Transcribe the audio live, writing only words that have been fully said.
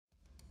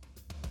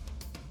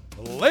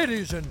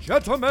Ladies and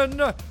gentlemen,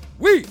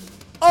 we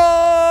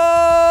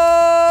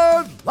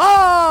are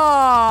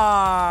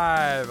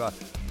live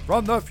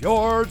from the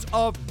fjords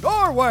of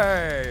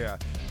Norway.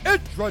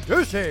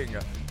 Introducing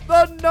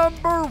the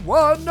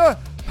 #1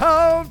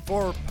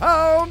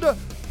 pound-for-pound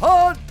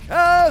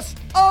podcast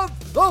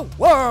of the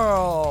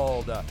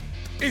world.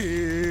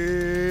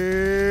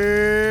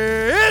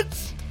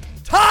 It's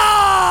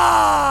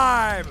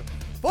time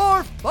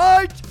for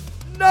Fight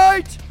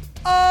Night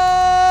Oslo!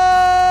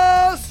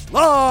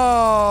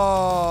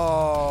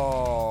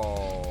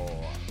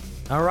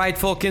 All right,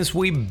 folkens,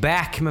 we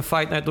back med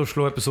Fight Night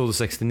Oslo episode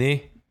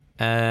 69.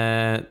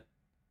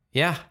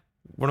 Ja,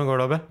 hvordan går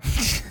det, Abbe?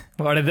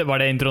 Var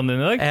det introen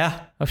din i dag? Ja.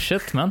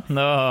 Shit, man. Det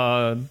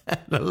var...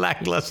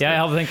 Jeg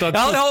hadde tenkt å...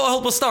 Jeg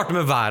holdt på å starte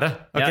med været,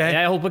 ok?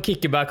 Jeg holdt på å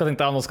kicke back og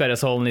tenkte nå skal jeg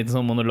holde en liten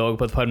sånn monolog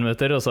på et par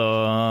minutter, og så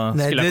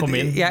skulle jeg komme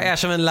inn. Jeg er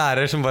som en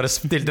lærer som bare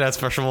stilte deg et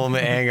spørsmål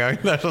med en gang.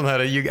 Det er sånn her,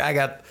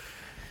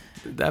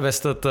 det er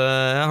best at...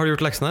 har du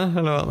gjort leksene,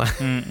 eller hva?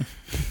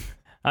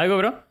 Nei, det går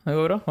bra.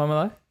 Hva med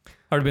deg?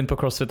 Har du begynt på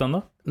CrossFit enda?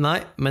 Nei,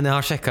 men jeg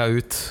har sjekket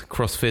ut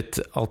CrossFit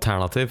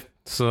Alternativ,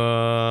 så...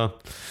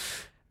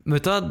 Men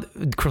vet du hva,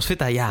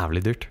 CrossFit er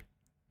jævlig dyrt.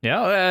 Ja,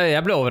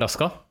 jeg ble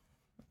overrasket.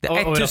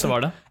 Hvor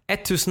var det?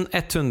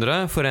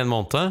 1100 for en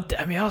måned. Det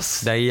er mye,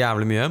 ass. Det er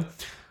jævlig mye.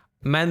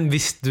 Men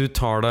hvis du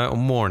tar det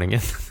om morgenen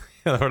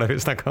ja, det var det vi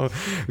snakket om.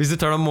 Hvis du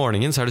tar det om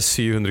morgenen, så er det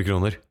 700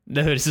 kroner.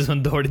 Det høres ut som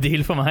en dårlig deal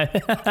for meg.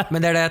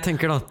 Men det er det jeg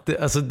tenker da.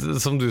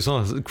 Som du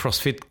sa,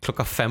 CrossFit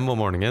klokka 5 om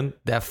morgenen,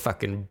 det er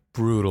fucking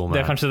brutal, man.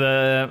 Det er kanskje det...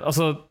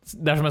 Altså,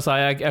 det er som jeg sa,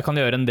 jeg kan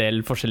gjøre en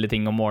del forskjellige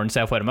ting om morgenen, så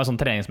jeg får meg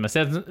sånn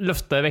treningsmessig.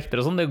 Løfte vekter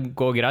og sånn, det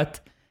går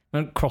greit.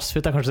 Men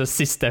CrossFit er kanskje det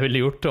siste jeg ville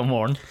gjort om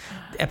morgenen.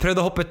 Jeg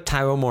prøvde å hoppe et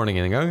tau om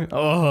morgenen en gang.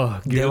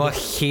 Det var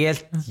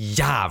helt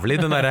jævlig.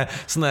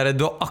 Sånn der,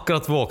 du har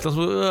akkurat våknet,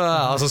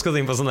 og så skal du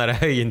inn på sånn der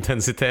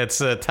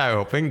høyintensitets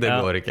tauhopping. Det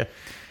går ikke.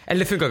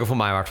 Eller det funker ikke for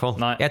meg i hvert fall.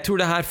 Nei. Jeg tror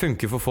det her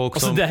funker for folk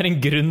som... Det er en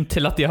grunn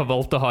til at de har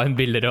valgt å ha en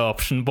billigere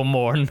option på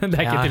morgenen. Det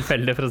er ikke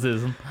tilfeldig, for å si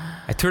det sånn.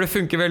 Jeg tror det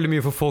funker veldig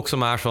mye for folk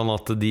som er sånn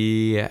at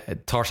de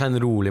tar seg en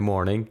rolig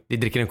morgen. De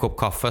drikker en kopp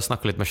kaffe,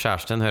 snakker litt med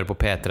kjæresten, hører på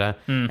P3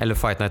 eller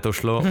Fight Night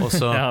Oslo, og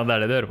så, ja, det er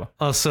det de hører på.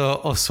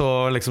 Og så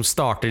liksom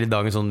starter de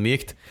dagen sånn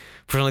mykt.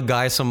 For sånne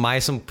guys som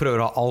meg som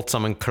prøver å ha alt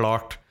sammen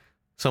klart,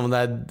 som om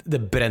det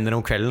brenner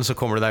om kvelden, så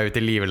kommer du deg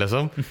ut i livet,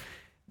 liksom.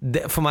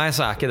 For meg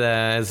så er ikke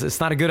det... It's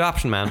not a good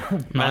option, man.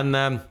 Men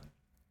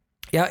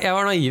jeg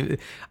var naiv.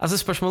 Altså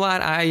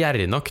spørsmålet er jeg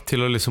gjerrig nok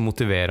til å liksom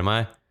motivere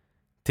meg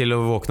til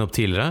å våkne opp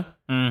tidligere?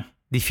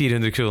 De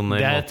 400 kronene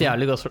det er et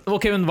jævlig godt spørsmål.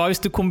 Ok, men hva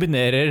hvis du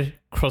kombinerer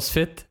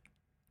CrossFit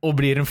og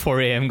blir en 4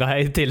 AM-guy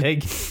i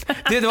tillegg?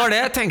 Det var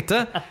det jeg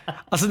tenkte.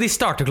 Altså de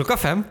starter klokka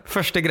 5.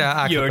 Første greia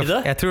er klokka 5. Gjør de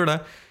det? Jeg tror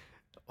det.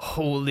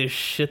 Holy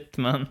shit,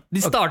 man. De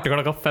starter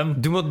klokka 5.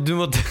 Du må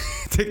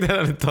tenk deg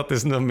den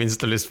tattisen du har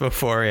minst lyst på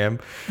 4 AM.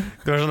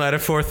 Du har sånn der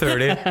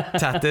 4:30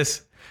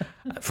 tattis.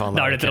 Faen,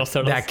 det er det tross,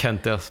 det er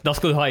kønt, altså. Da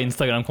skal du ha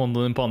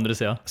Instagram-kontoen din på andre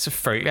siden.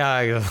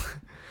 Selvfølgelig,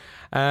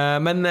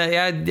 men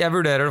jeg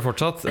vurderer det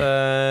fortsatt.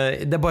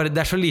 Det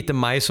er så lite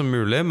meg som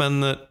mulig, men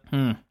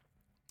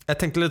jeg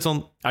tenkte litt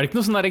sånn... Er det ikke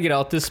noe sånn der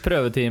gratis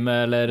prøvetime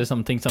eller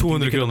something?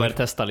 200 kroner.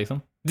 Testa, liksom?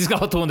 De skal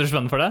ha 200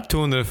 spenn for det?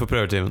 200 for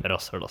prøvetimen.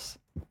 Rass.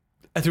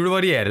 Jeg tror det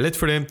varierer litt,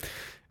 fordi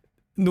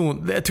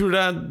jeg tror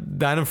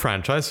det er en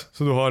franchise,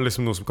 så du har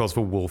liksom noe som kalles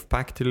for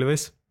Wolfpack,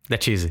 tydeligvis. Det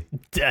er cheesy.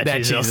 Det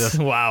er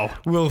cheesy. Wow.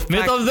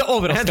 Wolfpack. Men det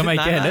overrasket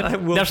meg ikke heller.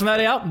 Det er sånn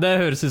her, ja, det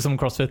høres ut som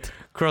CrossFit.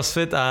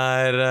 CrossFit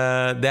er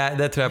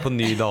det tror jeg på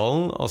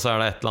Nydalen, og så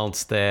er det et eller annet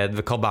sted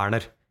ved Carl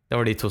Berner. Det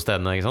var de 2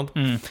 stedene, ikke sant?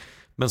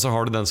 Men så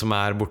har du den som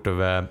er borte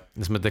ved,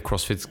 som heter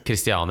CrossFit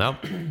Kristiania,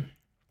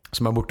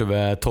 som er borte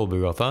ved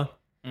Tollbugata.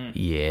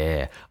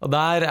 Yeah. Og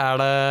der er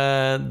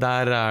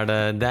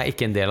det er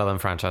ikke en del av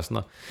den franchisen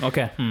da. Ok.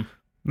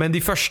 Men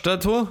de første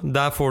 2,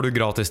 der får du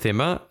gratis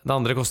time. Det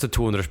andre koster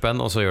 200 spenn,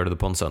 og så gjør du det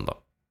på en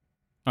søndag.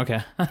 Ok.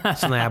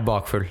 Så når jeg er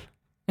bakfull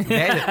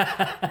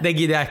det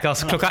gidder jeg ikke,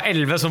 altså. Klokka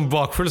 11 som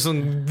bakfull,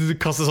 du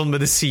kaster sånn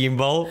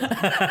medisinball.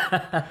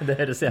 Det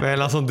høres med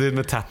en sånn dude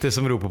med tattis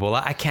som roper på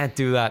deg. I can't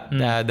do that.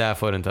 Det er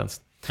for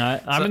intenst.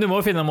 Nei, men du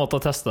må finne en måte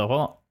å teste det på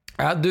da.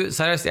 Ja, du,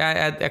 seriøst,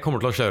 jeg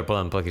kommer til å kjøre på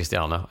den på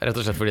Kristiania. Rett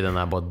og slett fordi den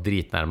er bare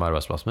dritnærme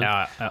arbeidsplassen min.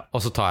 Ja.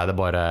 Og så tar jeg det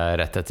bare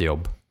rett etter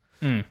jobb.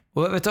 Og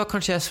vet du hva,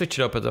 kanskje jeg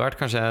switcher opp etter hvert.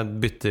 Kanskje jeg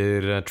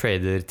bytter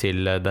trader til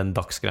den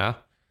dagsgreia.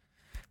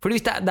 Fordi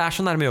hvis det er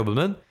så nærme jobben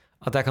min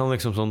at jeg kan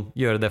liksom sånn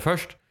gjøre det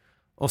først,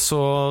 og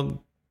så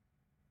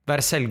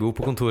være selvgod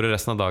på kontoret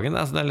resten av dagen,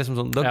 altså det er liksom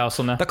sånn,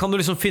 da kan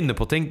du liksom finne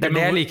på ting. Det er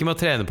det jeg liker med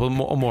å trene på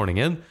om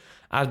morgenen,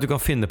 er at du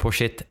kan finne på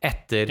shit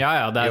etter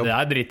jobb. Det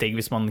er dritting.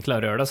 Hvis man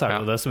klarer å gjøre det, så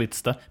er det det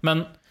svitste.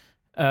 Men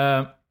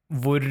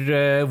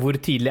hvor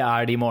tidlig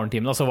er de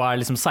morgentimene? Altså, hva er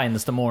liksom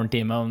seneste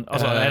morgentime?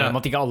 Altså, jeg regner med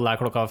at ikke alle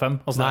er klokka 5.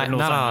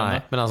 Nei,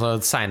 men altså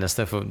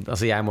seneste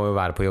altså jeg må jo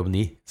være på jobb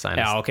 9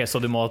 senest. Ja, ok,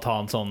 så du må ta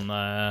en sånn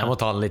jeg må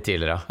ta den litt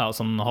tidligere. Ja,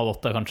 sånn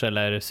 7:30 kanskje,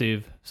 eller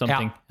 7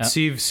 something. Ja,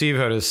 7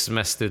 høres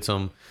mest ut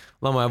som...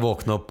 Da må jeg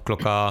våkne opp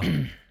klokka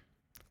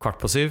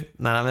 7:15.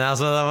 Nei, men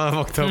altså, jeg må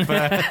våkne opp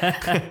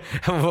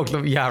Jeg må våkne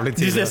opp jævlig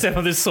Du tidlig. ser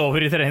at du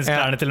sover i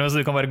treningsklærne til og med, så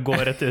du kan bare gå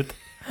rett ut.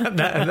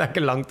 Det er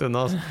ikke langt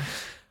unna, altså.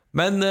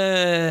 Men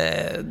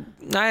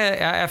nei,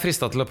 jeg er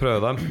fristet til å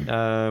prøve det.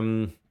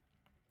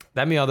 Det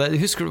er mye av det.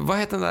 Husker du, hva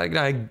het den der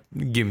greia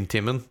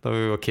gymtimen da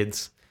vi var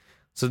kids?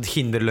 Så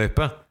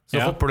hinderløype. Så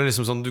hopper du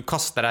liksom sånn, du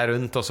kaster deg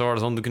rundt, og så var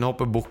det sånn, du kunne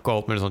hoppe bukk og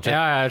alt mulig sånt.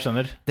 Ja, jeg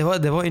skjønner. Det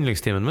var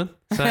yndlingstimen min.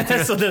 Så jeg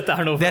tror, Så dette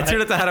er noe for jeg tror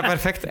dette her er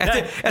perfekt.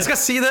 Jeg skal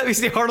si det,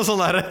 hvis de har noe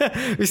sånn her,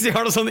 hvis de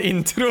har noe sånn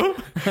intro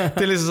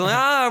til liksom sånn,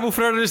 ja,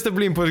 hvorfor har du lyst til å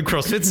bli med på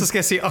CrossFit, så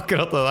skal jeg si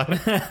akkurat det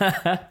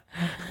der.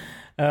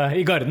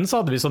 I Garden så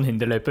hadde vi sånn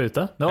hinderløype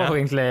ute. Det var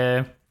egentlig,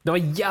 det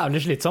var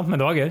jævlig slitsomt,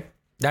 men det var gøy.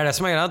 Det er det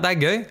som er greia, det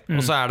er gøy,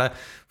 og så er det,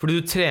 fordi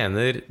du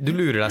trener, du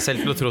lurer deg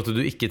selv til å tro at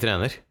du ikke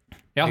trener.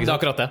 Ja, det er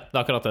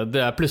akkurat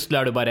det. Plutselig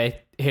er du bare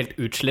helt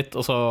utslitt,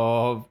 og så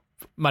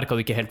merket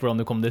du ikke helt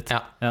hvordan du kom dit.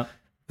 Ja.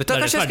 Det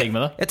er litt ferdig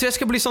med det. Jeg tror jeg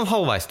skal bli sånn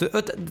halvveis.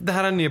 Det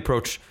her er en ny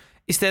approach.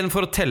 I stedet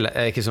for å telle,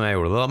 ikke som jeg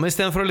gjorde det da, men i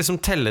stedet for å liksom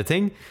telle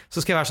ting,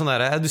 så skal jeg være sånn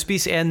der, du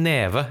spiser en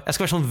neve. Jeg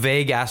skal være sånn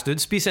vague ass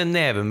dude. Spis en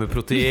neve med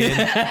protein.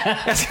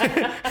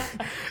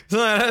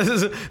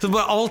 Så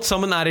bare alt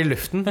sammen er i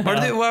luften. Hva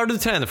er det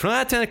du trener for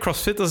noe? Jeg trener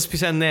CrossFit, og så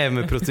spiser jeg en neve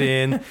med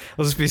protein.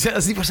 Og så spiser jeg,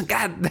 altså de bare sånn,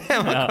 god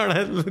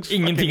damn,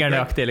 Ingenting er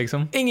nøyaktig,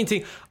 liksom.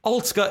 Ingenting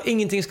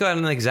skal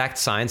være en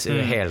exact science i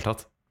det hele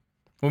tatt.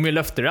 Hvor mye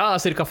løfter du? Ja,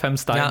 cirka 5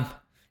 stein. Ja,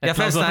 jeg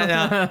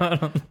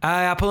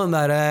er på den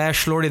der, jeg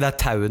slår de der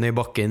tauene i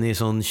bakken i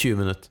sånn 20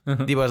 minutter.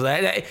 De bare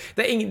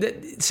sånn,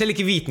 selv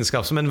ikke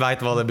vitenskapsmenn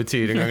vet hva det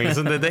betyr en gang,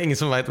 liksom. Det er ingen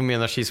som vet hvor mye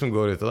energi som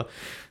går ut av det.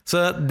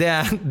 Så det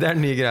er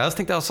en ny greie. Så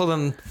tenkte jeg også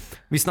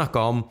vi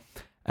snakket om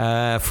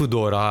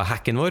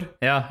Foodora-hacken vår.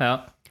 Ja.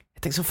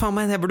 Jeg tenkte så, faen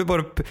meg, vi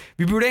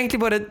burde egentlig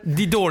bare,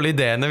 de dårlige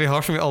ideene vi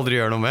har som vi aldri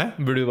gjør noe med.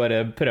 Burde du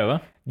bare prøve?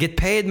 Get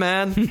paid,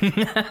 man.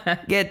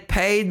 Get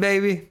paid,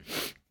 baby.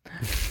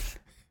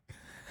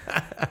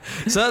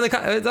 Så det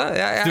kan,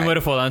 Du må bare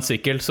få deg en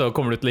sykkel, så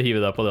kommer du til å hive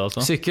deg på det også.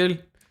 Sykkel.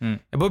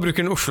 Jeg bare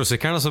bruker den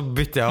Oslo-sykkelen, og så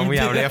bytter jeg om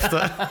jævlig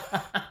efter.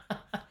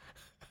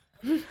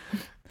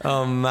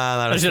 Man,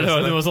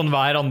 du må sånn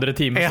hver andre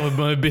time så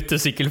må du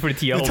bytte sykkel fordi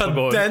tida holder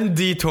på å gå. Den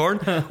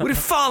detouren. Hvor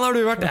faen har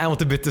du vært? Jeg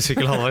måtte bytte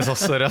sykkel halvveis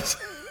også, sorry, altså.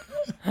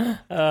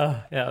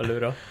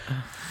 Jævlig bra.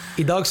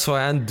 I dag så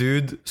jeg en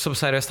dude som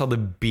seriøst hadde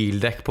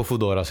bildekk på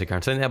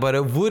Foodora-sykkelen sin. Jeg bare,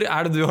 hvor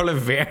er det du har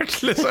levert,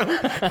 liksom?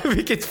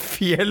 Hvilket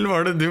fjell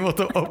var det du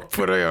måtte opp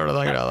for å gjøre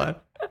den greia der?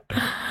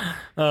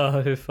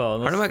 Fy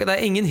faen. Har du merket, det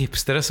er ingen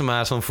hipstere som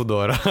er sånn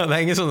Foodora. Det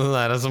er ingen sånne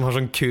der som har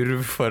sånn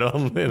kurv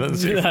foran i den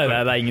sykkelen. Nei,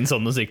 det er ingen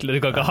sånne sykler.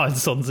 Du kan ikke ha en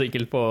sånn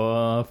sykkel på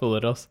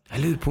Foodora.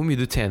 Jeg lurer på hvor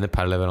mye du tjener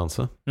per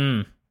leveranse.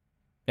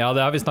 Ja,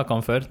 det har vi snakket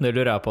om før. Det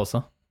lurer jeg på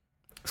også.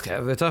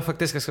 Vet du hva,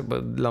 faktisk, jeg skal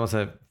bare, la meg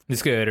se. Du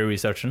skal gjøre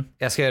researchen.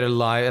 Jeg skal gjøre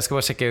live, jeg skal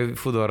bare sjekke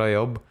Foodora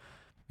jobb.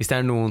 Hvis det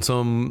er noen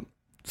som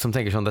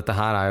tenker sånn, dette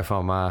her er jo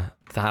faen meg,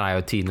 dette her er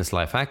jo tidenes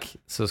lifehack,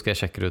 så skal jeg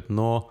sjekke det ut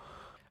nå.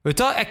 Vet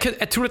du hva,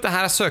 jeg tror dette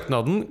her er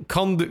søknaden.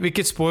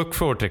 Hvilket språk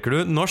foretrekker du?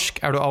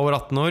 Norsk, er du over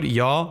 18 år?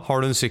 Ja.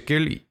 Har du en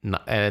sykkel?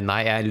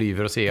 Nei, jeg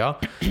lyver og sier ja.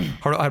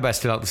 Har du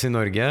arbeidstillatelse i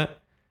Norge?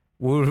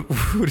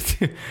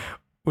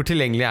 Hvor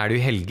tilgjengelig er du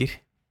i helger?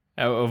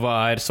 Hva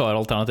er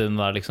svaralternativen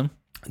der, liksom?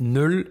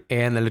 0,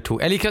 1 eller 2.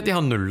 Jeg liker at de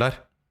har 0 der.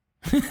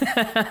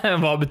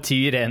 Hva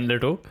betyr 1 eller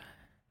 2?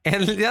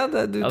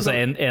 Altså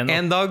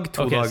en dag,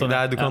 2 okay, dager sånn,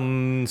 du kan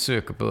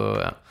søke på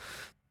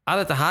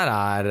dette her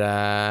er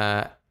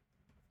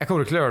jeg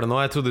kommer ikke til å gjøre det nå.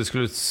 Jeg trodde det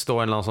skulle stå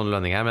en eller annen sånn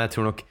lønning her, men jeg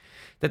tror nok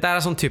dette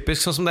er sånn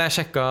typisk, sånn som da jeg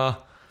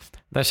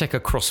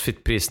sjekket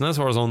CrossFit-prisene,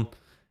 så var det sånn,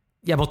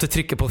 jeg måtte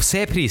trykke på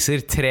se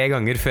priser 3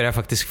 ganger før jeg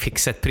faktisk fikk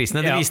sett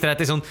prisene. Det viste deg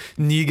til sånn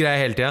ny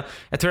greie hele tiden.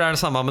 Jeg tror det er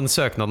det samme med den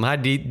søknaden her.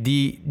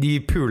 De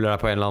puler deg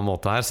på en eller annen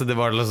måte her. Så det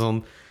var litt sånn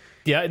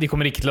de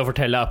kommer ikke til å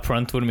fortelle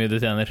upfront hvor mye du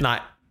tjener. Nei,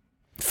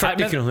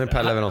 40 kroner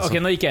per leveranse. Ok,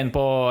 nå gikk jeg inn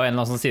på en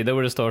eller annen side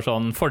hvor det står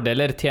sånn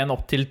fordeler, tjen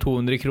opp til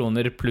 200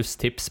 kroner pluss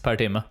tips per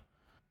time.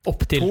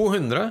 Opp til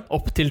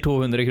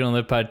 200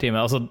 kroner per time.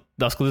 Altså,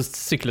 da skal du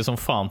sykle som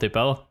faen,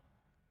 tipper jeg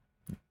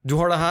da. Du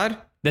har det her.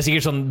 Det er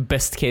sikkert sånn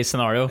best case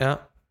scenario. Ja.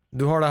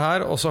 Du har det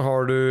her, og så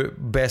har du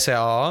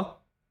BCAA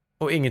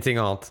og ingenting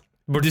annet.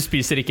 Du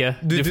spiser ikke,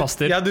 du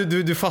faster. Ja,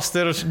 du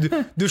faster og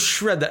du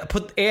shredder.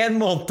 På en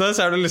måned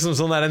så er du liksom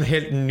sånn en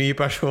helt ny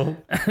person.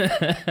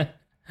 Ja,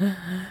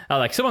 det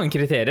er ikke så mange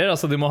kriterier.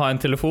 Altså, du må ha en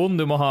telefon,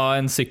 du må ha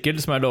en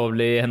sykkel som er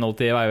lovlig i henhold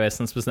til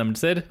Vegvesenets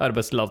bestemmelser,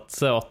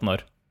 arbeidstillatelse og 18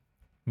 år.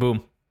 Boom.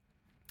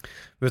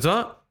 Vet du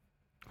hva?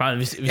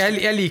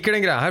 Jeg liker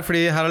den greia her,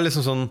 fordi her er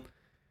liksom sånn,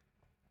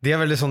 de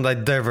er veldig sånn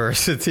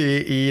diversity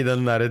i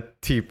den der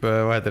type,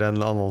 hva heter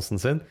den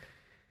annonsen sin.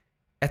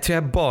 Jeg tror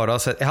jeg bare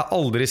har sett, jeg har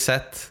aldri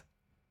sett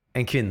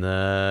en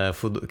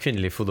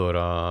kvinnelig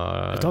Foodora.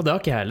 Vet du hva, det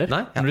har ikke jeg heller. Nei,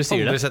 jeg har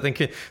aldri sett en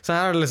kvinne. Så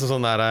her er det liksom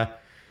sånn der,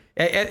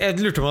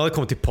 jeg lurte om jeg hadde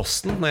kommet til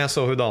Posten når jeg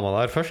så hun dama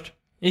der først.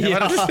 Jeg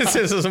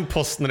synes sånn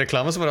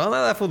Posten-reklame, så bare,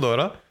 nei, det er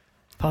Foodora.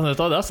 Fan, vet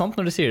du hva, det er sant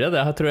når du sier det.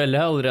 Jeg tror jeg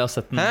aldri har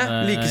sett den. Hæ?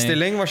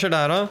 Likestilling, hva skjer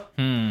der da?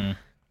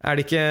 Er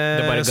det ikke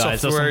det er bare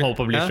guys som holder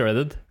på å bli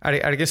shredded. Er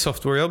det ikke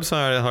software-jobb, så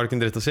har det ikke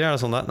en dritt å si? Er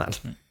det sånn der?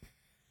 Nei.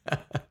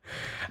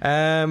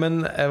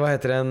 Men hva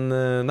heter den?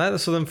 Nei,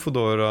 så den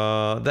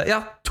Foodora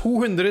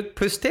 200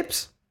 pluss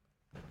tips.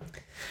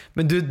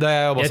 Men du,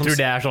 jeg tror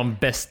det er sånn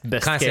best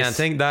kan jeg si en case.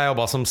 ting? Det er jo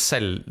bare som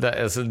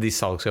altså, de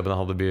salgsjobbene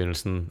jeg hadde i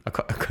begynnelsen av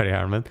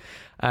karrieren min.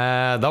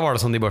 Da var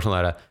det sånn, de bare sånn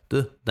der,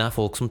 du, det er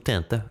folk som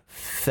tjente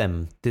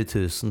 50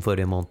 000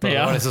 forrige måned. Det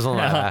var liksom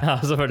sånn der, ja,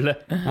 selvfølgelig.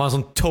 det var en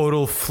sånn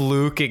total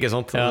fluke, ikke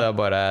sant? Det er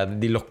bare,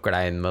 de lokker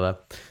deg inn med det.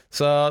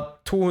 Så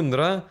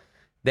 200,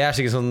 det er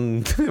sikkert sånn,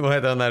 hva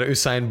heter den der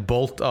Usain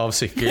Bolt av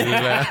sykkel?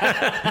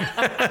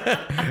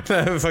 Det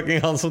er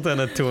fucking han som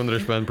tjener 200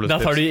 spenn pluss Da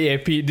tar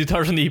tips. du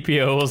tar sånn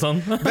EPO og sånn.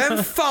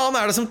 Hvem faen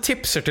er det som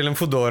tipser til en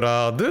Foodora,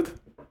 dude?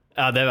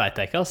 Ja, det vet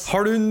jeg ikke, ass.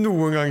 Har du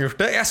noen gang gjort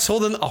det? Jeg så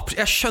den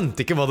jeg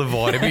skjønte ikke hva det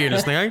var i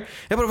begynnelsen en gang.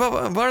 Jeg bare,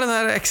 hva er den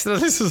her ekstra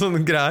liksom,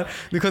 sånne greier?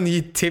 Du kan gi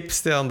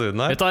tips til han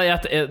duden her.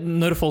 Vet du,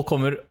 når folk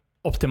kommer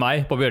opp til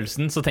meg på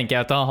begynnelsen, så tenker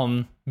jeg at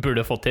han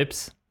burde fått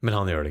tips. Men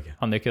han gjør det ikke.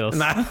 Han gjør ikke det, ass.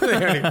 Nei, det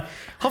gjør det ikke.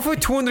 Han får jo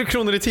 200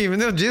 kroner i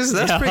timen. Jesus,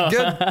 that's pretty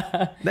good.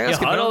 Det er Jeg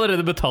ganske har bra.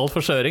 allerede betalt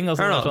for kjøring.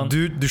 Altså, Hør det da, er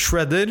sånn. du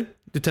shredder,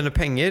 du tjener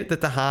penger.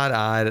 Dette her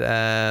er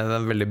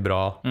en veldig bra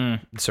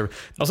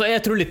service. Altså,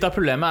 jeg tror litt av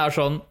problemet er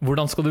sånn,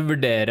 hvordan skal du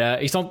vurdere,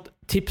 ikke sant?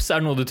 Tips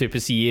er noe du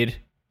typisk gir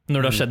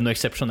når det har skjedd noe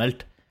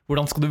eksepsjonelt.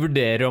 Hvordan skal du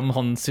vurdere om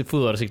han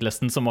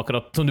Foodora-syklesten som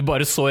du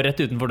bare så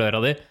rett utenfor døra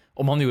di,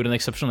 om han gjorde en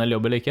eksepsjonell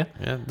jobb eller ikke?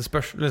 Ja, det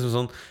spørs liksom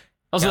sånn.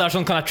 Altså det er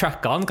sånn, kan jeg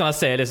tracke han? Kan jeg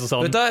se liksom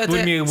sånn Vet du, hvor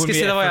mye skal jeg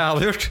si deg hva jeg effort-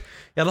 hadde gjort?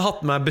 Jeg hadde hatt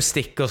med meg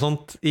bestikk og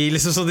sånt i,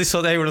 liksom, så de så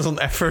at jeg gjorde en sånn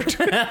effort.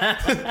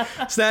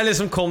 Så da jeg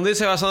liksom kom dit,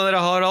 så jeg var sånn,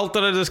 dere har alt,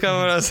 eller du skal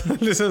være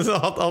liksom, så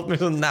hatt alt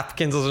med sånn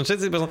napkins og sånn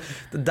shit. Så jeg bare sånn,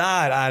 det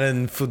der er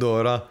en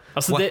Foodora.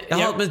 Altså, det- Jeg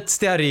har hatt med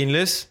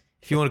stearinlys.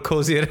 If you want to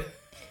cozy it.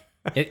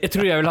 Jeg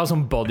tror jeg vil ha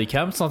sånn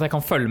bodycam, sånn at jeg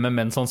kan følge med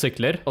mens han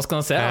sykler. Og så kan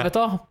jeg se, vet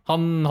du,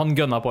 han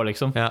gønner på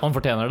liksom. Ja. Han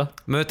fortjener det.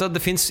 Men vet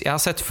du, jeg har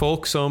sett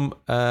folk som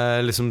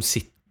liksom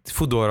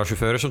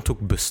Foodora-sjåfører som tok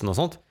bussen og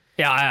sånt.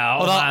 Ja,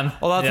 Og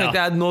da tenkte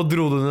jeg, nå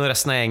dro du den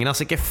resten av gjengen.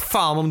 Altså ikke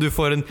faen om du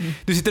får en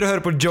Du sitter og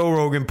hører på Joe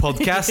Rogan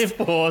podcast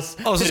På og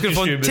så skal du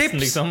få en 37-bussen,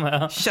 tips liksom,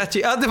 ja.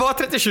 Ja, det var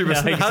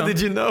 37-bussen, Ja, ikke how sant?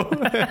 did you know?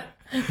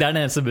 Det er den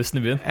eneste bussen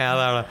i byen. Ja,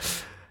 det er det.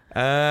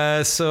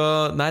 Så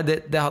nei,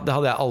 det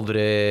hadde jeg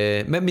aldri.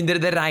 Med mindre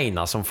det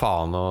regnet som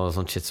faen og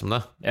sånn shit som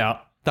det. Ja,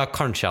 Da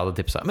kanskje jeg hadde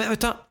tipset. Men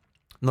vet du,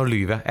 nå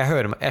lyver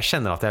jeg. Jeg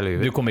kjenner at jeg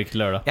lyver. du kommer ikke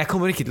til å gjøre det. Jeg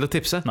kommer ikke til å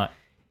tipse. Nei.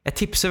 Jeg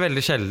tipser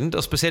veldig sjeldent,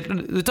 og spesielt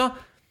vet du,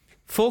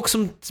 folk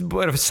som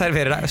bare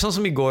serverer deg. Sånn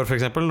som i går, for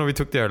eksempel, når vi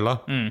tok de øla.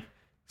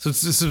 Så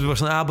bare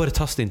sånn, jeg bare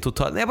tast inn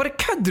totalen. Jeg bare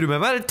kødder du med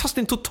meg? Tast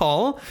inn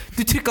totalen.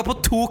 Du trykket på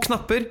 2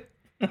 knapper.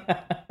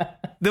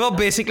 Det var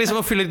basically som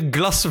å fylle et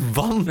glass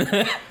vann.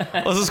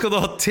 Og så skal du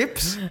ha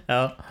tips.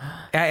 Ja.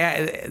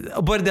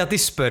 Bare det at de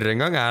spør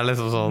en gang er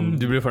liksom sånn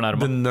Du blir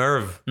fornærmet. the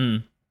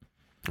nerve.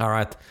 All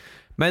right.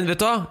 Men vet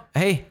du hva?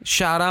 Hei,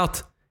 shout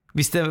out.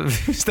 Hvis det er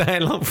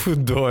en eller annen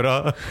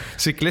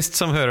Foodora-syklist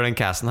som hører den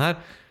casten her,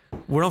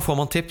 hvordan får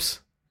man tips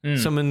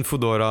som en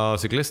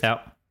Foodora-syklist? Ja,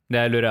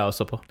 det lurer jeg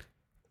også på.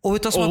 Og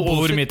vet du hva som er Og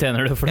hvor bullshit? mye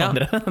tjener du for det Ja.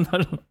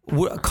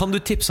 andre? Kan du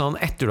tipse han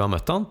etter du har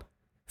møtt han?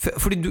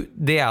 Fordi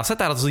det jeg har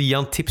sett er at gi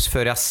han tips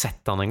før jeg har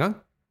sett han en gang.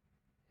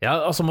 Ja,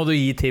 altså må du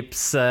gi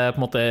tips på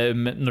en måte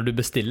når du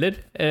bestiller?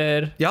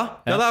 Ja,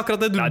 det er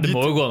akkurat det. Nei, det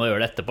må jo gå an å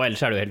gjøre det etterpå,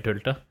 ellers er det jo helt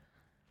tullete.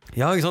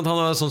 Ja, ikke sant? Han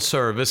er sånn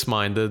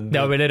service-minded. Det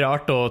er jo veldig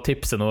rart å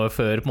tipse noe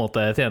før på en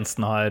måte,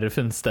 tjenesten har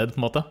funnet sted.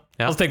 På en måte.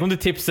 Ja. Altså, tenk om du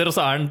tipser, og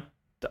så har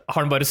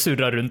han bare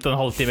surra rundt en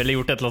halvtime eller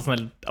gjort et eller annet sånn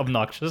helt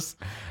obnoxious.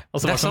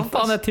 Og så Det er var det sånn, sant,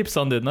 faen, ass. jeg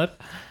tipsa han duden her.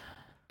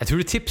 Jeg tror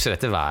du tipser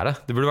etter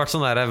været. Det burde vært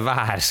sånn der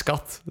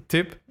værskatt,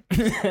 typ.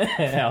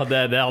 Ja,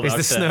 det hadde Hvis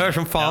det vært snør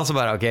som faen, så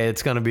bare ok,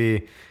 it's gonna be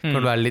kan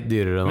det være litt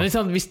dyrere nå. Men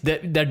liksom, hvis det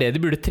er det de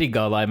burde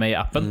trigga deg med i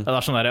appen. Det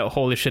er sånn der,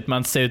 holy shit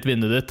man, se ut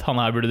vinduet ditt,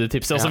 han her burde du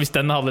tipse. Altså Ja. Hvis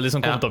den hadde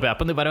liksom kommet Ja. opp i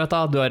appen, du bare vet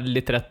da, du har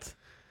litt rett.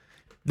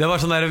 Det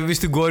var sånn der, hvis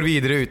du går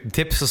videre uten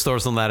tips, så står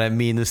det sånn der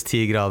minus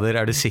 10 grader,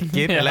 er du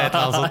sikker? Eller et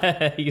eller annet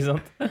sånt. Ikke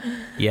sant?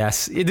 Yes.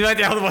 Du vet,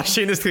 jeg hadde bare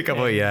kynisk trykket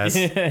på yes.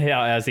 Ja,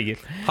 jeg er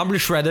sikker. Han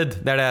blir shredded.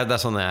 Det er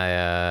sånn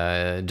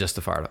jeg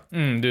justifier det.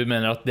 Du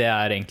mener at det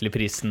er egentlig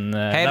prisen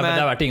Hey, det man.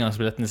 er verdt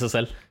inngangsbilletten i seg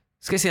selv.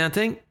 Skal jeg si en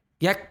ting?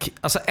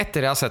 Altså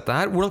etter jeg har sett det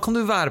her, hvordan kan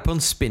du være på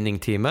en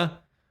spinningtime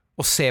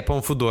og se på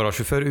en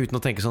Foodora-sjåfør uten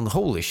å tenke sånn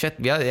holy shit,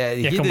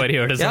 Jeg kan bare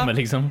gjøre det samme,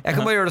 liksom. Jeg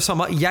kan bare gjøre det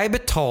samme. Jeg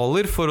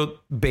betaler for å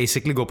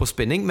basically gå på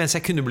spinning, mens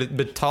jeg kunne blitt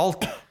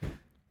betalt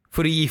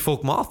for å gi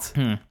folk mat.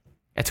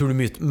 Jeg tror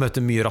du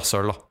møter mye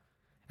rasshøl, da.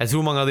 Jeg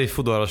tror mange av de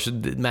Foodora,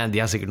 men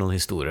de har sikkert noen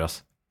historier,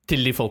 altså.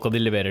 Til de folka de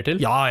leverer til?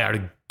 Ja, er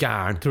du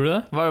gæren? Tror du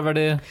det? Hva er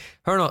det?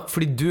 Hør nå,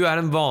 fordi du er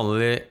en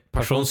vanlig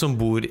person som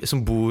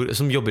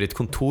jobber i et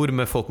kontor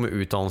med folk med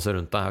utdannelse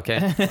rundt deg, ok?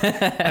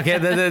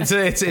 Ok,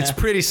 so it's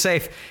pretty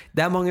safe.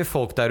 Det er mange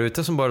folk der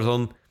ute som bare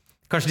sånn,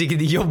 kanskje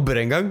ikke de jobber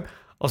engang,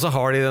 og så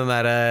har de den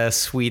der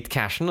sweet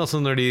cashen, og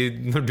så når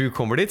du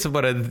kommer dit, så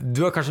bare,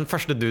 du er kanskje den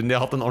første duden de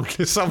har hatt en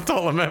ordentlig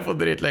samtale med på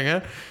dritlenge.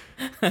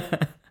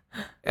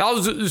 Ja,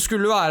 du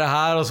skulle være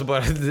her, og så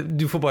bare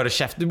du får bare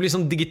kjeft. Du blir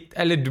sånn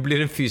eller du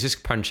blir en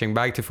fysisk punching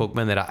bag til folk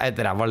med et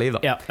ræva liv,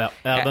 da.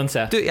 Ja, den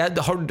ser jeg.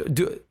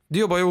 Du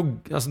jobber jo,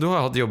 altså du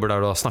har hatt jobber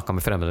der du har snakket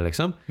med fremmede,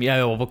 liksom.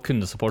 Jeg jobber på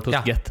kundesupport hos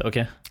Get, ok.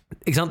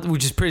 Ikke sant?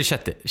 Which is pretty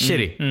shitty.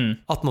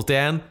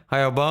 1881 har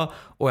jeg jobbet,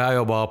 og jeg har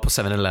jobbet på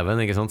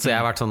 7-Eleven, ikke sant? Så jeg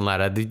har vært sånn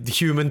der, the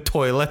human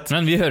toilet.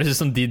 Men vi høres ut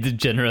som de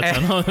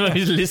degenerates nå.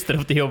 Vi lister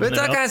opp de jobbene. Vet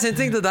du, kan jeg si en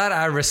ting? Det der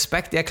er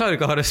respekt. Jeg klarer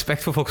ikke å ha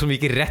respekt for folk som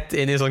gikk rett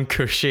inn i sånn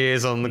cushy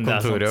sånn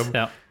kontorjobb.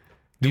 Ja.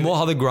 Du må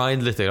ha det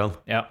grind litt grann.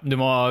 Ja, du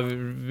må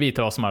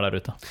vite hva som er der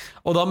ute.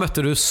 Og da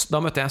møtte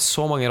jeg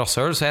så mange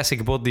rasshøl, så jeg er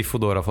sikker på at de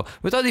Foodora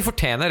vet du, de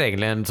fortjener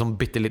egentlig en sånn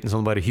bitteliten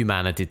sånn bare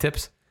humanity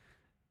tips.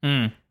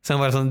 Så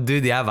jeg bare sånn,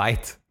 dude, jeg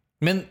vet.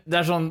 Men det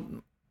er sånn,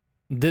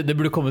 det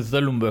burde komme ut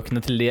av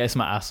lommebøkene til de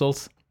som er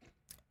assholes.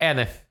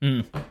 Enig.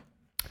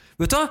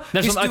 Vet du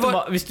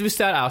hva? Hvis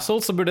du er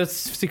asshole, så burde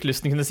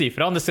syklisten kunne si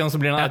fra. Neste gang så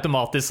blir han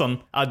automatisk sånn,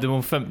 du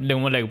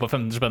må legge på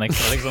 15 spenn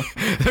ekstra, liksom.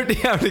 Det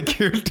er jævlig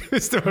kult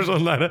hvis det var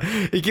sånn der.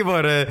 Ikke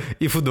bare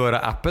i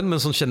Foodora-appen,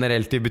 men sånn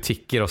generelt i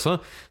butikker også.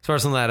 Så var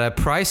det sånn der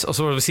price, og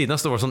så var det ved siden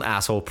av så var det sånn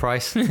asshole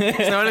price. Så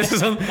det var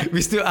liksom sånn,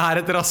 hvis du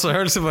er et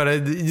rasshøl, så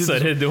bare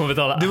sorry, du må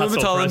betale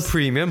en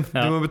premium.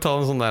 Du må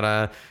betale en sånn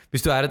der.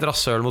 Hvis du er et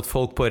rasshøl mot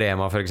folk på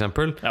Rema, for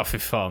eksempel, ja, fy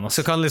faen,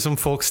 så kan liksom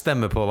folk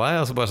stemme på deg.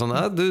 Altså bare sånn,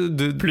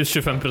 pluss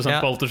 25%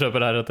 på alt du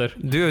kjøper heretter.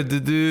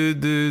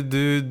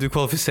 Du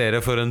kvalifiserer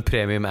for en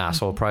premium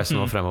asshole price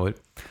nå fremover.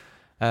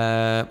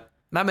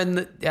 Nei,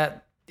 men jeg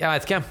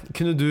vet ikke.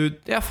 Kunne du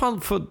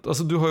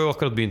altså, du har jo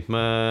akkurat begynt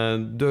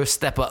med Du har jo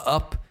steppet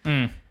up.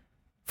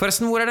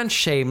 Forresten, hvor er den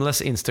shameless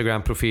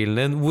Instagram-profilen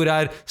din? Hvor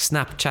er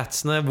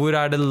Snapchatsene? Hvor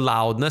er det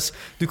loudness?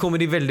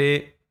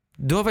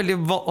 Du har veldig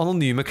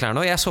anonyme klær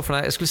nå. Jeg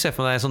skulle se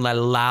for deg sånn der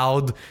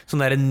loud,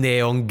 sånn der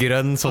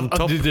neongrønn sånn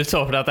topp. Du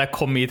så for deg at jeg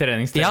kom i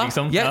treningstøy,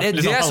 liksom? Ja,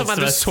 det er som at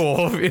du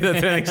sov i det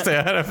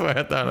treningstøyet her.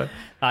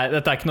 Nei,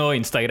 dette er ikke noe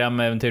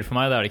Instagram-eventyr for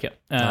meg. Det er det ikke.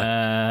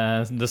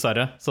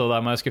 Dessverre. Så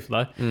der må jeg skuffe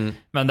deg.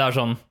 Men det er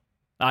sånn,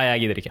 nei,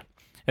 jeg gidder ikke.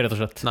 Rett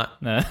og slett.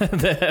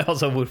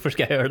 Altså, hvorfor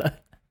skal jeg gjøre det?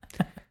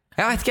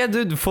 Jeg vet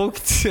ikke, folk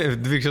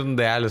det virker som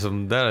det er liksom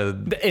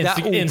Det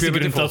eneste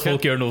grunn til at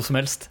folk gjør noe som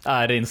helst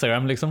er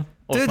Instagram, liksom.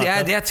 Jeg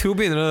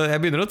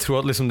begynner å tro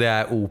at liksom det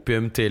er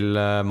opium til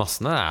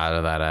massene. Er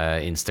det der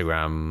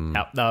Instagram.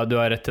 Ja, du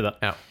har rett til det.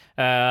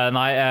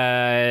 Nei,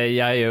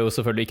 jeg gjør jo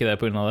selvfølgelig ikke det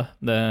på grunn av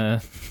det.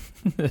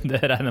 Det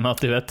regner jeg med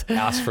at du vet.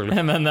 Ja,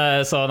 selvfølgelig. Men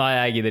så nei,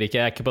 jeg gidder ikke.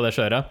 Jeg er ikke på det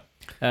kjøret.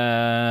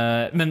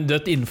 Men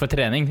innenfor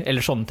trening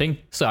eller sånne ting,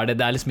 så er det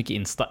er liksom ikke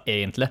Insta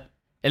egentlig.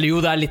 Eller jo,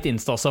 det er litt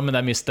Insta også, men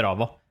det er mye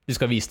Strava. Du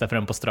skal vise deg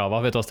frem på Strava.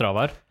 Vet du hva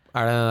Strava er?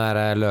 Er det den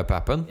der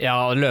løpeappen? Ja,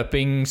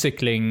 løping,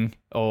 sykling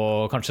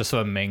og kanskje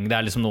svømming. Det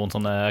er liksom noen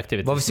sånne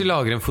aktiviteter. Hva hvis du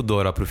lager en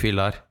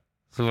Foodora-profil der?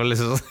 Så var det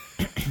liksom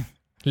sånn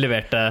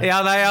leverte. Ja,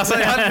 nei, altså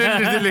du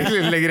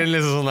legger inn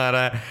liksom sånn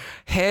der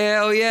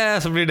hell yeah,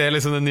 så blir det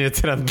liksom den nye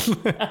trenden.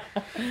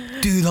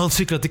 Dude, han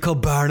syklet til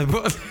Kaberne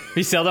på.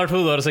 Hvis jeg hadde vært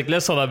Foodora-sykler,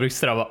 så hadde jeg brukt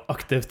Strava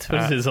aktivt,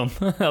 for å si det sånn.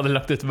 Jeg hadde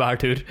lagt ut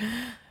hver tur.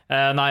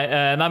 Nei,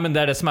 men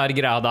det er det som er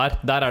greia der.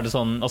 Der er det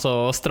sånn,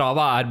 altså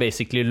Strava er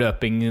basically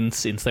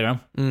løpingens Instagram.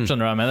 Skjønner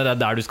du hva jeg mener? Det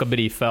er der du skal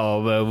brife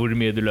av hvor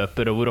mye du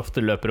løper, og hvor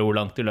ofte du løper, og hvor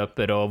langt du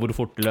løper, og hvor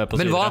fort du løper.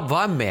 Men hva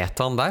er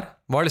metaen der?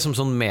 Hva er liksom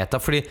sånn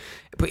meta? Fordi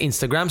på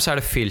Instagram så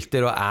er det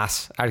filter og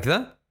ass, er det ikke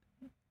det?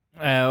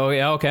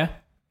 Ja, ok.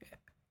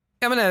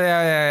 Ja, men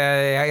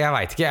jeg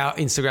vet ikke.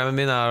 Instagrammen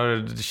min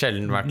har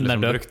sjelden vært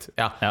liksom brukt.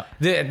 Ja.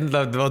 Det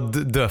var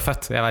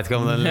dødfødt. Jeg vet ikke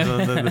om det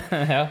liksom,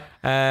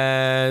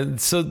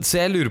 så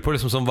jeg lurer på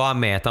liksom sånn, hva er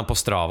metaen på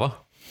Strava?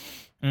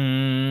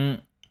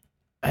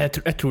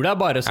 Jeg tror det er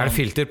bare sånn.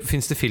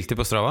 Finnes det filter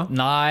på Strava?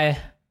 Nei,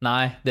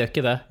 det gjør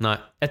ikke det. Nei.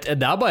 Det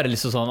er bare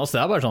liksom sånn, altså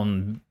det er bare sånn,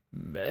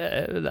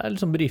 det er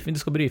liksom brifing,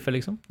 du skal brife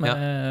liksom.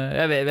 Men,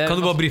 kan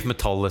du bare brife med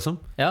tall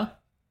liksom? Ja,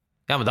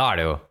 men da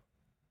er det jo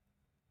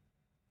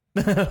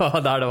da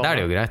er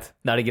det jo greit.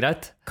 Da er det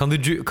greit. Er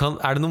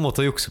det noen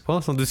måte å jukse på?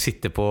 Sånn du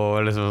sitter på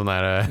liksom sånn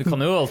der, du kan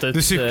jo alltid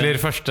du sykler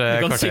første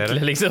kvarteret. Du kan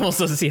sykle liksom og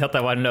så si at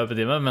det var en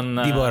løpetime, men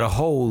de bare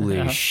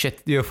holy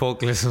shit, gjør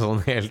folk liksom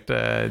sånn helt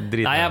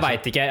drit. Nei, jeg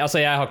vet ikke. Altså,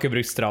 jeg har ikke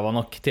brukt Strava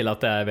nok til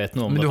at jeg vet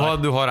noe om det.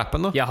 Men du har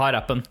appen da? Jeg har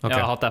appen. Okay. Jeg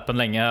har hatt appen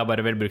lenge. Jeg har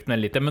bare vel brukt den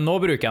lite. Men nå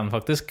bruker jeg den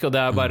faktisk, og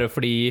det er bare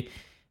fordi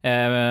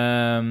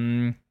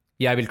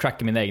jeg vil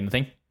tracke mine egne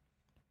ting.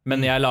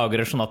 Men jeg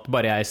lagrer sånn at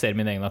bare jeg ser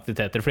mine egne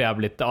aktiviteter, fordi jeg har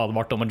blitt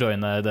advart om å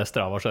joine det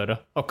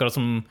Strava-kjøret. Akkurat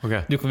som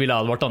du ville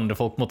advart andre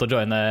folk mot å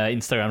joine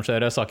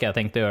Instagram-kjøret, så har ikke jeg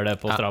tenkt å gjøre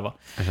det på Strava.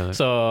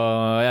 Så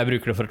jeg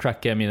bruker det for å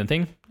tracke mine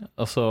ting,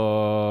 og så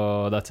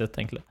that's it,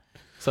 egentlig.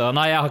 Så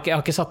nei, jeg har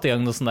ikke satt i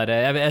gang noe sånn der.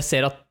 Jeg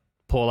ser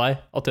på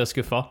deg at du er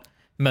skuffet,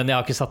 men jeg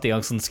har ikke satt i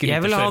gang sånn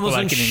skrytesøk på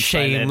hverken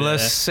Insta eller...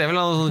 Jeg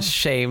vil ha noe sånn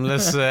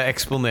shameless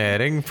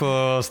eksponering på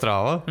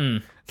Strava.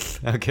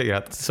 Ok,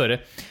 greit. Sorry.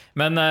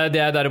 Men det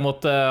jeg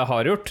derimot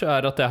har gjort,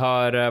 er at jeg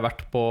har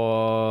vært på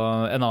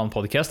en annen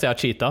podcast. Jeg har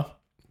cheatet.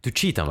 Du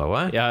cheatet med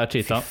hva? Jeg har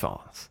cheatet. Fy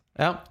faen.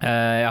 Ja.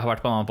 Jeg har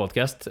vært på en annen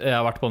podcast. Jeg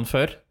har vært på den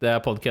før. Det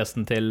er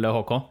podcasten til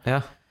HK.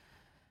 Ja.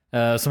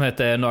 som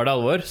heter Nå er det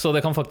alvor. Så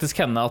det kan faktisk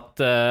hende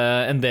at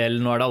en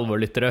del Nå er det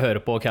alvor-lyttere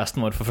hører på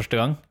casten vår for første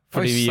gang.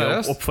 Fordi vi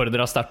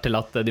oppfordrer sterkt til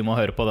at de må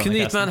høre på denne casten.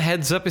 Kunne gitt meg en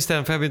heads up I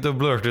stedet for jeg begynte å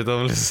blurte ut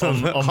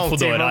om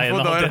Fodora.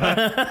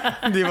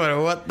 De bare,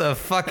 what the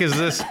fuck is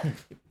this?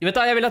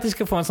 Jeg vil at de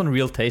skal få en sånn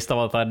real taste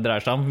av hva dette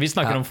dreier seg om. Vi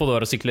snakker om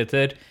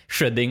Fodora-sykletter,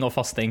 shredding og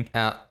fasting.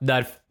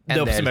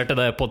 Det oppsummerte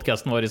det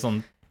podcasten vår I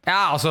sånn.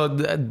 Ja, altså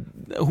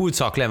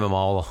hovedsakelig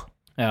MMA da.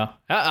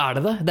 Ja,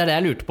 det? Det det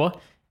jeg lurte på.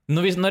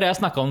 Når jeg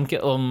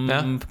snakket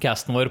om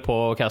casten vår på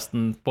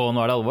casten på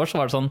Nå er det alvor, så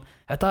var det sånn,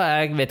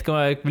 jeg vet ikke om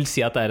jeg vil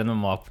si at det en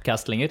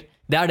MMA-cast lenger.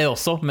 Det det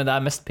også, men det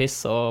mest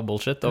piss og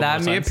bullshit. Og det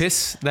mye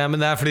piss, men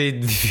det fordi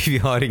vi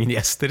har ingen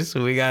gjester,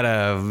 så vi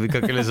kan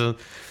ikke liksom,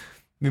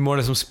 vi må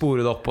liksom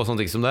spore det opp og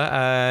sånne ting som det.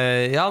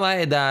 Ja,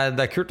 nei,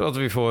 det kult at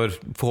vi får,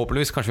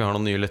 forhåpentligvis, kanskje vi har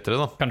noen nye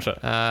lyttere da. Kanskje.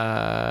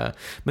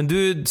 Men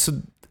du, så,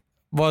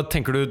 hva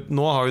tenker du,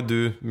 nå har jo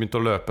du begynt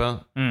å løpe,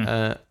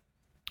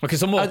 Ok,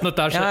 så måten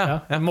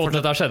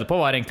dette skjedde på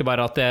var egentlig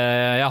bare at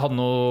jeg hadde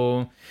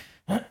noe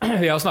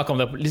vi har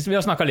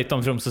snakket litt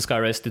om Tromsø Sky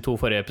Race de 2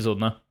 forrige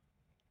episodene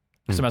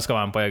som jeg skal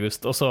være med på I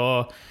august. Og så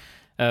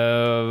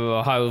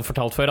har jeg jo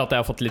fortalt før at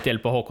jeg har fått litt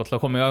hjelp av HK til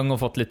å komme I gang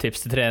og fått litt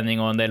tips til trening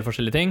og en del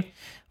forskjellige ting.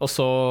 Og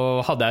så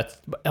hadde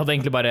jeg hadde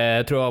egentlig bare,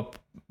 jeg tror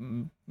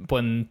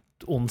på en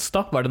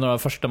onsdag, var det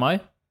 1.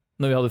 mai,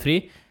 når vi hadde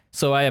fri,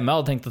 så var jeg hjemme,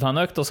 hadde tenkt å ta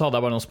en økt, og så hadde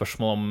jeg bare noen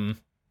spørsmål om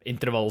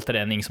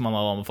intervalltrening som han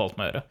hadde anbefalt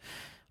meg å gjøre.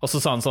 Og så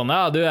sa han sånn,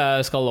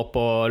 jeg skal opp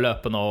og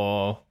løpe nå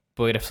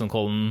på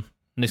Grefsenkollen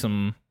liksom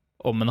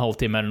om en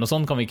halvtime eller noe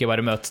sånt, kan vi ikke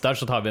bare møtes der,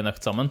 så tar vi en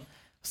økt sammen.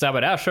 Så jeg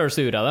bare, selv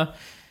så gjorde jeg det.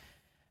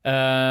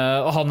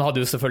 Og han hadde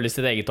jo selvfølgelig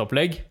sitt eget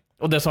opplegg.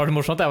 Og det som var det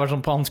morsomt, jeg var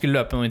sånn på han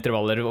skulle løpe noen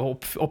intervaller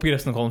opp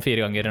Grefsenkollen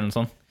 4 ganger eller noe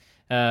sånt.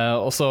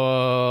 Og så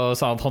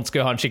sa han at han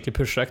skulle ha en skikkelig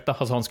push-økt,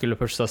 altså han skulle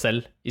pushe seg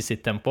selv I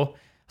sitt tempo.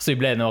 Så vi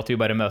ble enige om at vi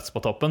bare møtes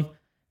på toppen.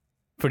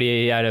 Fordi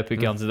jeg løper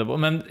ikke hans tempo.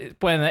 Men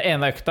på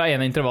ene økta,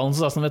 ene intervallen,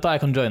 så sa han sånn, vet du,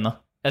 jeg kan joine.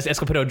 Jeg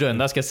skal prøve å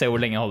joine deg, skal jeg se hvor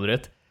lenge jeg holder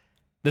ut.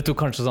 Det tok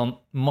kanskje sånn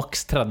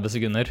maks 30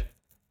 sekunder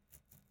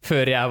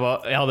før jeg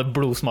hadde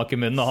blodsmak I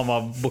munnen og han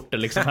var borte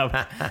liksom.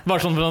 Bare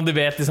sånn for du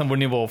vet liksom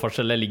hvor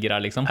nivåforskjellet ligger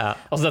her liksom.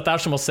 Altså dette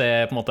som å se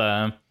på en måte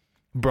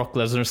Brock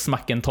Lesnar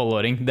smakke en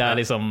 12-åring. Det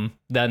liksom,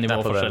 det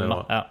nivåforskjellen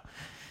da.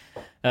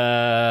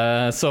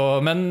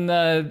 Men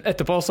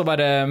etterpå så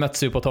bare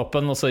møttes vi på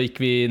toppen, og så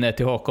gikk vi ned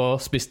til HK,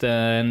 spiste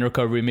en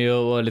recovery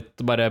meal og litt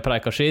bare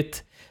preika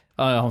skit.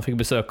 Han fikk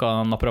besøk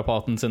av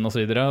naprapaten sin og så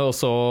videre, og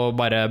så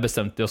bare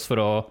bestemte vi oss for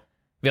å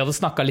vi hadde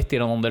snakket litt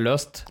om det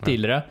løst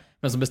tidligere,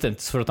 men så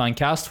bestemte vi oss for å ta en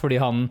cast fordi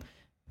han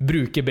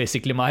bruker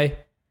basically meg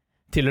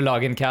til å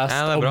lage en cast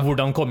om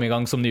hvordan komme I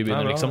gang som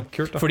nybegynner liksom.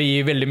 Kult, fordi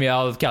veldig mye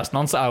av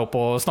casten hans jo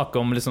på å snakke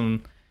om liksom,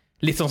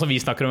 litt sånn som vi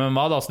snakker om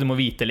MMA da, så du må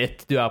vite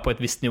litt, du på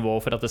et visst nivå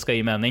for at det skal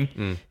gi mening.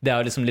 Det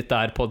liksom litt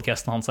der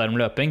podcasten hans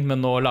om løping,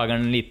 men nå lager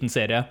han en liten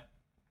serie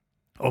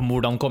om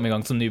hvordan komme I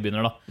gang som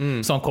nybegynner da.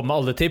 Så han kommer med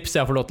alle tips,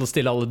 jeg får lov til å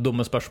stille alle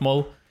dumme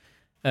spørsmål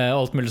og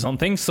alt mulig sånne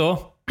ting. Så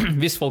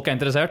hvis folk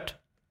interessert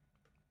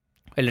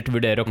eller til å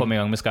vurdere å komme I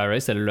gang med Sky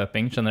Race eller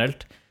løping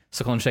generelt,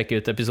 så kan du sjekke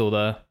ut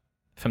episode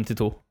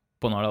 52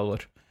 på Nå er det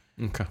alvor.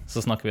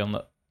 Så snakker vi om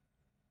det.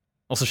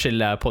 Og så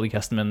skiller jeg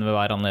podcasten min ved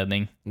hver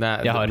anledning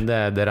jeg har.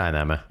 Det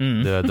regner jeg med.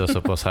 Du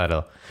såpass her da.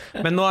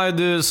 Men nå jo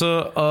du så,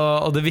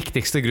 og det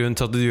viktigste grunnen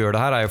til at du gjør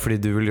det her jo fordi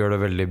du vil gjøre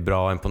det veldig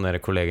bra og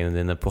imponere kollegene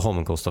dine på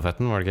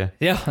Holmenkollstafetten, var det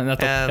ikke? Ja,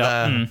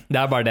 nettopp.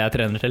 Det bare det jeg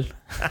trener til.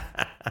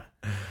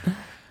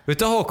 Vet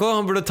du, HK,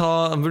 han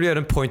burde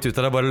gjøre en point ut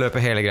av det, bare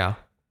løpe hele greia.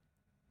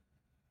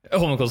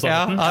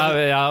 Holmenkollstafetten?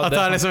 At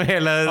det liksom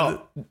hele...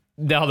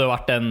 Det hadde jo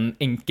vært en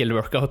enkel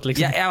workout,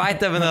 liksom. Ja, jeg vet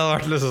det, men det hadde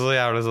vært liksom så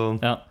jævlig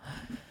sånn... Ja.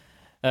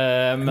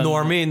 Men,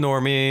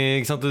 normie,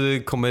 ikke sant?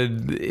 Du kommer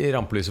I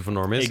rampelyset for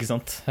normies. Ikke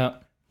sant, ja.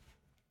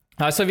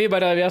 Nei, så vi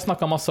har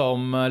snakket masse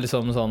om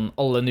liksom sånn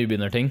alle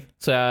nybegynnerting.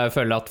 Så jeg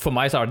føler at for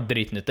meg så det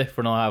dritnyttig,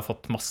 for nå har jeg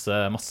fått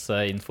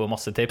masse info,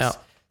 masse tips.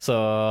 Så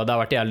det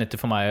har vært jævlig nyttig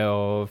for meg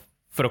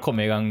for å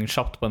komme I gang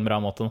kjapt på en bra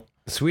måte.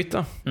 Sweet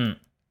da.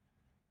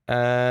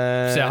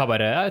 Så jeg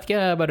vet ikke,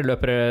 jeg bare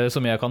løper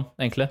så mye jeg kan,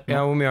 egentlig.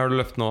 Ja, hvor mye har du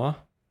løpt nå da?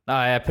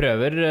 Nei, jeg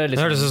prøver liksom...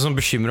 Det høres ut som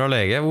bekymret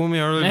lege. Hvor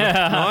mye har du løpt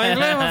nå,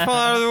 egentlig? Hva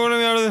faen det? Hvor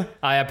mye har du?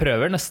 Nei, jeg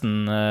prøver nesten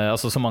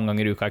altså, så mange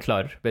ganger I uka jeg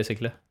klarer,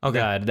 basically.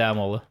 Det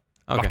målet.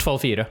 I hvert fall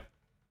 4.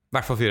 I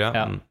hvert fall 4,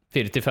 ja.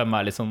 4 til 5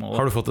 liksom målet.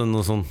 Har du fått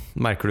noe sånn...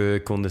 Merker du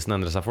kondisen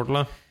endre seg fort,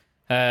 eller?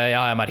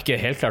 Ja, jeg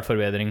merker helt klart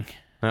forbedring.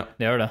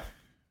 Det gjør det.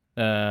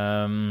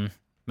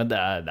 Men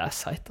det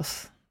seit, ass.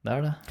 Det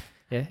det.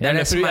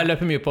 Jeg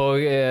løper mye på...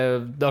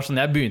 Det var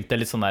sånn, jeg begynte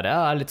litt sånn der,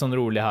 litt sånn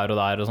rolig her og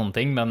der og sånne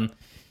ting, men...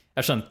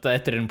 Jeg skjønte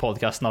etter den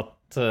podcasten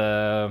at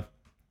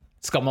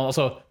skal man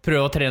altså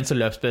prøve å trene så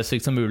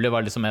løpsspesifikt som mulig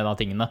var liksom en av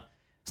tingene.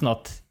 Sånn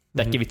at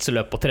det ikke vits å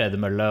løpe på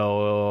tredemølle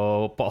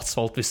og på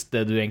asfalt hvis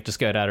det du egentlig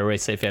skal gjøre å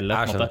race I fjellet.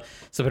 På en måte.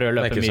 Så prøver å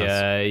løpe mye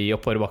I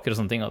oppoverbakker og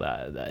sånne ting, og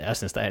jeg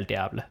synes det helt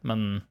jævlig.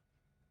 Men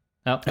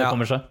ja, det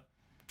kommer seg.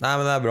 Nei,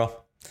 men det bra.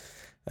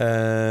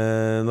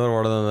 Når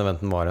var det denne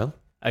eventen var igjen?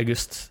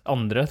 August 2,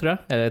 tror jeg.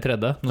 Eller 3,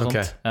 noe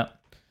sånt. Ja.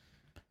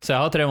 Så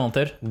jeg har 3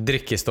 måneder.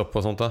 Drikkestopp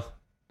og sånt da?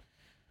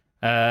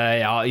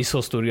 Ja, i så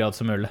stor grad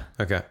som mulig.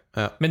 Okay,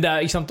 ja. Men det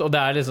er, ikke sant, og det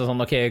er liksom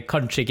sånn, ok,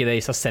 kanskje ikke det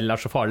i seg selv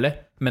er så farlig,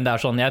 men det er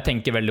sånn, jeg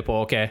tenker veldig på,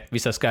 ok,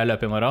 hvis jeg skal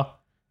løpe i morgen,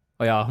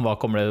 og ja, hvor mye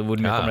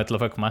kommer det til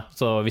å fucke meg?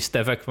 Så hvis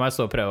det fucker meg,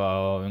 så prøver jeg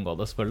å unngå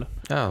det, selvfølgelig.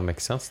 Ja, det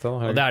makes sense.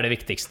 Og det er det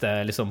viktigste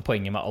liksom,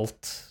 poenget med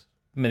alt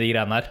med de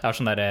greiene her, er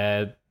sånn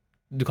der,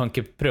 du kan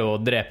ikke prøve å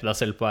drepe deg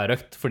selv på hver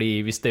økt, fordi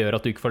hvis det gjør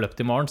at du ikke får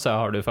løpt i morgen, så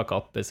har du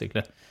fucka opp,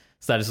 basically.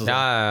 Så det er liksom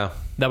sånn,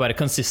 det er bare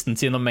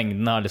consistency og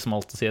mengden har liksom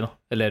alt å si, da.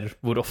 Eller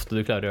hvor ofte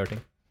du klarer å gjøre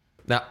ting.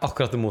 Det er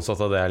akkurat det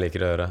motsatte av det jeg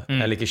liker å gjøre.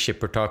 Jeg liker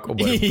shippertak og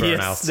bare burn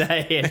out. Yes, det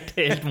er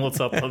helt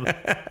motsatt av det.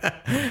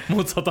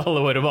 Motsatt av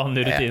alle våre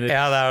vanlige rutiner.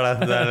 Ja, det er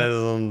det. Det er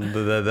sånn,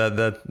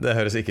 det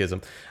høres ikke ut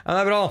som. Ja, det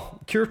er bra.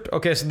 Kult.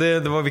 Ok, så det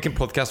var, hvilken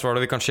podcast var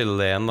det? Vi kan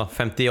skille det igjen da.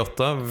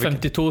 58?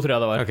 52 tror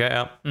jeg det var. Ok,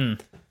 ja.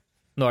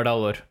 Nå er det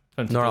alvor.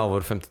 52. Nå er det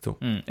alvor 52.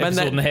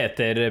 Episoden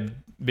heter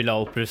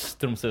Bilal pluss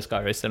Tromsø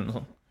Sky Race eller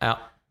noe sånt. Ja.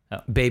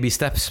 Baby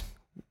steps.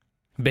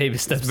 Baby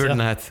steps, burde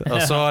den hete.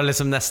 Og så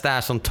liksom neste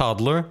er sånn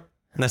toddler.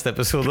 Neste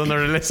episode,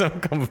 når du liksom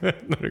kommer.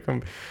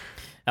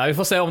 Ja, vi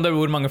får se om det er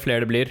hvor mange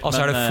flere det blir. Og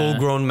så er det full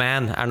grown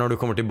man er når du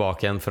kommer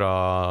tilbake igjen fra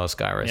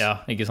Sky Race.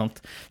 Ja, ikke sant.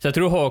 Så jeg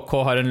tror HK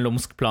har en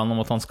lumsk plan om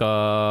at han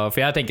skal.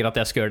 For jeg tenker at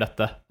jeg skal gjøre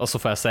dette, og så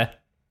får jeg se.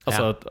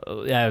 Altså,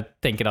 jeg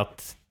tenker at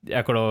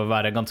jeg kommer til å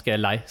være ganske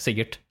lei,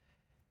 sikkert.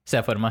 Ser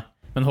jeg for meg.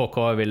 Men HK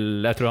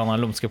jeg tror han har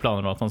lumske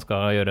planer om at han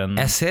skal gjøre en.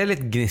 Jeg ser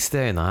litt gnist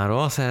i øynene her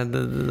også.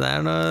 Det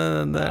er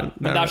noe Men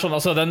det er sånn,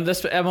 altså,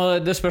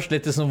 det spørs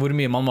litt liksom, hvor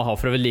mye man må ha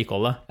for å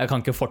vedlikeholde. Jeg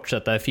kan ikke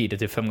fortsette 4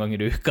 til 5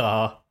 ganger i uka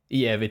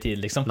i evig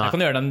tid, liksom. Jeg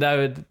kan gjøre det, men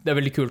det er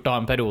veldig kult å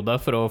ha en periode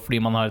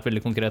fordi man har et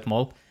veldig konkret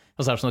mål.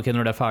 Og så er det sånn, ok,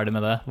 når du er ferdig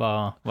med det,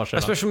 hva skjer da?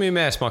 Det spørs så mye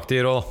mersmak det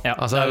gir også. Ja,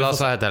 altså, la oss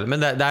ha helt til.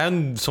 Men det er jo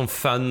en sånn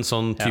fun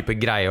sånn type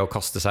greie å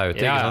kaste seg ut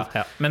i, ikke sant?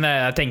 Ja. Men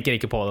jeg tenker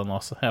ikke på det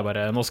nå, så jeg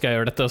bare, nå skal jeg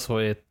gjøre dette, så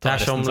vi tar det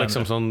er som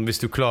liksom sånn, hvis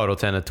du klarer å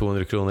tjene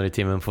 200 kroner i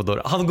timen for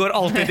Fodora. Han går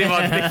alltid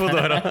tilbake til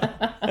Fodora!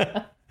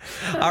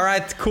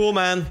 Alright, cool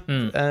man.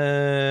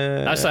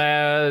 Altså,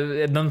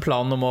 den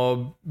planen om å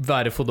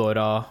være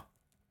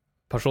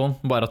Fodora-person,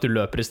 bare at du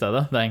løper i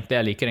stedet,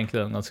 jeg liker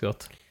egentlig den ganske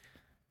godt.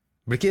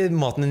 Blir ikke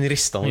maten din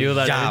ristet noe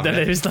jævlig? Jo, det er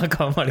det vi snakket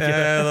om, var det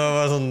ikke det? Det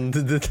var sånn,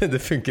 det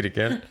funker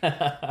ikke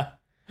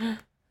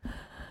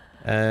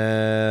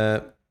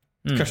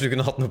Kanskje du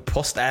kunne hatt noe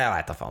post? Jeg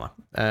vet da faen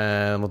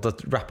jeg måtte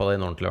rappe det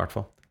inn ordentlig i hvert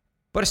fall.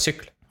 Bare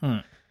sykkel.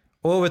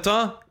 Og vet du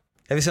hva?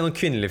 Jeg vil se noen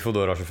kvinnelige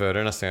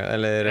Fodora-sjåfører neste gang.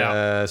 Eller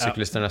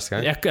syklister neste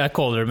gang. Jeg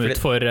caller dem ut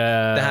for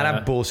det her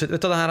er bullshit.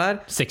 Vet du hva det her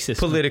er? Sexism.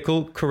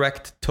 Political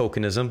correct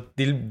tokenism.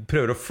 De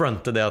prøver å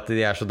fronte det at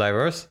de er så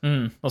diverse.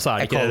 Og så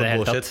er det ikke det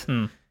helt tatt.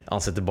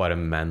 Ansetter bare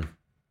menn.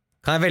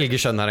 Kan jeg velge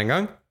kjønn her en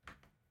gang?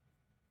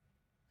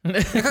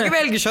 Jeg kan ikke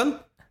velge kjønn!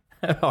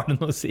 Har du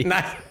noe å si?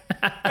 Nei.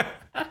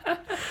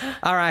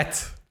 Alright.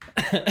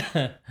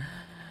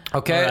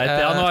 Ok.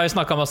 Nå har jeg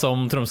snakket masse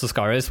om Tromsø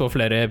Sky Race på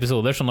flere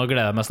episoder, så nå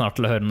gleder jeg meg snart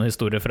til å høre noen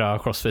historier fra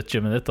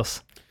CrossFit-gymmet ditt.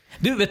 Altså.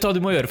 Du, vet du hva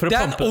du må gjøre for å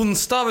pumpe? Det er en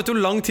onsdag! Vet du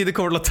hvor lang tid det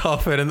kommer til å ta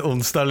før en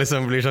onsdag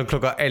liksom blir sånn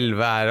klokka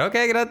 11 her? Ok,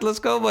 greit, let's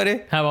go, buddy.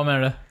 Hva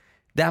mener du?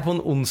 Det er på en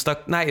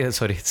onsdag. Nei,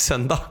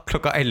 søndag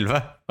klokka 11.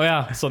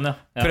 Ja, sånn ja.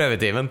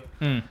 Prøvetimen.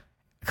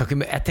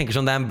 Jeg tenker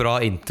sånn, det er en bra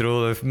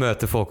intro.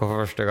 Møte folk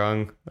for første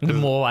gang. Du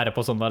må være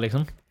på søndag,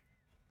 liksom?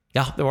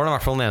 Ja, det var i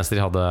hvert fall den eneste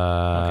de hadde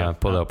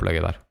på det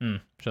opplegget der.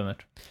 Skjønner.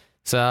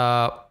 Så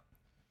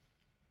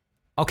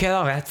ok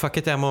da,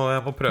 fuck it, jeg må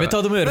prøve. Vet du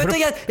hva du må gjøre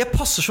jeg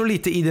passer så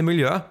lite i det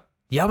miljøet.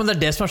 Ja, men det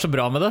er det som er så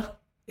bra med det.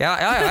 Ja,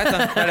 jeg vet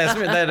det.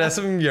 Det er det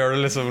som gjør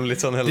det liksom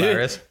litt sånn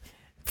hilarious.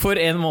 For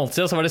en måned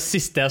siden så var det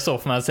siste jeg så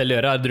for meg selv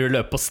gjøre å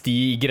løpe på sti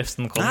i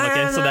Grefsenkollen,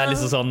 okay? Så det er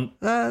liksom sånn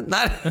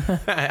Nei.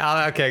 Ja,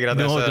 ok, greit.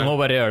 Du må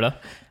bare gjøre det.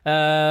 Hva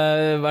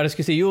er det jeg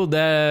skulle si? Jo,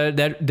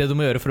 det du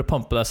må gjøre for å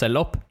pumpe deg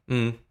selv opp,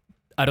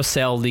 er å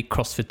se alle de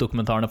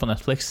CrossFit-dokumentarene på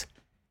Netflix.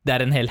 Det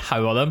er en hel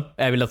haug av dem.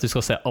 Jeg vil at du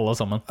skal se alle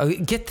sammen.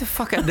 Get the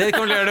fuck out. Det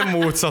kommer til å gjøre det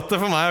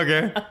motsatte for meg, ok?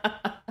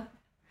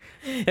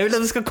 Jeg vil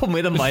at du skal komme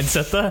i det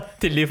mindsetet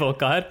til de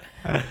folka her.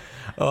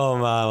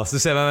 Man, du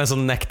ser meg med en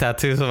sånn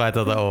neck-tattoo, så vet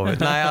jeg at det er over.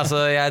 Nei,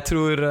 altså, jeg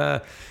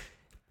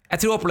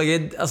tror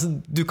opplegget, altså,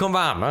 du kan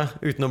være med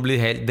uten å bli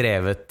helt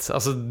drevet.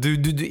 Altså,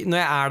 når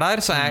jeg er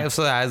der,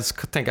 så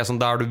tenker jeg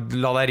sånn, da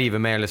la deg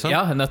rive med, liksom.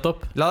 Ja,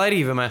 nettopp. La deg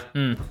rive med.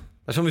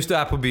 Det er som hvis du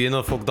er på byen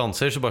og folk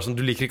danser, så bare sånn,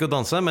 du liker ikke å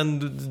danse, men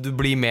du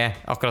blir med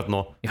akkurat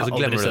nå. Jeg har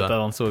aldri sett deg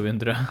danse på byen,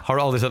 tror jeg. Har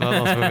du aldri sett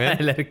meg danse på byen?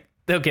 Eller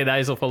ok, det er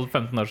i så fall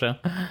 15 år siden.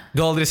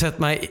 Du har aldri sett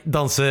meg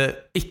danse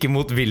ikke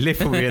motvillig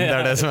på byen, det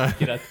er det som er.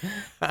 Greit.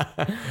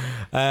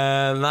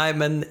 Nei,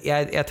 men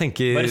jeg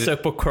tenker bare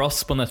søk på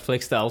Cross på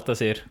Netflix, det er alt jeg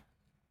sier.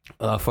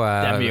 Da får jeg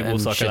det er mye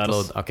gode saker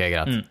der. Ok,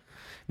 greit.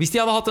 Hvis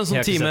de hadde hatt en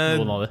sånn time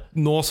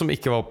nå som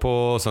ikke var på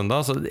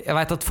søndag, så jeg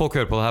vet at folk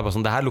hører på det her bare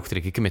sånn, det her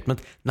lukter ikke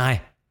commitment. Nei,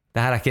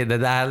 det her er ikke det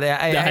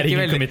er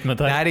ingen commitment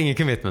her. Det er ingen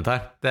commitment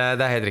her. Det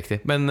er helt riktig.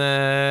 Men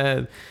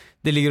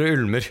det ligger og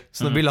ulmer.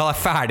 Så når vi la deg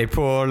ferdig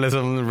på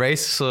liksom,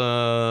 race,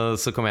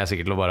 så kommer jeg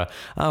sikkert til å bare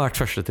det har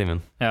vært første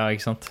timen. Ja,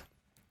 ikke sant.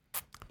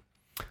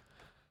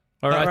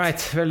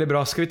 Alright, veldig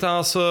bra. Skal vi ta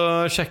oss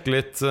og sjekke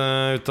litt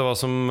ut av hva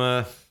som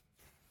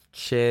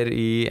skjer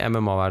i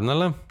MMA-verdenen,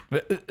 eller?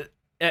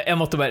 Jeg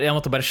måtte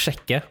bare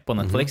sjekke på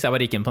Netflix. Jeg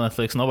bare gikk inn på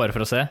Netflix nå, bare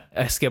for å se.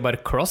 Jeg skal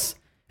bare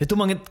Vet du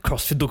hvor mange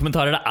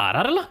CrossFit-dokumentarer det er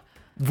her, eller?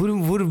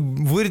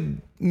 Hvor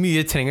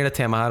mye trenger det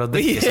temaet her å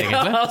dekkes,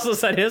 egentlig? Ja, altså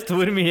seriøst,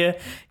 hvor mye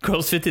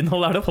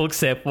CrossFit-innhold er det folk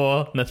ser på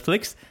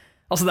Netflix?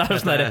 Altså det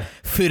er sånn der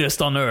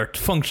First on Earth,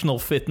 Functional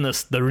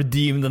Fitness, The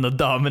Redeemed and the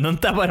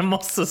Dominant. Det er bare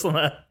masse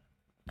sånne.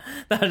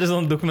 Det er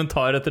sånn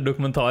dokumentar etter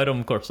dokumentar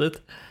om CrossFit.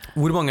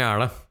 Hvor mange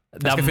er det?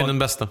 Jeg skal finne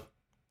den beste.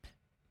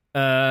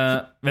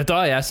 Vet du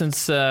hva, jeg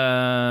synes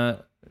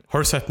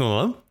Har du sett noen av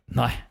dem?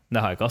 Nei,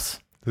 det har jeg ikke, ass.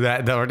 Det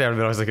har vært jævlig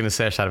bra hvis jeg kunne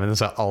se skjermen og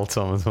se alt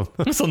sammen sånn.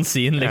 Sånn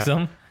scene,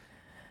 liksom.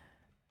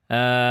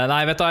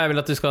 Nei, vet du hva, jeg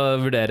vil at du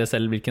skal vurdere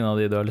selv hvilken av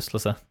de du har lyst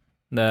til å se.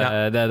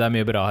 Det er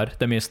mye bra her.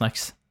 Det er mye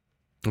snacks.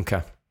 Ok.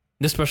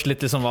 Det spørs litt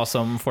liksom hva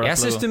som får deg Jeg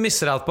synes du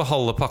misser alt på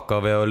halve pakka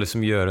ved å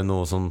liksom gjøre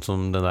noe sånn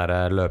som den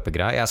der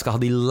løpegreia. Jeg skal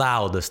ha de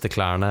loudeste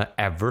klærne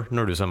ever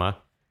når du ser meg.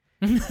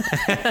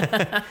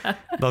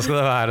 Da skal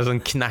det være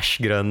sånn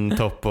knæsjgrønn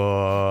topp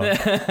og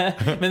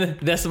Men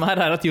det som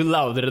er at jo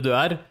louder du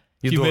er,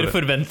 jo mer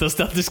forventes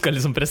det at du skal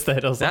liksom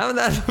prestere også. Ja, men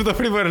da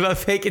blir det bare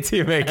fake it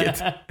till you make it.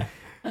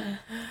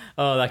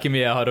 Det er ikke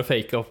mye jeg har å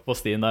fake opp på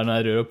stien der når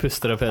jeg rør og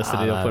puster og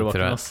peser i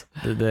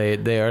oppoverbakken.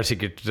 Det gjør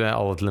sikkert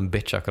alle til en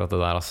bitch akkurat det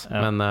der, altså.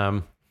 Ja.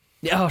 Men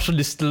jeg har så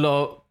lyst til å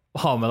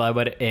ha med deg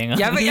bare en gang.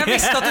 Jeg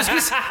visste at du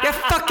skulle Jeg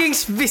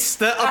fuckings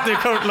visste at du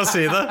kom til å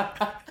si det.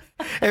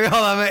 Jeg vil ha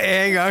deg med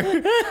en gang.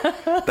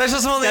 Det er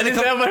sånn som jeg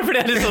bare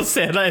fordi jeg liksom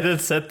ser deg i den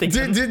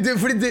settingen.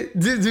 Fordi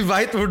du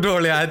vet hvor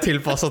dårlig jeg er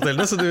tilpasset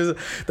til det. Så det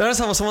er det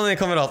samme som den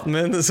kameraten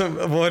min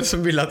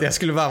som ville at jeg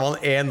skulle være med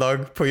han en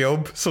dag på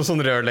jobb som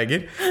sånn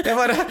rørlegger. Jeg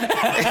bare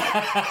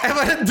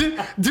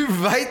du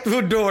vet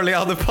hvor dårlig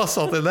jeg hadde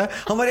passet til det.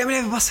 Han bare, jeg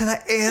vil bare se deg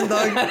en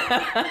dag.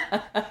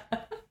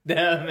 Det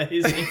er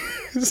amazing.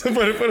 Så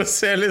bare for å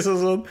se liksom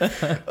sånn.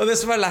 Og det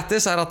som er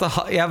lettest er at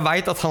jeg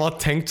vet at han har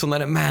tenkt sånn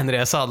der, man,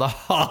 Reza hadde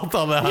hatet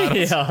det her,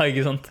 altså. Ja,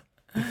 ikke sant.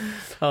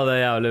 Ja, det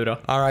er jævlig bra.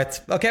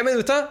 Alright, ok, men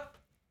vet du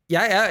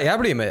jeg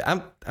blir med.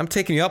 I'm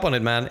taking you up on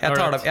it, man. Jeg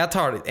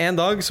tar det. En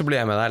dag så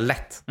blir jeg med deg.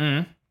 Lett.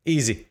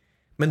 Easy.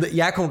 Men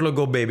jeg kommer til å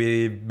gå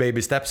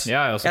baby steps.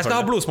 Jeg skal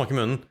ha blodsmak i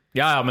munnen.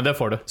 Ja, men det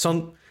får du.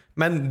 Sånn.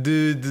 Men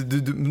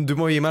du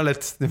må gi meg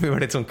litt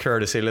sånn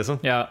courtesy, liksom.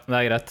 Ja, det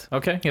er greit.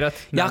 Ok, greit.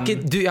 Jeg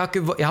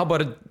har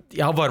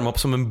varmet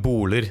opp som en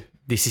boler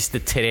de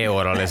siste 3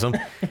 årene, liksom.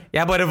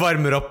 Jeg bare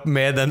varmer opp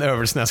med den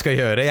øvelsen jeg skal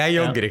gjøre. Jeg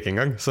jogger ikke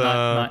engang, så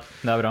nei,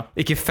 det er bra.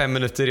 Ikke 5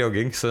 minutter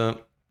jogging, så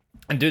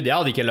Dude, jeg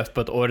hadde ikke løpt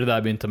på et år da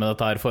jeg begynte med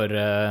dette her for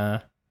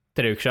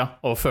 3 uker siden.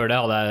 Og før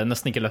det hadde jeg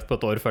nesten ikke løpt på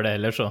et år før det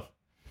heller, så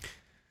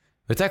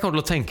vet du, jeg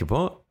kommer til å tenke på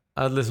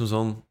at liksom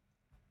sånn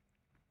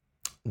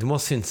du må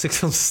ha sinnssykt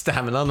sånn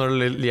stamina når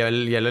det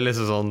gjelder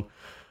liksom sånn.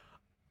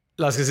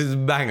 La oss si du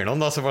banger noen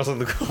da, så bare sånn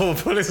du kan holde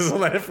på liksom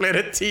sånn der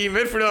flere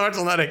timer, for du har vært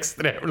sånn der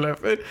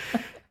ekstremløper.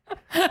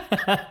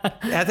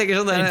 Jeg tenker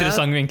sånn der,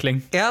 interessant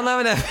vinkling. Ja, nei,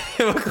 men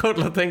jeg var kort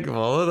til å tenke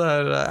på det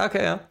der. Ok,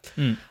 ja.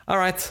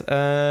 Alright.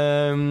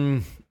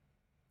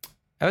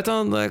 Jeg vet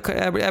da,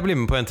 jeg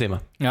blir med på 1 time.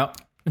 Ja.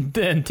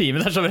 Det er 1 time,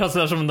 det er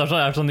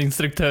sånn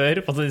instruktør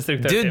på sånn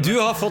instruktør. Du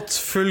har fått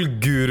full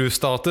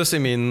guru-status i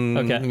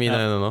mine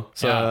øyne nå.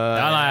 Så nei,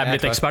 jeg er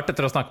blitt ekspert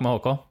etter å snakke med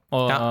HK.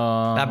 Ja,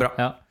 det er bra.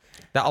 Ja.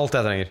 Det er alt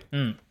jeg trenger.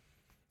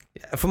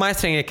 For meg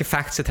trenger jeg ikke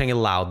facts, jeg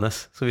trenger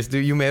loudness. Så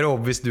jo mer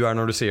overbevist du er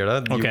når du sier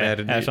det, jo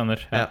mer jeg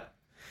skjønner. Ja.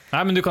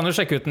 Nei, men du kan jo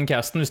sjekke ut den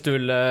casten hvis du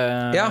vil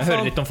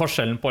høre litt om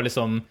forskjellen på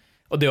liksom,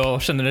 og det å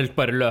generelt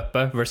bare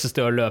løpe versus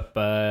det å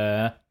løpe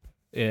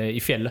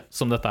i fjellet,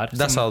 som dette er,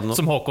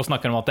 som HK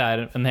snakker om at det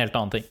er en helt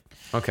annen ting.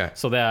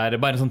 Så det er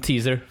bare en sånn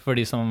teaser for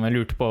de som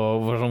lurte på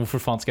hvorfor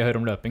faen skal jeg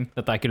høre om løping.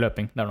 Dette er ikke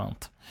løping, det er noe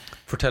annet.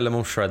 Fortell dem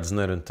om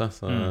shredsene rundt det,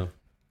 så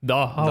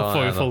da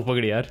får vi folk på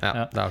glid her.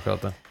 Ja, det er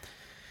akkurat det.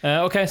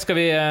 Ok, skal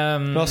vi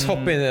la oss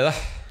hoppe inn i det.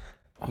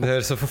 Det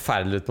høres så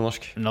forferdelig ut på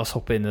norsk. La oss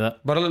hoppe inn i det.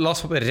 Bare la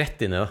oss hoppe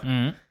rett inn i det.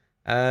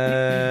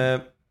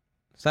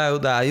 Så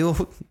det er jo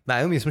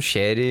mye som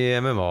skjer i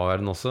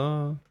MMA-verdenen også.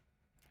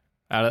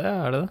 Er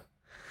det det?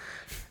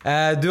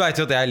 Du vet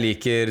jo at jeg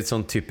liker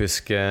sånn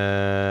typisk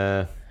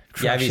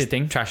trashy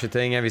ting.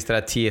 Jeg visste det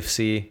er TFC,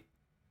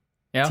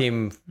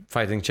 Team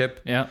Fighting Chip,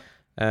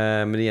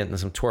 med de jentene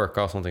som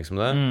twerker og sånne ting som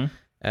det.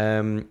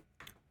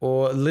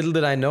 Og little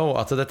did I know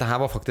at dette her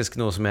var faktisk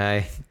noe som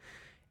jeg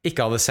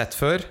ikke hadde sett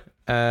før.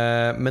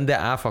 Men det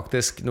er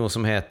faktisk noe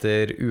som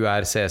heter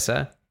URCC,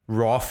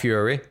 Raw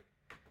Fury.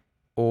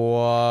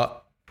 Og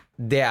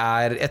det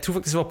er, jeg tror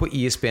faktisk det var på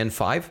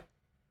ESPN5.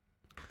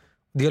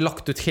 De har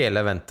lagt ut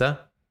hele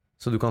eventet,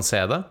 så du kan se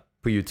det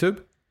på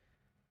YouTube.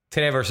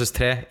 3 versus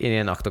 3 inn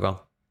i en oktagon.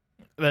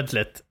 Vent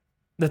litt.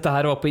 Dette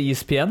her var på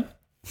ESPN?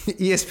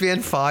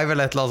 ESPN5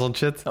 eller et eller annet sånt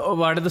shit. Og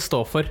hva er det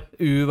står for?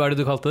 Hva er det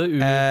du kalte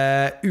det?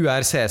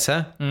 URCC.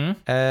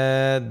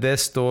 Det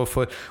står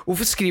for...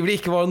 Hvorfor skriver de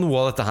ikke hva noe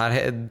av dette her?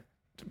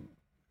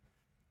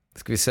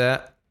 Skal vi se.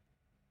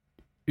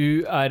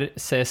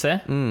 URCC?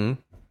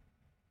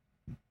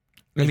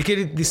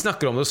 De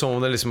snakker om det som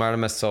om det liksom er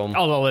det mest sånn...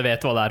 Alle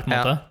vet hva det er, på en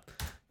måte.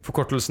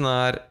 Forkortelsen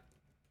er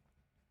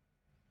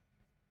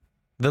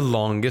The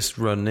longest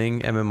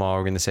running MMA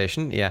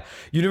organization? Yeah.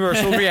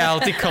 Universal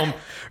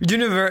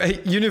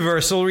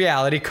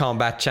Reality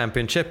Combat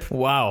Championship.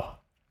 Wow.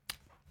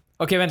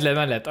 Ok, vent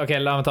litt. Ok,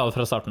 la meg ta det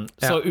fra starten.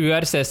 Så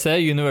URCC,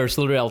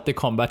 Universal Reality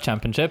Combat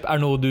Championship, er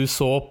noe du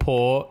så på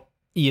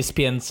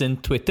ESPN sin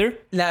Twitter?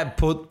 Nei,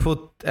 på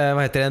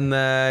hva heter den,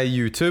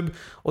 YouTube.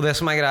 Og det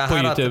som er greia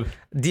her, er at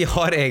de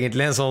har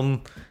egentlig en sånn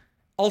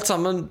alt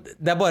sammen,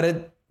 det er bare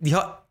de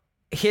har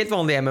helt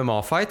vanlige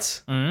MMA-fights,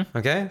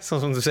 okay?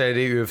 Sånn som du ser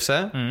i UFC.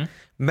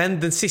 Men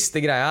den siste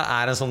greia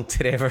er en sånn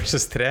 3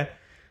 versus 3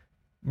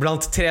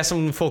 blant 3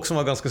 folk som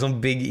var ganske sånn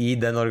big i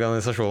den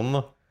organisasjonen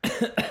da.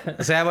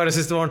 Så jeg bare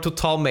synes det var en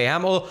total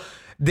mayhem. Og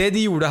det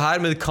de gjorde her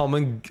med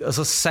common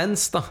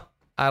sense da,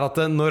 er at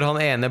når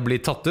han ene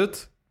blir tatt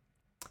ut,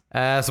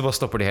 så bare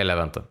stopper de hele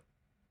eventet.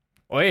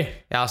 Oi.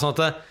 Ja, sånn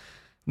at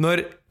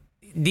når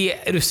de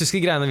russiske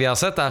greiene vi har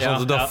sett er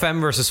sånn at du har 5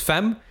 versus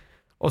 5,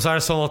 og så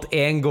er det sånn at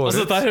en går ut.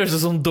 Dette høres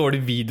ut som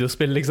dårlig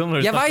videospill liksom.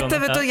 Jeg vet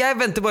det, jeg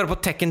venter bare på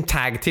Tekken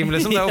Tag Team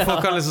liksom, der hvor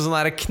folk kan liksom sånn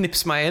her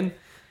knips meg inn.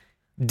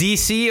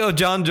 DC og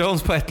John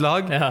Jones på ett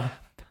lag.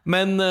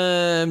 Men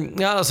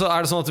altså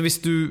er det sånn at hvis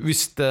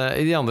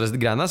i de andre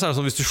greiene så er det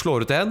sånn, hvis du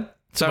slår ut en,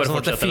 så er det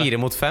sånn at det er 4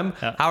 mot 5.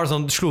 Her var det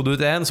sånn, slo du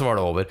ut en, så var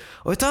det over.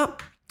 Og vet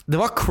du, det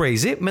var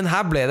crazy, men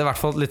her ble det i hvert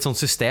fall litt sånn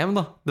system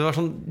da. Det var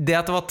sånn, det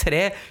at det var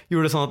 3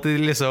 gjorde sånn at de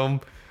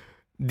liksom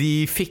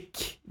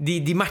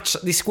de matcha,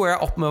 de square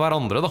opp med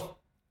hverandre da.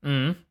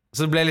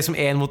 Så det ble liksom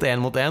 1 mot 1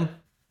 mot 1.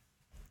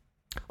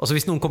 Og så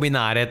hvis noen kom i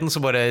nærheten,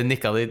 så bare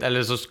nikka de,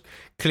 eller så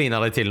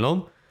klina de til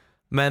noen.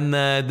 Men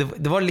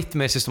det var litt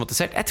mer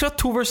systematisert. Jeg tror at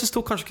 2 versus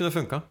 2 kanskje kunne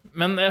funka.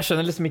 Men jeg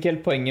skjønner liksom ikke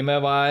helt poenget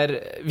med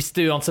hvis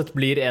det uansett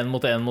blir 1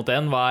 mot 1 mot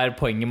 1, hva er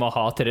poenget med å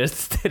ha 3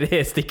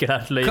 stikker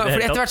der til å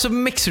fordi etter hvert så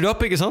mixer du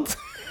opp, ikke sant?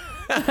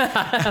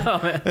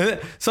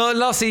 Så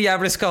la oss si jeg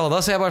ble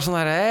skadet, så jeg bare sånn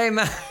her, hey,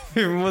 nei,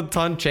 vi må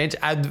ta en change.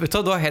 Vet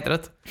du har helt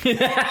rett.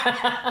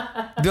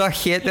 Du har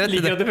helt rett.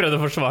 Liker at du prøvde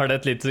å forsvare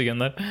det et lite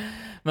sekund der.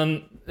 Men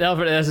ja,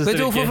 for jeg synes vet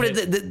du hvorfor? Fordi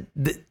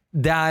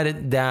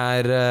det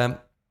er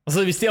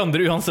altså hvis de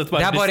andre uansett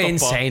bare det er bare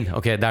insane.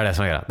 Ok, det er det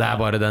som er greia. Det er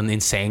bare den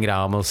insane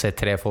greia med å se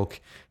 3 folk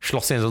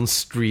slåss i en sånn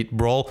street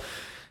brawl.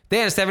 Det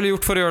eneste jeg ville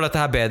gjort for å gjøre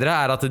dette her bedre,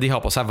 er at de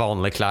har på seg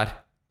vanlige klær,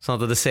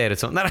 sånn at det ser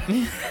ut som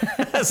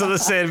så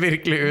det ser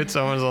virkelig ut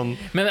som en sånn.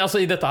 Men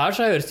altså i dette her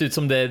så høres det ut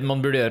som det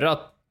man burde gjøre,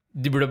 at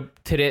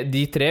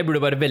de tre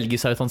burde bare velge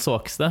seg ut han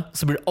svakeste,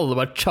 så burde alle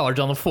bare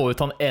charge han og få ut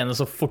han ene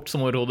så fort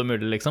som overhodet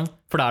mulig liksom.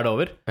 For da er det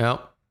over.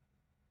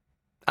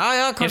 Ja,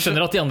 jeg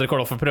skjønner at de andre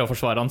kommer for å prøve å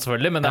forsvare han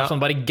selvfølgelig, men det er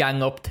sånn bare gang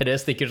opp 3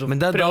 stykker som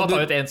prøver å ta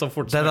ut en så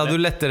fort som mulig. Det er da du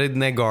letter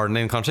ned garden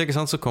din kanskje, ikke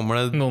sant? Så kommer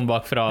det noen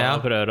bakfra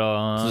og prøver å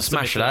så du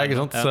smasher deg,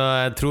 ikke sant? Så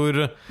jeg tror,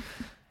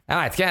 jeg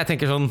vet ikke, jeg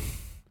tenker sånn,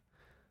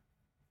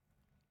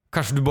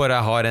 kanskje du bare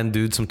har en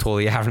dude som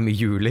tåler jævlig mye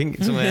juling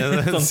som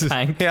sånn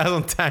tank. Ja,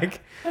 sånn tank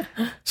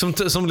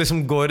som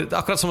liksom går,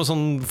 akkurat som en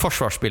sånn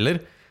forsvarsspiller.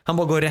 Han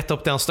bare går rett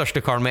opp til hans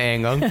største karen med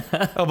en gang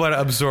og bare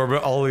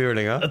absorber all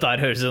julinga. Dette her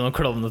høres ut som noen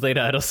klovnete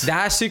greier også. Det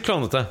er sykt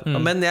klovnete,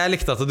 men jeg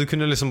likte at du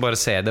kunne liksom bare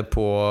se det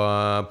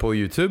på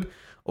YouTube.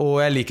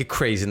 Og jeg liker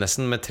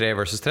crazynessen med 3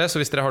 versus 3.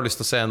 Så hvis dere har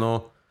lyst til å se noe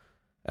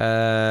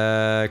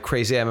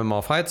crazy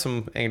MMA-fight,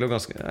 som egentlig var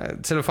ganske,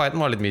 selve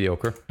fighten var litt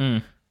mediocre,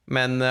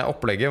 men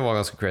opplegget var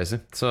ganske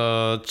crazy. Så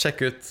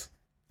sjekk ut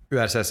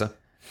URCC.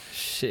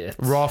 Shit.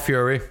 Raw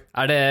Fury.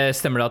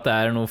 Stemmer det at det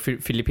er noe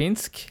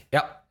filippinsk?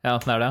 Ja, det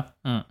er det.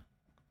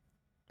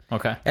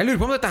 Okay. Jeg lurer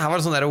på om dette her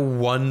var en sånn der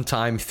one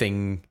time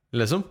thing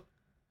liksom.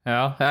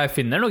 Ja, jeg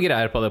finner noe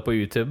greier på det på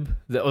YouTube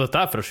og dette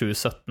er fra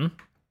 2017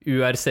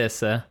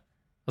 URCC.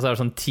 Og så er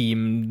det sånn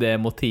team D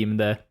mot team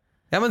D.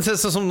 Ja, men så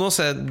som nå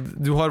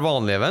du har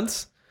vanlige events,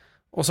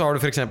 og så har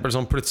du for eksempel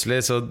sånn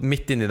plutselig, så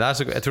midt inni der,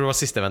 så jeg tror det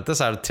var siste eventet,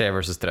 så er det 3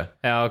 versus 3.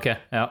 Ja, ok,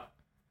 ja.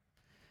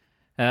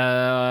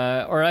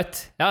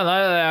 Alright. Ja,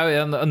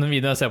 en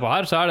video jeg ser på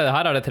her, så er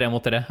det 3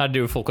 mot 3. Her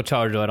driver folk og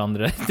charger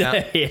hverandre. Det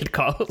er helt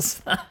kaos.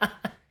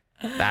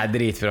 Det er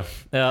dritbra.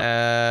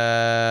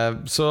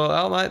 Så,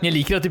 ja, nei. Jeg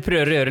liker at de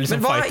prøver å gjøre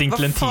liksom fighting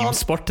til en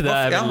teamsport. Det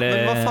er veldig...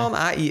 Men hva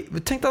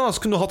faen tenk deg da,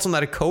 så kunne du hatt sånn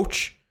der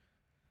coach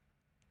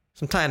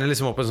som tegner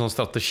liksom opp en sånn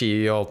strategi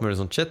og alt mulig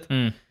sånt shit.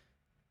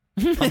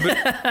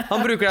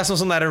 Han bruker deg som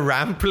sånn der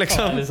ramp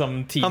liksom. Liksom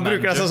han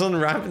bruker deg som sånn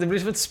ramp. Det blir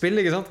som et spill,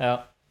 ikke sant?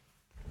 Ja.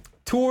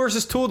 2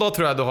 versus 2, da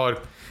tror jeg du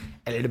har,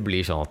 eller det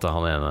blir sånn at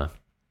han ene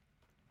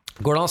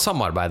går det an å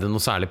samarbeide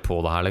noe særlig på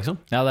det her liksom?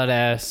 Ja, det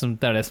er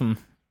det som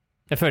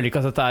jeg føler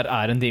ikke at dette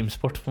er en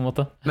teamsport på en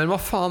måte. Men hva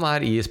faen er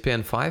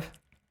ESPN 5?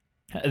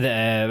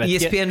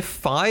 ESPN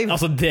 5?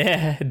 Altså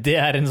det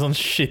er en sånn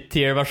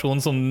shit-tier versjon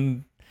som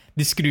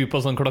de skrur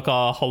på sånn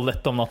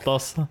 1:30 om natta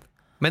altså.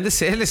 Men det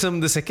ser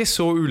ikke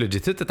så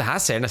ulegit ut. Dette her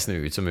ser nesten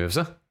ut som UFC.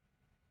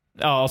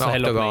 Ja, altså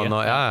hele opplegget.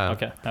 Ja.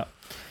 Okay, ja.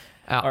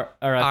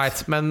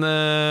 Alright. Men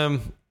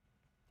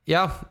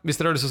ja, hvis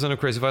dere har lyst til å se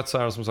noe crazy fight, så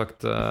er det som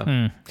sagt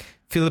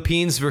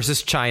Philippines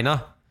versus China.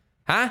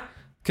 Hæ?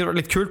 Det kunne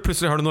vært litt kult.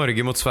 Plutselig har du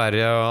Norge mot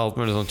Sverige og alt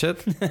mulig sånt shit.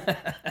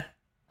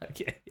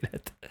 Ok,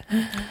 greit.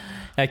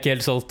 Jeg er ikke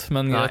helt solgt,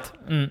 men greit.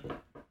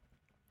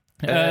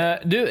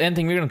 Du, en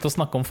ting vi glemte å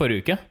snakke om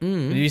forrige uke.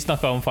 Vi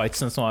snakket om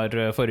fightsen som var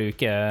forrige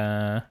uke,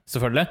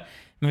 selvfølgelig.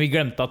 Men vi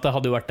glemte at det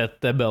hadde jo vært et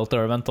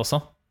Bellator-event også,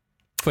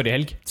 forrige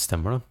helg.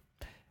 Stemmer det.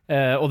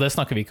 Og det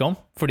snakker vi ikke om,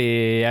 fordi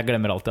jeg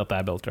glemmer alltid at det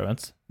er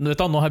Bellator-events. Nå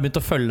har jeg begynt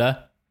å følge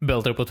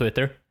Bellator på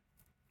Twitter,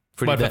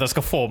 bare for at jeg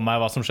skal få med meg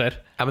hva som skjer.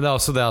 Ja, men det er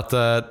også det at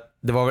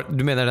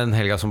du mener den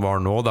helga som var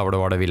nå, da hvor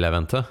det var det ville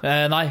eventet?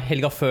 Nei,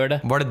 helga før det.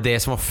 Var det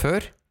som var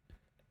før?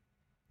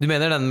 Du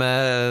mener den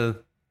med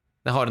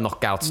den harde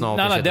knockouts nå?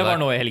 Nei, det var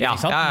nå i helgen,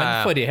 ikke sant?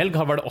 Men forrige helg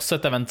var det også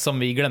et event som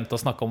vi glemte å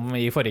snakke om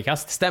i forrige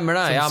cast. Stemmer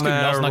det, ja,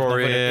 med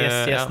Rory.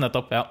 Yes,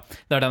 nettopp, ja.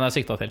 Det er den jeg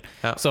sikta til.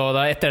 Så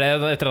da,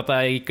 etter at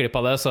jeg gikk glipp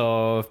av det, så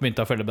begynte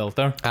jeg å følge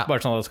Bellator.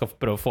 Bare sånn at jeg skal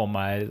prøve å få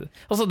meg...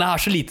 Altså, det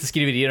er så lite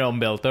skriverier om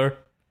Bellator.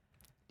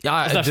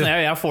 Altså, sånn,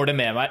 jeg får det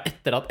med meg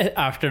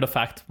after the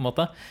fact, på en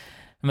måte.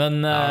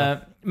 Men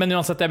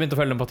uansett, jeg begynte å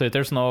følge dem på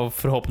Twitter, så nå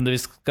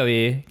forhåpentligvis skal vi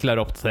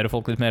klare å oppdatere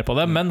folk litt mer på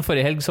det. Men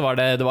forrige helg så var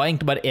det var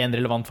egentlig bare én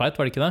relevant fight,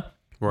 var det ikke det?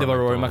 Det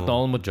var Rory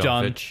McDonald mot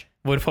John Fitch.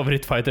 Vår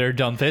favorittfighter,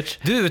 John Fitch.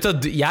 Du, vet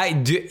du,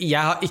 jeg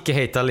har ikke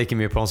hatet like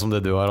mye på han som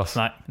det du har,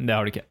 altså. Nei, det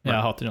har du ikke.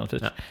 Jeg hater John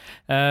Fitch.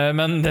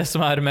 Men det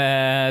som er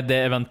med det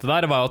eventet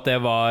der, var at det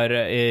var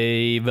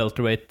i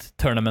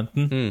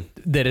welterweight-tournamenten.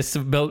 Deres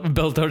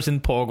Bellator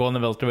sin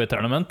pågående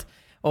welterweight-tournament.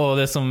 Og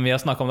det som vi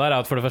har snakket om der, er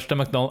at for det første,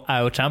 McDonald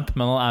er jo champ,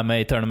 men han er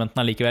med i tournamenten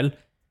allikevel,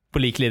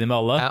 på like linje med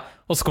alle.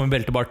 Og så kommer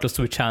beltet bare til å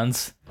switch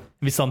hands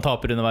hvis han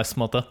taper underveis, på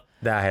en måte.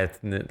 Det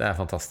er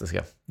fantastisk,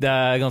 ja. Det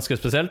er ganske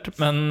spesielt.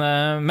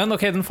 Men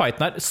ok, den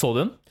fighten her, så du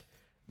den?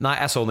 Nei,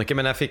 jeg så den ikke,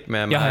 men jeg fikk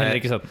med meg Jeg har heller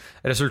ikke sett den.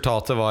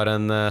 Resultatet var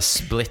en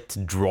split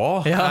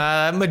draw.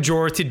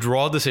 Majority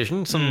draw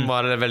decision, som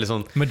var veldig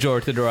sånn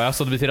Majority draw, ja.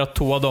 Så det betyr at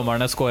 2 av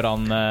dommerne scorer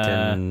han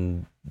til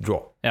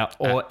draw. Ja,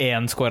 og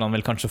 1 scorer han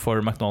vel kanskje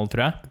for McDonald,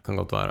 tror jeg. Kan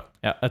godt være.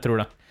 Ja, jeg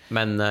tror det.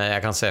 Men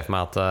jeg kan se for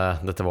meg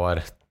at dette var...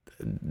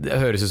 Det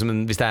høres ut som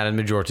hvis det er en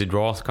majority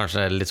draw,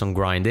 kanskje litt sånn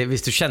grindy.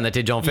 Hvis du kjenner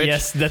til John Fitch.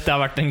 Yes, dette har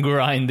vært en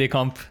grindy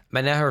kamp.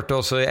 Men jeg hørte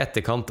også i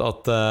etterkant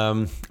at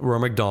Rory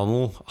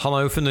McDonald, han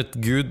har jo funnet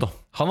Gud da.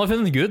 Han har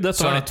funnet Gud,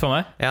 dette var nytt for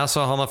meg. Ja,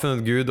 så han har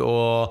funnet Gud,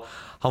 og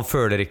han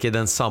føler ikke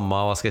den samme,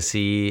 hva skal jeg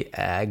si,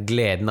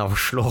 gleden av å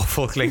slå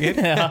folk lenger.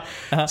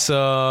 Så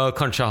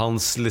kanskje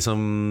hans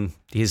liksom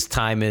his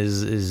time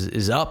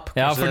is up.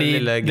 Ja, fordi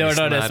det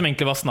var det som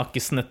egentlig var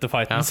snakkisen etter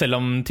fighten. Selv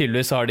om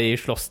tydeligvis har de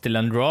slåss til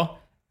en draw.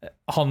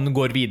 Han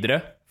går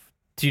videre,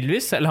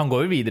 tydeligvis. Eller han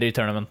går jo videre i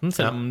tournamenten,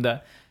 selv om det,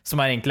 som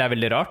egentlig er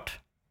veldig rart.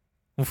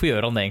 Hvorfor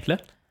gjør han det egentlig?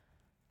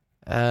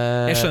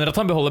 Jeg skjønner at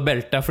han beholder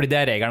beltet, fordi det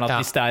er regelen at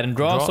hvis det er en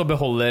draw, så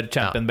beholder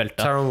champion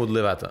beltet. Tyron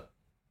Woodley vet det.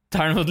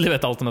 Tyron Woodley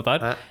vet alt om dette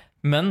her.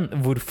 Men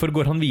hvorfor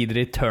går han videre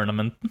i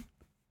tournamenten?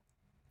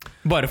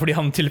 Bare fordi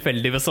han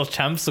tilfeldigvis var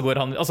champ, så går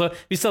han... Altså,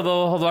 hvis det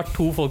hadde vært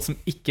 2 folk som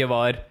ikke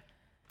var...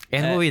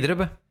 En går videre,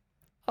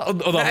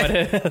 Og da bare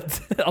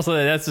altså,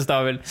 jeg synes det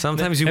var vel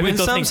Sometimes you win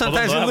some,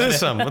 sometimes you lose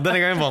some. Og denne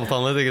gangen vant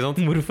han litt, ikke sant?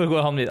 Hvorfor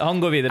går han videre?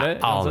 Han går videre. Jeg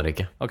aner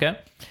ikke. Ok.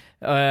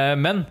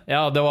 Men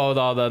ja, det var jo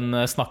da den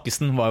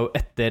snakkisen var jo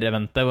etter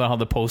eventet, hvor han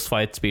hadde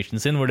post-fight-speechen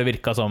sin, hvor det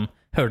virket som,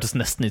 hørtes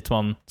nesten ut som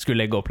han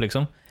skulle legge opp,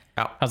 liksom.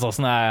 Han sa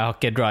sånn, jeg har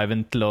ikke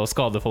driven til å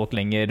skade folk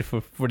lenger,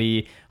 fordi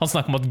han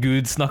snakket om at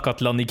Gud snakket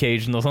til han i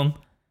cagen og sånn.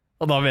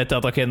 Og da vet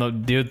jeg at ok, no,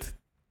 dude,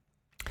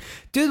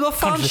 hva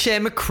faen skjer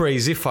med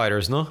crazy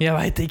fighters nå? Jeg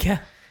vet ikke.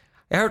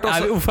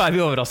 Hvorfor er vi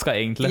overrasket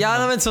egentlig? Ja,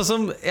 men sånn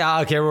som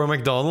Rory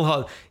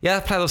McDonald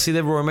jeg pleide å si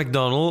det. Rory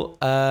McDonald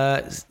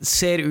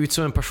ser ut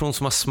som en person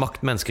som har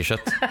smakt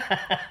menneskekjøtt.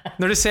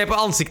 Når du ser på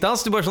ansiktet hans,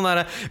 du bare sånn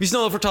der, hvis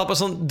noen hadde fortalt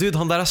meg sånn, dude,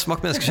 han der har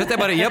smakt menneskekjøtt,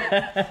 jeg bare, yep,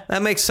 that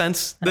makes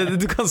sense.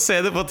 Du kan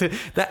se det på det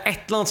er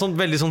et eller annet sånn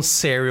veldig sånn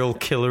serial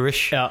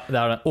killerish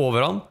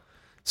over han.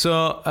 Så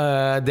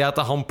det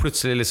at han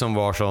plutselig liksom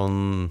var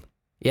sånn,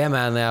 yeah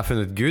man, jeg har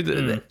funnet Gud,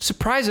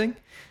 surprising.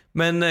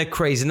 Men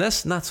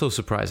craziness, not so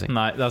surprising.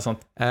 Nei, det er sant.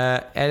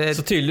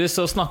 Så tydeligvis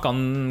så snakket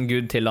han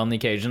Gud til han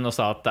i cagen og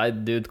sa at nei,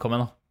 dude, kom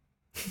igjen da.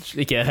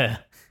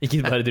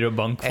 Ikke bare drive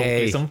bank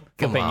folk liksom,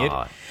 for penger.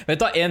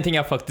 Vet du, en ting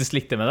jeg faktisk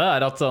likte med det,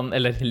 er at sånn,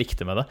 eller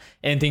likte med det,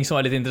 en ting som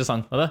var litt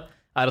interessant med det,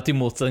 er at i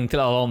motsetning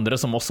til alle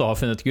andre som også har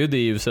funnet Gud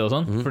i USA og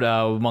sånn, for det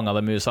er jo mange av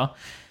dem i USA,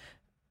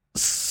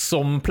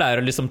 som pleier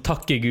å liksom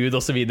takke Gud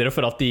og så videre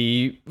for at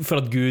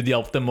Gud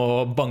hjalp dem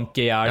å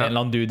banke i hjel en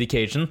eller annen dude i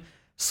cagen,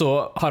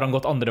 så har han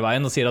gått andre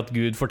veien og sier at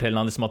Gud forteller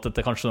han liksom at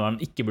dette kanskje noe han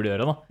ikke burde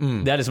gjøre da.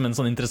 Det er liksom en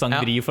sånn interessant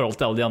vri i forhold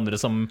til alle de andre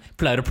som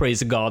pleier å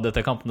praise God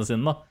etter kampene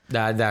sine da.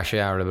 Det er så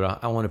jævlig bra.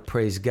 I want to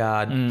praise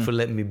God for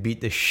letting me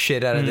beat the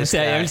shit out of this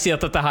guy. Jeg vil si at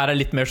dette her er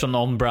litt mer sånn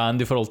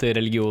on-brand i forhold til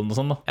religion og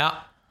sånn da.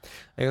 Ja,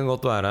 det kan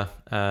godt være.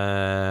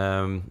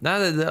 Nei,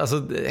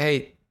 altså,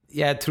 hei,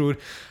 jeg tror,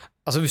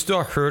 altså hvis du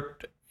har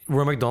hørt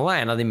Rory McDonald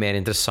er en av de mer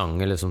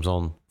interessante liksom,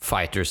 sånn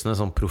fightersene,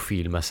 sånn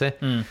profilmessig.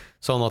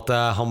 Sånn at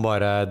han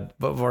bare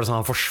var det sånn,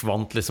 han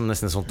forsvant liksom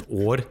nesten et sånt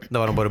år. Det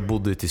var han bare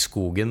bodde ute i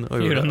skogen og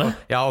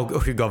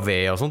ga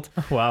ved og sånt.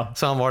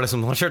 Så han var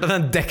liksom, han kjørte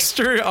den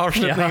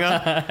Dexter-avslutningen.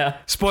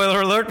 Spoiler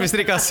alert, hvis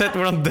dere ikke har sett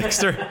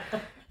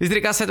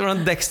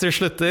hvordan Dexter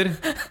slutter,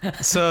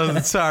 så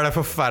er det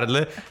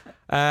forferdelig.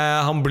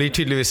 Han blir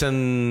tydeligvis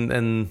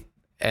en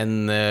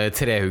en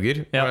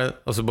trehugger, Ja.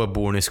 og så bare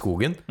bor han i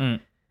skogen.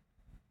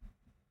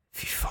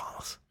 Fy faen,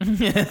 altså.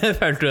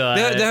 Følte du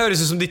deg Det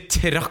høres ut som de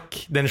trakk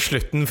den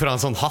slutten fra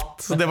en sånn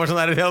hatt. Så det var sånn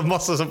der, de hadde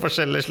masse sånn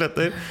forskjellige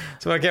slutter.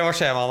 Så bare, ok, hva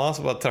skjer med han da?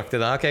 Så bare trakk de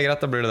den. Ok,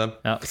 greit, da blir det dem.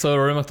 Ja, så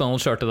Rory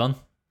McDonald kjørte den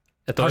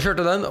et Han år.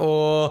 kjørte den,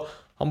 og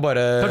han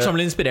bare Kanskje han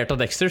ble inspirert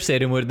av Dexter,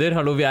 seriemorder.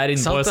 Hallo, vi er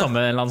inne Sant på det.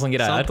 samme en eller annen sånn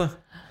greie Sant her.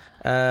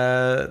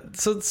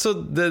 det. Så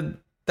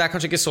det er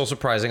kanskje ikke så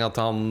surprising at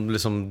han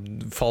liksom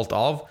falt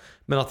av,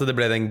 men at det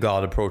ble den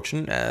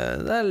God-approachen,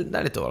 det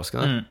er litt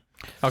overraskende.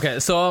 Ok,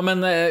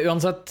 men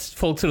uansett,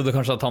 folk trodde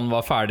kanskje at han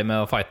var ferdig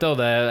med å fighte, og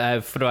det er,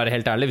 for å være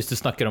helt ærlig, hvis du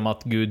snakker om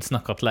at Gud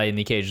snakket til deg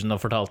inn i cagen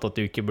og fortalte at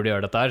du ikke burde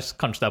gjøre dette her, så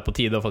kanskje det er på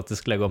tide å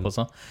faktisk legge opp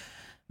også.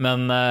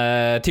 Men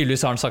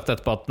tydeligvis har han sagt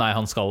etterpå at nei,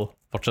 han skal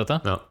fortsette.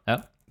 Ja.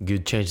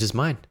 Gud changed his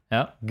mind.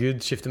 Ja.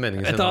 Gud skifter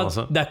meningen sin, Vet du hva?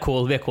 altså. Det er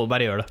cool, vi er cool,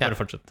 bare gjør det. Bare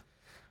fortsett.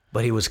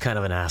 But he was kind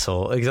of an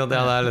asshole. Ikke sant?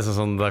 Ja, det er liksom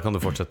sånn, der kan du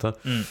fortsette.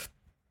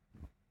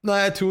 Nei,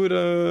 jeg tror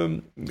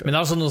Men det er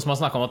altså noen som har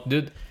snakket om at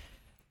dude,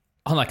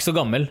 han er ikke så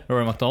gammel,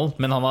 Rory McDonald,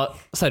 men han har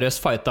seriøst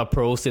fighta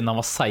pro siden han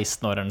var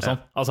 16 år eller noe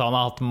sånt. Altså han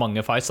har hatt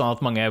mange fights, han har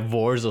hatt mange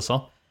wars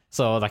også.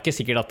 Så det er ikke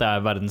sikkert at det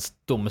er verdens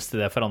dummeste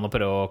idé for han å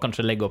prøve å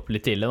kanskje legge opp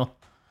litt tidlig da.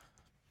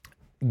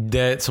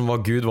 det som var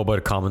Gud var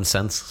bare common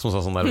sense, som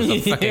sa sånn der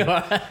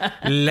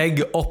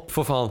legg opp,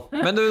 for faen.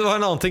 Men det var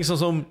en annen ting, sånn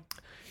som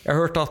jeg har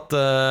hørt at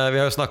vi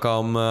har jo snakket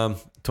om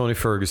Tony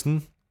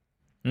Ferguson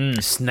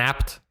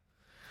snapped.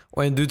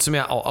 Og en dude som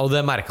jeg, og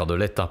det merket du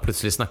litt da,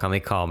 plutselig snakket han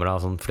i kamera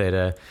sånn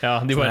flere Ja,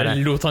 de bare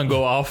lot han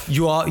gå av.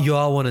 You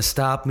all wanna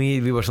stop me.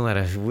 Vi var sånn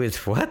der,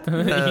 what?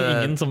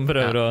 Ingen som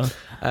prøver å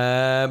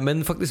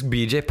Men faktisk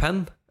BJ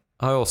Penn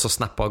har jo også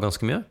snappet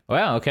ganske mye.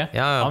 Åja, ok.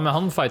 Ja. Men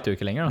han fighter jo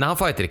ikke lenger da. Nei, han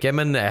fighter ikke,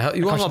 men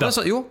jo, han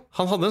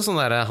hadde en sånn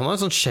der, han hadde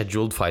en sånn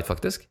scheduled fight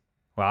faktisk.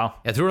 Wow.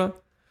 Jeg tror det.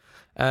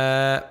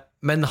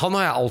 Men han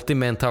har jeg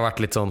alltid ment har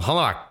vært litt sånn, han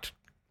har vært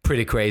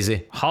pretty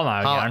crazy. Han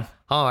er jo gæren.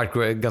 Han har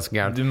vært ganske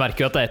gæren. Du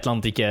merker jo at det er et eller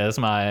annet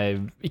som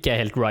ikke er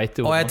helt right.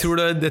 Og jeg tror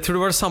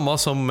det var det samme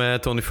som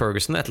med Tony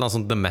Ferguson, et eller annet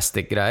sånn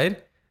domestic greier.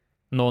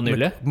 Nå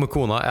nylig? Med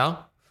kona, ja.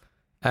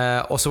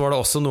 Og så var det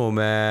også noe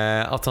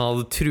med at han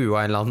hadde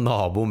trua en eller annen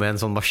nabo med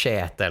en sånn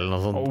machete eller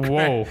noe sånt.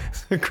 Wow.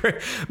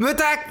 Men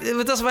vet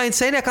du hva som er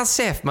insane? Jeg kan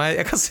se for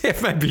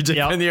meg BJ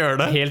Penn gjøre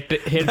det.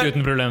 Helt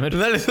uten problemer.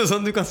 Det er liksom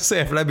sånn, du kan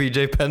se for deg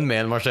BJ Penn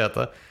med en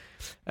machete.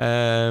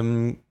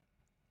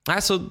 Nei,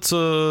 så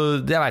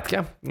jeg vet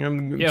ikke.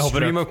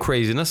 Stream of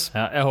craziness.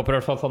 Ja, jeg håper i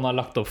hvert fall at han har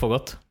lagt opp for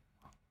godt.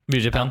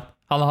 BJ Penn.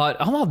 Han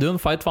hadde jo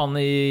en fight for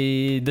han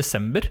i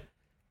desember.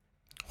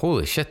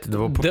 Holy shit, det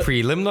var på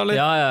prelim da, eller?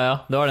 Ja.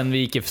 Det var den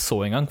vi ikke så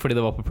engang, fordi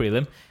det var på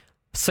prelim.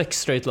 6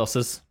 straight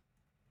losses.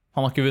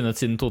 Han har ikke vunnet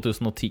siden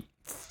 2010.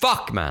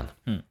 Fuck, man!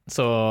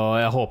 Så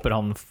jeg håper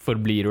han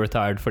forblir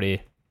retired, fordi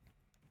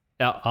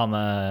ja, han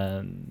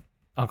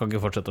kan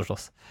ikke fortsette å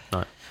slåss.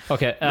 Nei.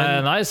 Ok,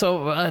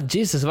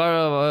 Jesus,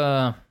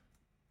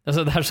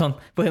 altså det er sånn,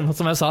 på en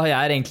måte som jeg sa, jeg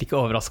er egentlig ikke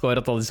overrasket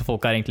over at alle disse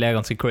folka egentlig er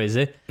ganske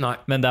crazy. Nei.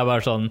 Men det er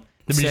bare sånn,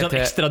 det blir sånn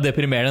ekstra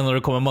deprimerende når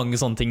det kommer mange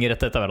sånne ting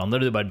rett etter hverandre.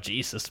 Du bare,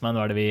 Jesus, men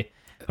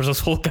hva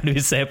slags folk er det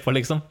vi ser på,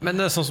 liksom? Men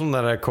det er sånn som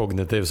der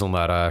kognitiv sånn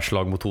der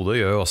slag mot hodet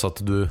gjør jo også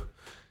at du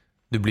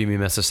blir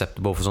mye mer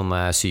susceptible for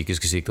sånne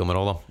psykiske sykdommer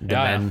også, da.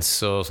 Demens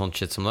og sånt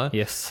shit som det.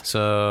 Yes.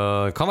 Så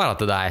det kan være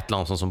at det er et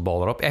eller annet sånt som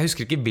baller opp. Jeg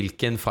husker ikke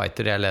hvilken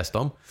fighter jeg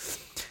leste om,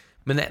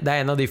 men det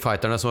er en av de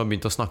fighterne som har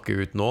begynt å snakke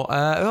ut nå.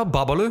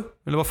 Babalu,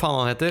 eller hva faen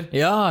han heter.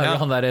 Ja.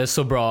 Han der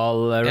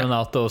Sobral,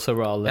 Renato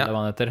Sobral, eller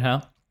hva han heter. Ja.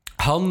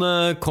 Han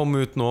kom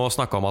ut nå og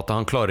snakket om at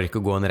han klarer ikke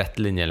å gå en rett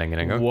linje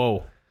lenger en gang. Wow.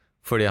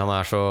 Fordi han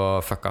er så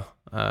fucka.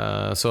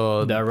 Så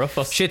det er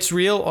rough, ass. Shit's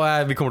real,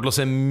 og vi kommer til å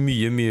se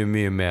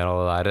mye mer av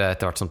det der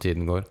etter hvert som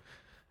tiden går.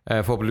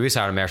 Forhåpentligvis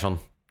er det mer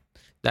sånn,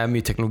 det er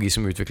mye teknologi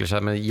som utvikler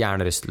seg med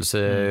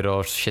hjernerystelser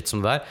og shit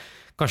som det der.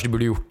 Kanskje de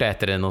burde gjort det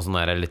etter noen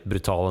sånne litt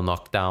brutale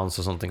knockdowns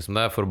og sånne ting som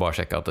det, for å bare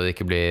sjekke at det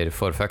ikke blir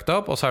for fucked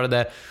up. Og så er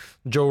det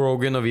Joe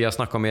Rogan og vi har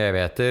snakket om i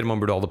evigheter,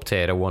 man burde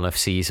adoptere ONE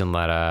FC,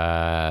 sånne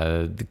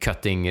der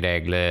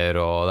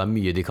cutting-regler, og det er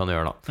mye de kan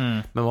gjøre da.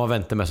 Men man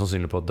venter mest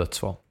sannsynlig på et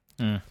dødsfall.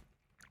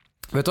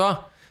 Vet du hva?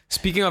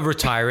 Speaking of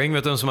retiring,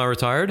 vet du hvem som er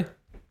retired?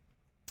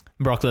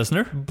 Brock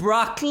Lesnar.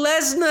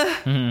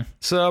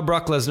 Så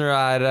Brock Lesnar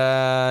er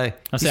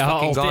altså,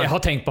 jeg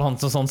har tenkt på han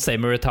som sånn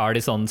semi-retired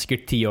i sånn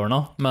sikkert 10 år nå,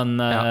 men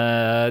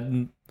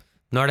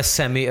nå er det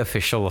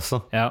semi-official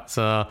også.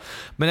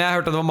 Men jeg har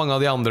hørt at det var mange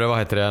av de andre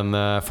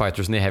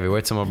fightersene i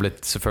heavyweight som har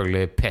blitt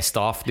selvfølgelig pissed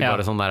off.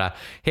 Bare sånn der,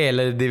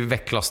 hele de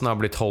vektklassene har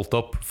blitt holdt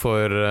opp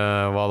for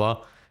hva da?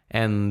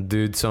 En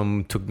dude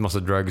som tok masse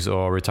drugs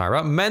og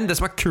retira. Men det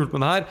som er kult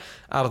med det her,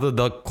 er at det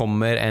da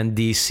kommer en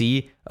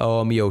DC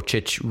og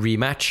Miocic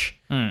rematch.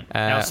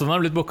 Så den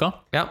har blitt booka.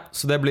 Ja,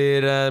 så det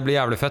blir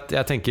jævlig fett.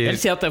 Jeg vil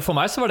si at for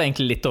meg så var det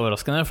egentlig litt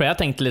overraskende, for jeg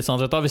tenkte litt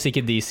sånn at hvis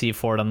ikke DC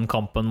får den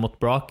kampen mot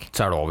Brock,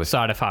 så er det over.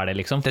 Så er det ferdig,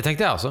 liksom. Det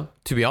tenkte jeg også,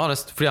 to be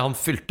honest. Fordi han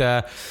fylte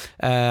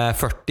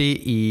 40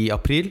 i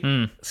april,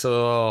 så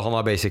han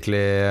er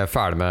basically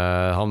ferdig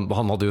med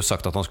han hadde jo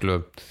sagt at han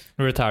skulle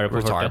retire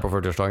på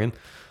 40-årsdagen.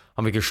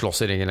 Han vil ikke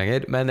slåss i ringen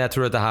lenger. Men jeg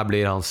tror at det her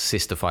blir hans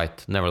siste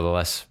fight,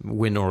 nevertheless.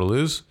 Win or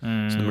lose.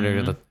 Så det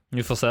blir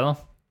Vi får se da.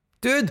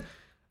 Dude,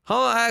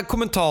 han er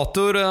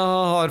kommentator,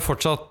 har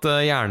fortsatt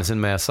hjernen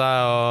sin med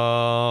seg,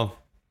 og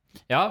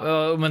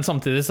Ja, men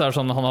samtidig så er det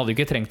sånn, han hadde jo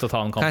ikke trengt å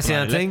ta en kamp. Kan jeg si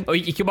en ting?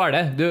 Og ikke bare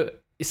det. Du,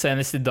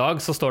 senest i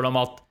dag så står det om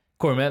at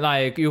Cormier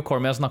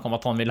har snakket om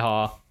at han vil ha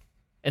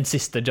en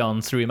siste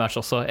Johns rematch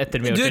også,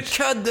 etter Miocic. Du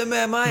kødder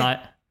med meg! Nei.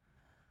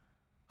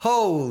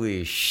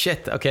 Holy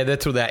shit. Ok, det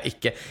trodde jeg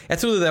ikke.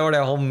 Jeg trodde det var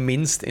det han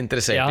minst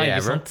interessert Ja, i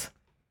ikke ever. sant?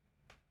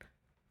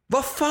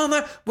 Hva faen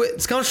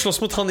skal han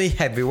slåss mot han i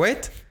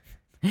heavyweight?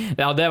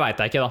 Ja, det vet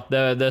jeg ikke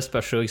da. Det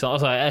spørs jo, ikke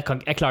sant? Altså,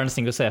 jeg klarer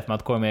nesten ikke å se for meg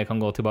at Cormier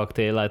kan gå tilbake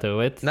til light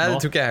heavyweight. Nei, det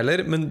tror ikke jeg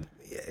heller, men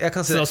jeg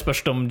kan si Så da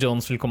spørs det om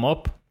Jones vil komme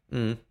opp.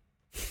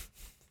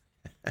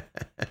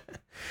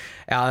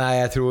 Ja, nei,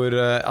 jeg tror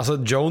altså,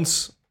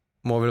 Jones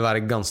må vel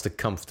være ganske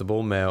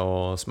comfortable med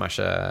å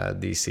smashe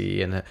DC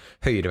i en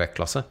høyere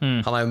vektklasse.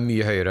 Han er jo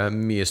mye høyere,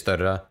 mye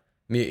større,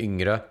 mye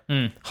yngre.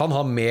 Han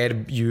har mer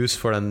use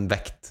for den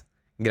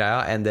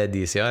vektgreia enn det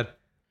DC har.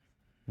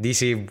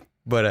 DC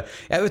bare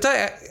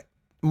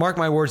mark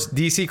my words,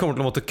 DC kommer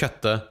til å måtte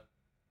kutte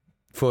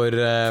for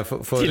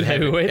Til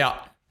heavyweight? Ja,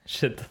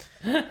 Shit.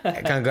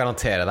 jeg kan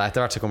garantere deg.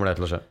 Etter hvert så kommer det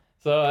til å skje.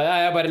 Så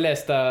jeg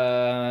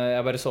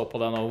bare så på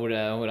det nå hvor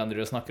han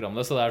driver og snakker om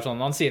det. Så det er sånn,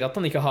 han sier at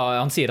han ikke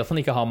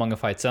har mange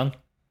fights igjen.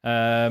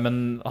 Men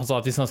han sa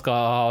at hvis han skal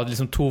ha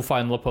liksom 2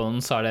 final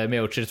opponents, så er det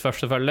Miocic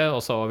først selvfølgelig,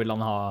 og så vil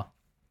han ha...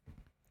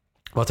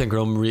 Hva tenker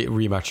du om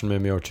rematchen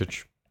med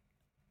Miocic?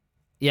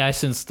 Jeg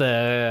synes det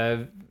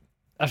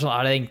er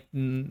sånn,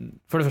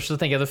 for det første så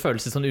tenker jeg det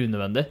føles litt sånn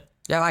unødvendig.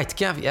 Jeg vet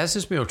ikke, jeg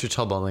synes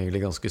Miocic hadde han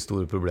egentlig ganske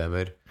store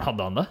problemer.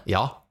 Hadde han det?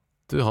 Ja,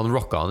 han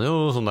rocka han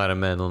jo sånn der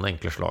med noen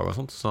enkle slag og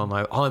sånt. Så han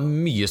er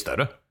mye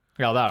større.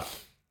 Ja, det er det.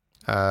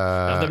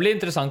 Ja, det blir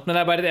interessant, men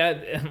det er bare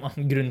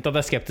grunnen til at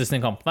jeg er skeptisk til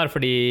den kampen her,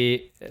 fordi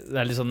det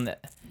er litt sånn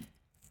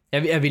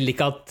jeg vil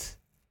ikke at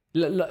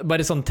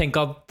bare sånn,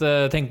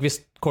 tenk hvis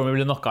Cormier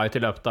blir knocka ut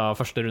i løpet av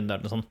første runde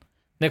eller noe sånt.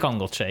 Det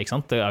kan godt skje, ikke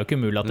sant? Det er jo ikke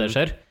umulig at det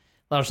skjer.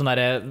 Det er sånn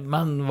der,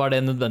 men var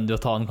det nødvendig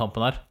å ta den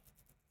kampen her?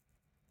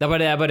 Det er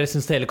bare det, jeg bare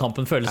synes hele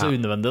kampen føles så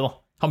unødvendig da.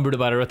 Han burde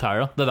bare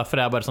retire da. Det er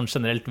derfor jeg bare sånn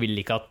generelt vil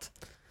ikke at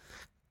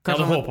jeg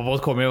hadde håpet på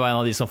at Cormier var en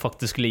av de som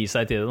faktisk skulle gi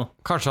seg i tide da.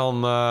 Kanskje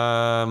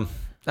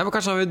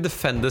han vil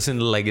defende sin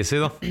legacy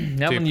da.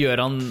 Ja, men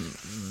gjør han,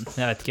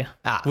 jeg vet ikke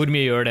hvor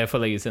mye gjør det for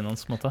legacyen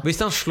hans på en måte?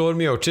 Hvis han slår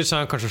Miocic, så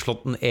har han kanskje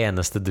slått den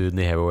eneste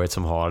duden i heavyweight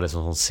som har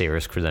liksom sånn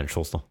serious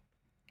credentials da.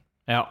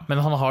 Ja,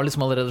 men han har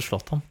liksom allerede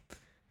slått han.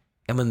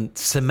 Ja, men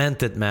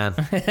cemented, man.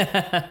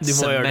 Du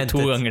må gjøre det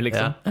 2 ganger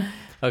liksom.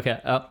 Ok,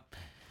 ja.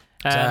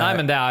 Nei,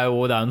 men det er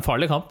jo en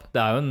farlig kamp.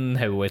 Det er jo en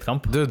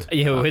heavyweight-kamp.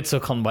 I heavyweight så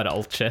kan bare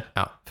alt skje.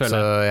 Ja, så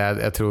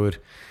jeg tror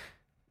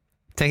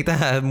tenk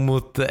deg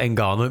mot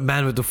Ngannou.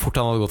 Man, vet du hvor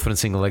fort han hadde gått for en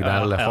single leg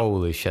der, eller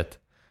holy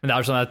shit. Men det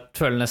er sånn, jeg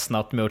føler nesten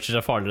at Miocic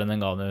er farligere enn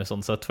Ngannou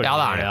sånn sett, fordi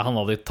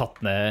han hadde tatt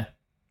ned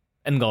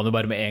Ngannou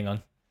bare med en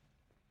gang.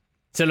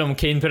 Selv om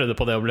Kane prøvde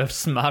på det og ble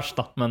smashed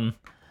da, men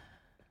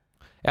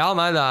ja,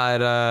 nei, det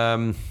er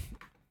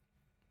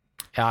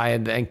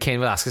en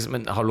Kane Velasquez,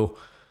 men hallo.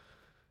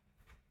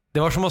 Det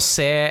var som å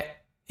se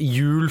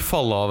hjul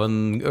falle av en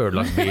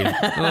ødelagt bil.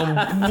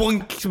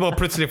 Bonk, bare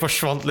plutselig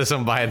forsvant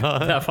liksom beina.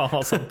 Det er faen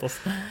meg sant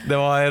også. Det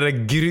var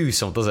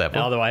grusomt å se på.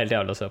 Ja, det var helt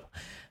jævlig å se på.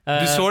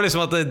 Du så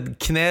liksom at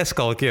kne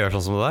skal ikke gjøre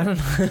sånn som det der.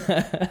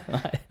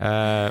 Nei.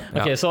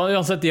 Ok, så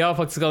uansett, de har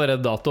faktisk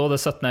allerede dato. Det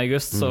er 17.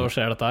 august, så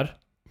skjer dette her.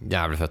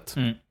 Jævlig fett.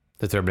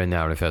 Det tror jeg blir en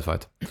jævlig fet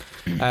fight.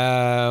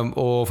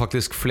 Og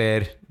faktisk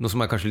noe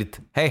som er kanskje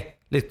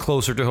litt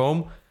closer to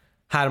home.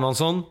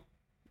 Hermansson.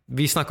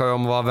 Vi snakket jo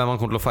om hvem han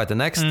kommer til å fighte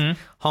next.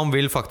 Han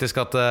vil faktisk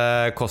at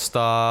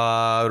Costa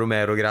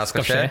Romero-greia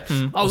skal skje.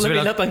 Alle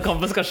vil at den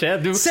kampen skal skje.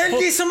 Selv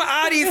de som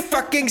er i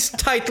fuckings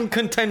title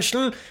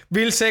contention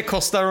vil se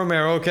Costa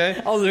Romero,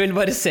 ok? Alle vil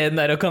bare se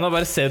den der, og kan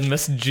bare se den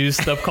mest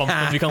juiced up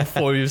kampen vi kan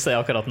få i UFC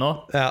akkurat nå.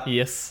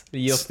 Yes,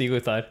 gi oss de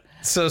gutta her.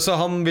 Så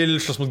han vil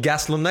slåss mot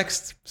Gastelum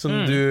next. Så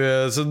det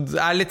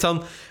er litt sånn,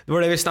 det var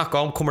det vi snakket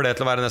om. Kommer det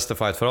til å være neste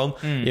fight for han?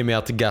 I og med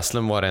at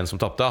Gastelum var en som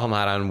tappte. Han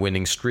her er en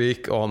winning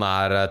streak, og han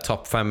er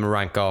top 5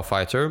 ranka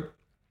fighter.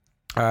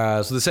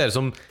 Så det ser ut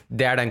som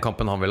det er den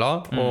kampen han vil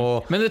ha.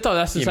 Og men det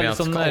jeg synes i og med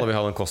liksom, at alle vil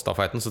ha den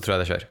Costa-fighten, så tror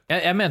jeg det skjer.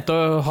 Jeg mente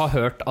å ha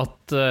hørt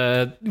at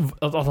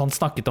han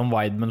snakket om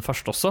Weidman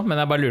først også, men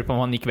jeg bare lurer på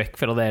om han gikk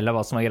vekk fra det, eller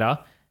hva som var greia.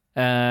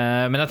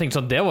 Men jeg tenkte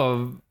sånn, det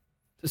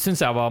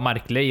synes jeg var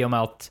merkelig, i og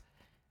med at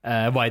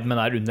Weidman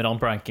er under han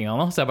på rankingen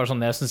nå. Så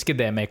jeg synes ikke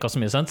det make så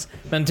mye sens.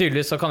 Men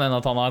tydeligvis så kan det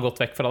hende at han har gått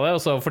vekk fra det. Og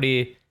så fordi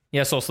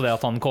jeg så også det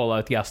at han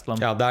callet ut Gastelum.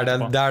 Ja, det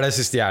er det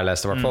siste jeg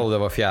leste i hvert fall. Og det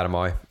var 4.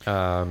 mai.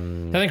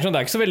 Jeg tenker sånn,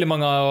 det er ikke så veldig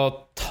mange å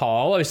ta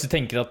da, hvis du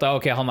tenker at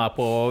okay, han er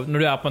på, når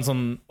du er på en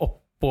sånn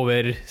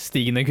oppover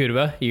stigende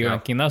kurve I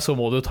rankingene, så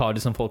må du ta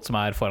liksom folk som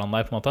foran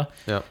deg, på en måte.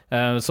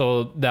 Så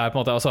det på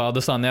en måte, altså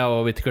Adesanya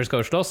og Whittaker skal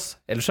jo slåss,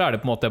 ellers så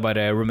det på en måte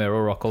bare Romero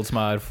og Rockhold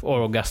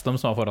og Gastelum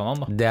som foran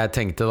han da. Det jeg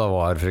tenkte da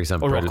var for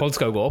eksempel... Og Rockhold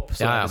skal jo gå opp.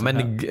 Så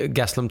men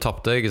Gastelum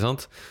tappte, ikke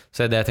sant?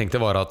 Så det jeg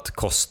tenkte var at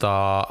Costa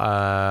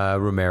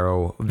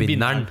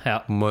Romero-vinneren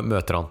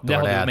møter han. Det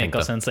hadde jo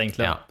make sense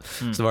egentlig.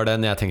 Så det var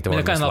den jeg tenkte var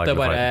men det kan hende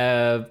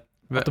at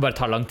det bare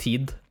tar lang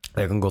tid.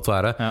 Det kan godt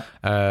være.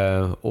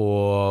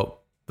 Og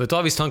vet du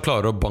hva, hvis han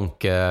klarer å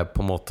banke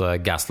på en måte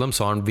Gastelum,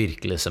 så har han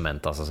virkelig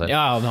sement av seg selv.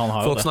 Ja, han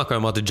har jo folk snakket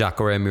om at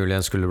Jacare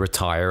muligens skulle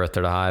retire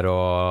etter det her,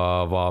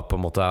 og var på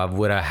en måte,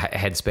 hvor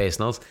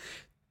headspacen hans?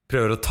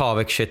 Prøver å ta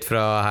vekk shit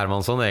fra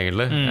Hermansson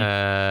egentlig,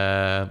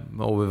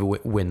 over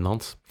winnen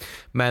hans.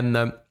 Men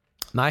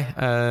nei,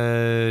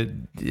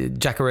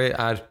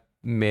 Jacare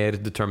mer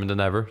determined than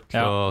ever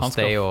til å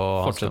stay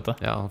og fortsette.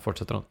 Han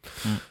fortsetter han.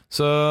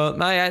 Så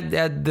nei,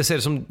 det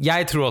ser ut som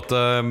jeg tror at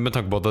med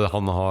tanke på at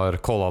han har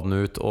callet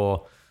den ut,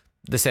 og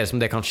det ser ut som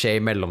det kan skje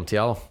I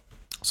mellomtida da.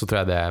 Så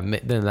tror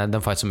jeg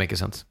den fight som make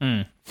sense.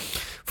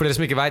 For dere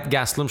som ikke vet,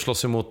 Gastelum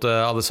slåss jo mot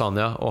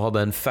Adesanya og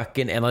hadde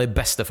en av de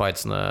beste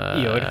fightsene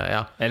I år.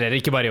 Eller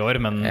ikke bare I år,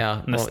 men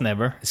nesten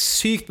ever.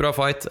 Sykt bra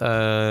fight.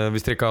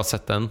 Hvis dere ikke har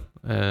sett den,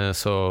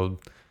 så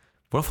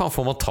hvordan faen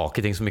får man tak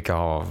I ting som ikke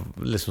har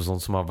liksom sånn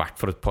som har vært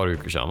for et par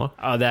uker siden?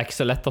 Ja, det ikke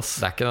så lett, ass.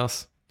 Det ikke det, ass.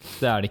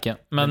 Det det ikke.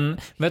 Men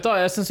vet du hva,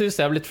 jeg synes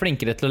jeg blitt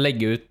flinkere til å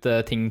legge ut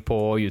ting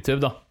på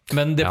YouTube, da.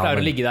 Men det pleier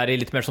å ligge der I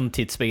litt mer sånn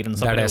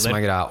tidsbegrenset perioder. Det som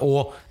greia.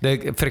 Og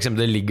for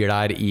eksempel det ligger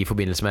der I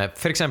forbindelse med,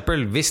 for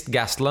eksempel, hvis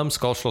Gastelum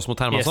skal slåss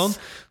mot Hermansson,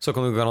 så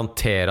kan du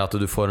garantere at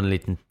du får en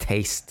liten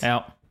taste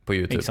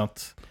på YouTube. Ikke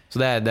sant? Så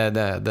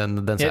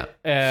den ser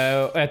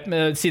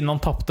jeg. Siden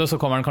han tappte, så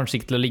kommer han kanskje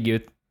ikke til å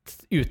ligge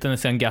ute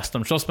neste gang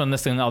Gastelum slåss, men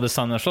neste gang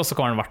Adesanya slåss, så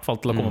kommer han I hvert fall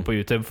til å komme på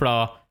YouTube, for da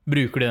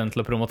bruker de den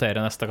til å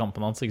promotere neste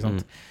kampen hans, ikke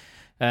sant?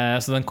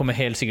 Så den kommer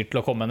helt sikkert til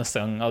å komme neste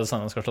gang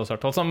Adesanya skal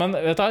slåss. Men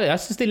vet du,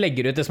 jeg synes de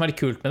legger ut det som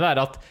kult med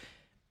det at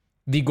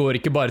de går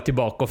ikke bare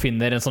tilbake og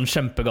finner en sånn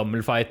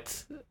kjempegammel fight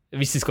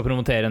hvis de skal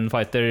promotere en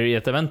fighter I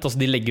et event. Altså,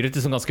 de legger ut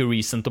sånn ganske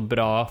recent og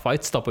bra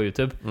fights da på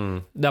YouTube.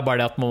 Det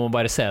bare det at man må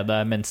bare se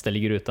det mens det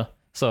ligger ute.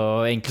 Så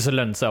egentlig så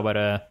lønner det seg å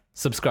bare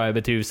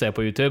subscribe til UFC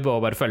på YouTube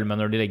og bare følge med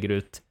når de legger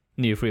ut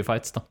nye free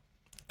fights da.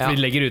 For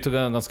de legger ut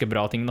ganske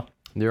bra ting da.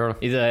 De gjør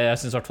det. Jeg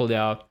synes I hvert fall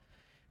de har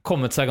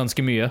kommet seg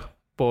ganske mye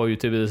på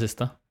YouTube I det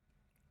siste.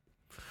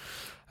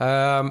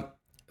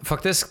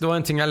 Faktisk, det var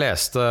en ting jeg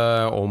leste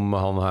om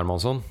han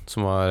Hermansson,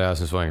 som jeg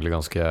synes var egentlig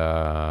ganske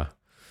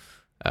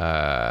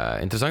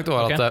interessant. Det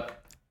var at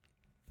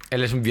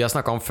eller som vi har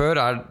snakket om før,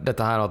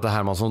 dette her at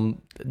Hermansson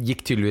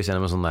gikk tydeligvis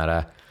gjennom en sånn der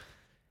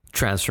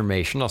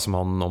transformation da, som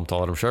han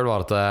omtaler om selv,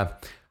 var at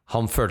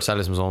han følte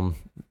seg liksom sånn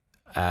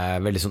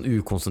veldig sånn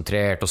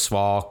ukonsentrert og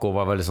svak og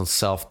var veldig sånn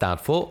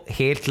self-doubtful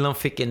helt til han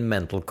fikk en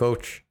mental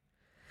coach.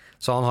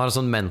 Så han har en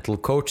sånn mental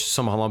coach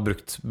som han har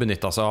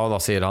benyttet seg av, da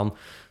sier han,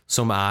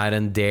 som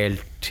en del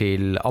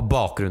av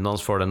bakgrunnen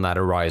hans for den der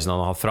risen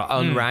han har fra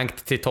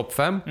unranked til top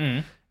 5.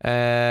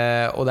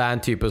 Og det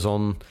en type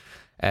sånn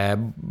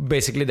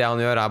basically det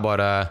han gjør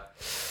bare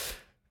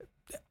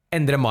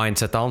endre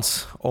mindsetet hans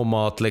om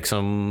at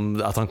liksom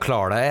at han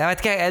klarer det. Jeg vet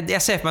ikke,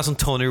 jeg ser for meg sånn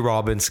Tony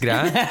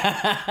Robbins-greie.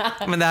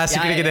 Men det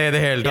sikkert ikke det I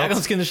det hele tatt. Jeg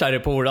ganske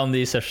nysgjerrig på hvordan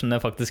de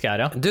sessionene faktisk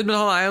ja. Dude, men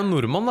han jo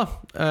nordmann da.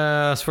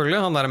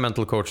 Selvfølgelig, han der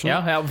mental coachen.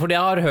 Ja, for jeg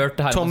har hørt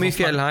Tommy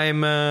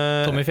Fjellheim.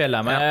 Tommy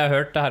Fjellheim, jeg har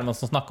hørt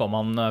Hermansson snakke om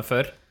han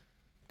før.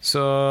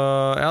 Så,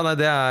 ja, nei,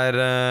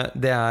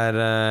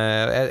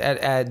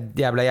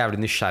 jeg ble jævlig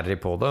nysgjerrig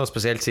på det, og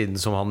spesielt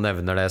siden som han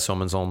nevner det som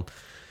en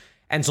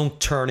sånn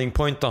turning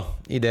point da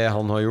I det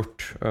han har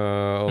gjort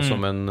og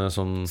som en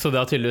sånn... Så det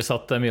har tydeligvis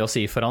hatt mye å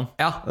si for han.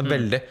 Ja,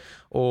 veldig.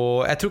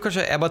 Og jeg tror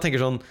kanskje, jeg bare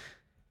tenker sånn,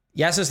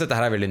 jeg synes dette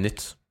her veldig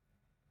nytt.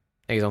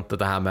 Ikke sant?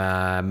 Dette her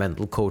med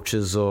mental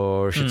coaches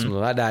og shit som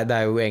det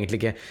jo egentlig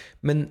ikke,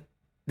 men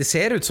det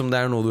ser ut som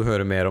det noe du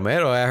hører mer og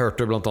mer, og jeg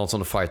hørte blant annet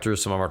sånne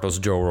fighters som har vært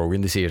hos Joe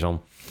Rogan, de sier sånn,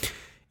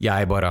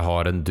 jeg bare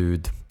har en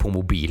dude på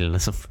mobilen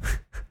liksom,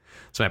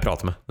 som jeg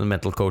prater med, en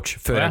mental coach,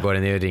 før jeg går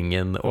inn I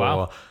ringen,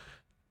 og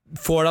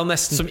får da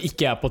nesten som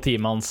ikke på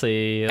teamet hans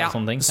I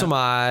sånne ting som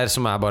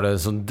bare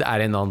sånn,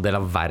 en annen del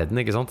av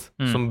verden, ikke sant?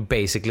 Som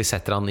basically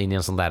setter han inn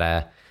I en sånn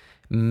der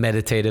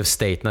meditative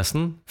state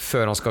nesten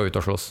før han skal ut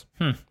og slåss.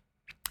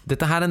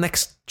 Dette her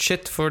next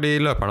shit for de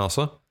løperne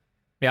også.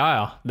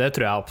 Ja, det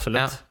tror jeg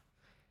absolutt.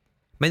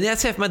 Men jeg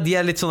ser for meg de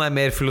litt sånn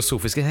mer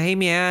filosofiske. Hey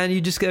man,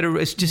 you just gotta,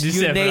 it's just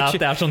you and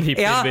nature. Det sånn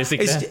hippie,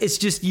 basically. It's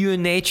just you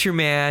and nature,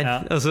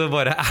 man. Altså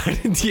bare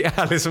de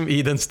liksom I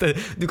den sted.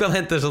 Du kan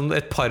hente sånn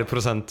et par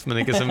prosent,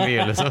 men ikke så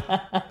mye liksom.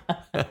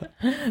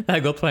 Det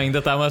et godt poeng.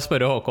 Dette må jeg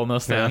spørre Håkon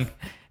neste gang.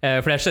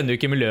 For jeg kjenner jo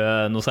ikke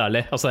miljøet noe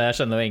særlig. Altså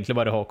jeg kjenner jo egentlig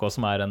bare Håkon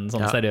som en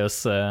sånn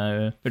seriøs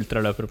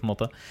ultraløper på en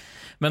måte.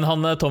 Men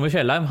han, Tommy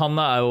Fjellheim, han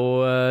jo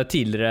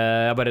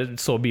tidligere, jeg bare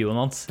så bioen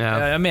hans.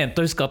 Jeg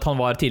mente å huske at han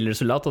var tidligere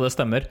soldat, og det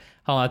stemmer.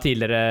 Han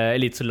tidligere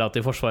elitesoldat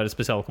I Forsvarets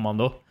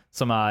spesialkommando,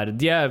 som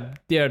de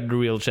the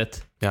real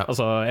shit.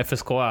 Altså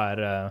FSK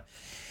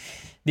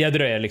de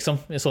drøye, liksom,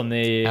 sånn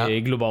i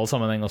global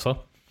sammenheng også.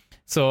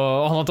 Så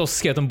han har også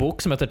skrevet en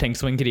bok som heter Tenk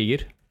som en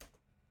kriger.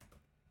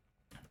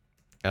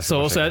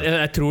 Så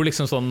jeg tror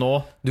liksom sånn nå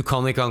Du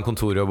kan ikke ha en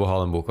kontorjobb og ha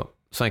den boka.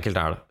 Så enkelt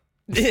er det.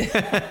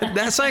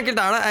 Det er så enkelt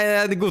er det.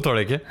 Jeg godtar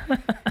det ikke.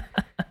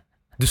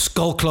 Du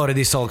skal klare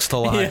de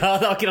salgstallene her. Ja,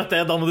 det er akkurat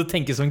det. Da må du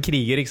tenke som en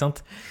kriger, ikke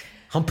sant?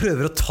 Han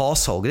prøver å ta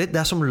salget ditt.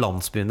 Det er som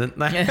landsbyen din.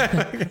 Nei.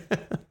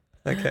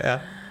 Okay, ja.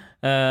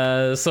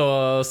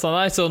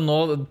 Så nå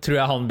tror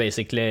jeg han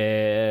basically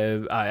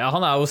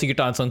han er jo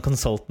sikkert en sånn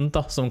consultant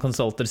da, som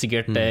konsulter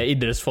sikkert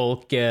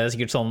idrettsfolk,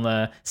 sikkert sånn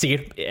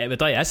sikkert,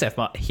 vet du, jeg ser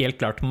for meg helt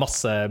klart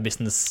masse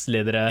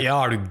businessledere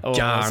er du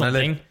gæren,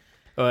 eller?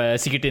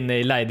 Og sikkert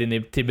leid inn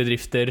til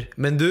bedrifter.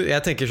 Men du,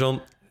 jeg tenker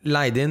sånn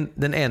leid inn,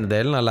 den ene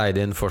delen er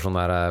leid inn for sånn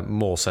der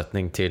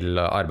målsetning til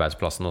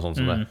arbeidsplassen og sånn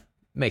som det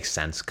makes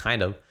sense,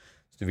 kind of.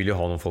 Så du vil jo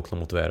ha noen folk til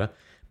å motivere.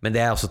 Men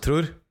det jeg også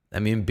tror det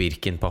er mye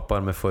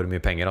Birkin-pappaer med for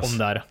mye penger, ass. Om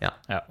det er,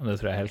 ja, det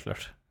tror jeg helt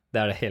klart. Det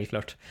er det helt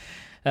klart.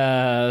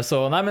 Så,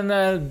 nei, men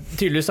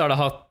tydeligvis har det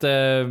hatt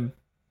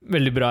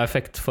veldig bra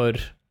effekt for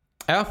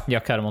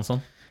Jack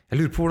Hermansson. Jeg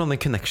lurer på hvordan den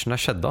connection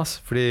der skjedde, ass.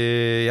 Fordi,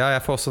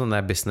 jeg får også den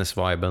der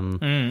business-viben.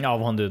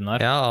 Av han duden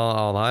her. Ja,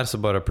 av han her, så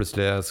bare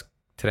plutselig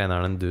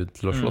trener han en dude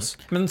til å slåss.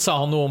 Men sa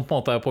han noe om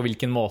på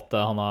hvilken måte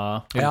han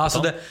har gjort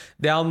altså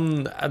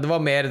det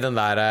var mer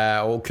den der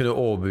å kunne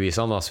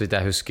overbevise han, da, så vidt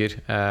jeg husker,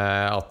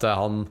 at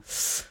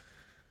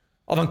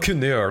han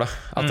kunne gjøre det.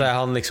 At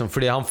han liksom,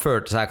 fordi han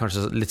følte seg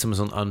kanskje litt som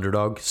en sånn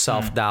underdog,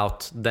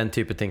 self-doubt, den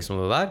type ting som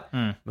det der.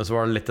 Men så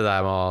var det litt det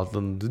der med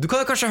at du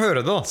kan jo kanskje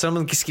høre det da, selv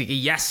om han ikke skriker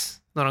yes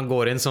når han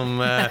går inn som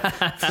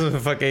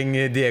fucking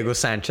Diego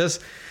Sanchez.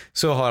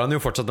 Så har han jo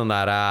fortsatt den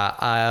der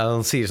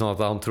han sier sånn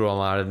at han tror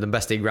han er den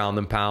beste i ground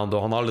and pound,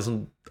 og han har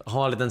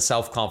litt en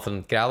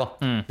self-confident greie da.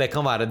 Det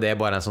kan være det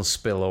bare en sånn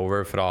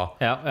spillover fra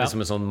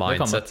liksom en sånn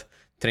mindset.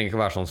 Det trenger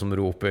ikke være sånn som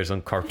roper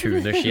sånn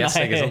cartoonish yes.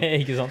 Nei,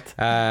 ikke sant?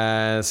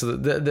 Så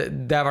det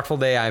er i hvert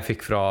fall det jeg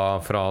fikk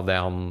fra det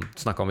han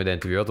snakket om i det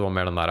intervjuet. Det var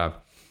mer den der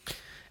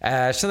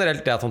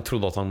generelt det at han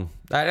trodde at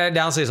det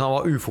han sier sånn, han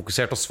var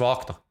ufokusert og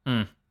svak da.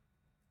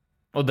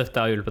 Og dette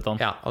har hjulpet han.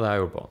 Ja, og det har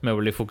hjulpet han. Med å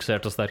bli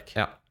fokusert og sterk.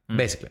 Ja,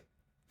 basically.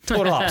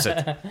 Total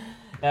opposite.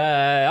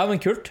 Ja,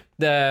 men kult.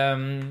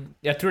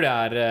 Jeg tror det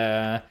er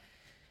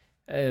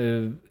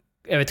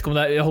jeg vet ikke om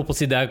jeg holdt på å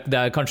si det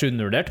er kanskje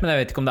undervurdert, men jeg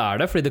vet ikke om det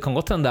er det, fordi det kan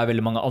godt hende det er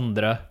veldig mange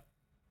andre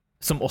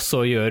som også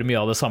gjør mye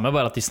av det samme,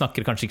 bare at de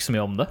snakker kanskje ikke så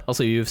mye om det,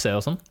 altså i UFC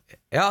og sånn.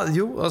 Ja,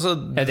 jo, altså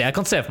jeg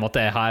kan se for meg at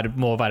det her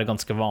må være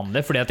ganske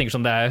vanlig, fordi jeg tenker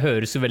sånn, det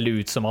høres jo veldig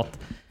ut som at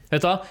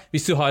vet du,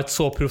 hvis du har et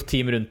så proft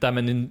team rundt deg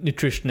med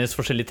nutritionist,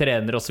 forskjellige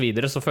trenere og så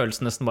videre, så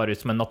føles det nesten bare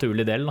ut som en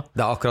naturlig del da.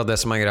 Det er akkurat det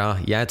som er greia.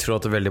 Jeg tror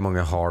at veldig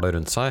mange har det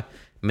rundt seg,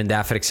 men det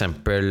er for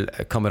eksempel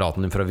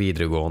kameraten din fra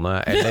videregående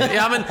eller,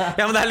 ja, men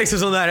det er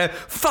liksom sånn der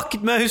fuck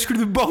it man, husker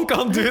du banka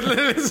han du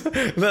liksom.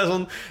 Det er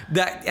sånn,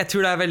 jeg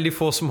tror det er veldig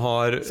få som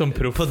har som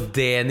på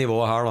det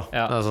nivået her da.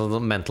 Det er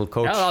sånn mental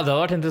coach. Ja, det hadde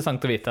vært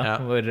interessant å vite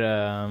Jeg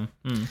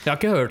har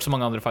ikke hørt så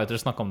mange andre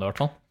fighters snakke om det i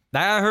hvert fall.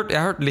 Nei, jeg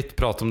har hørt litt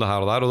prat om det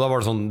her og der, og da var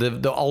det sånn det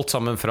var alt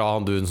sammen fra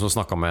han duden som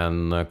snakket med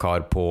en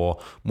kar på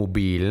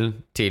mobilen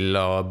til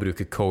å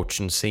bruke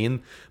coachen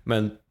sin,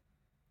 men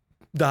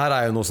det her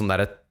er jo noe sånn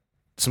der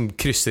som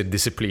krysser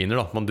disipliner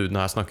da. Man duden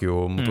her snakker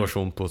jo om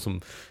motivasjon på som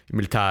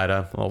militære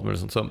og alt mulig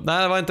sånt. Så nei,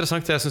 det var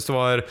interessant. Jeg synes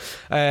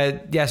det er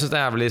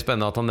jævlig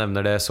spennende at han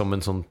nevner det som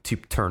en sånn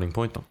type turning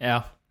point da. Ja,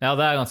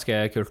 det er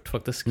ganske kult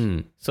faktisk.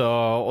 Så,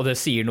 og det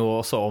sier noe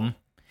også om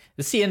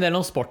det sier en del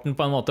om sporten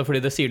på en måte,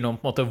 fordi det sier noe om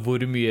på en måte hvor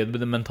mye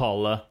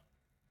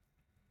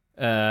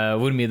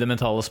det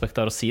mentale aspektet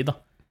har å si da.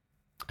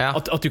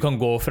 At du kan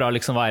gå fra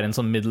liksom være en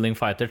sånn middling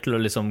fighter til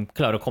å liksom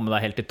klare å komme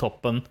deg helt til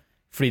toppen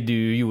fordi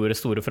du gjorde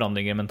store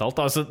forandringer mentalt.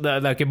 Altså, det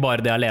er jo ikke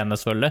bare det alene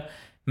selvfølgelig,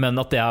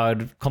 men at det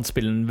kan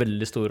spille en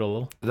veldig stor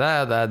rolle.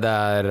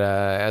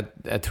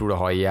 Jeg tror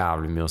det har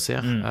jævlig mye å si.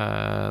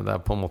 Det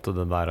er på en måte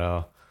den der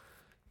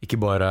ikke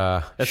bare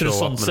jeg tror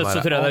sånn sett så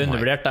tror jeg det er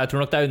undervurdert. Jeg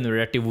tror nok det er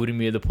undervurdert i hvor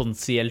mye det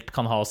potensielt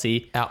kan ha å si.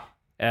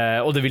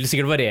 Og det vil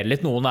sikkert variere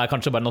litt. Noen er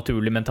kanskje bare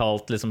naturlig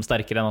mentalt liksom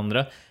sterkere enn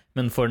andre,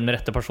 men for den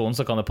rette personen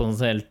så kan det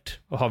potensielt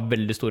ha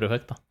veldig stor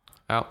effekt da.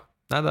 Ja,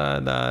 nei,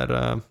 det er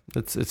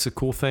it's a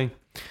cool thing.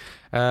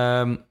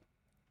 Jeg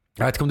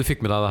vet ikke om du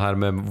fikk med deg det her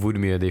med hvor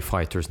mye de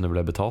fightersene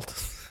ble betalt.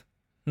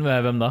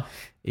 Hvem da?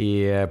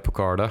 På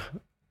kardet.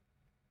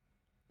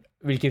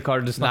 Hvilket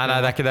kard du snakker om?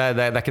 Nei, det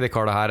er ikke det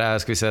kardet her.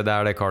 Skal vi se, det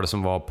er det kardet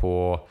som var på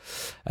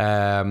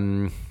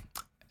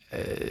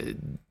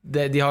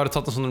de har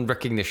tatt en sånn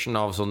recognition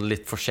av sånn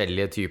litt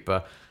forskjellige type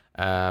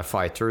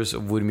fighters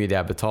og hvor mye de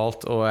er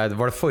betalt. Og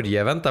var det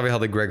forrige event der vi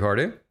hadde Greg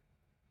Hardy?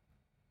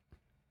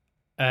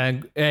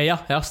 Ja,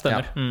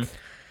 stemmer.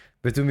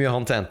 Vet du hvor mye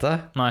han tjente?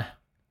 Nei.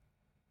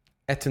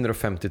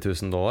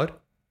 $150,000.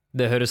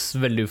 Det høres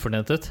veldig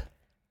ufortjent ut.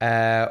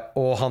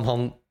 Og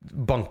han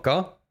banka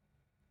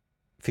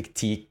fikk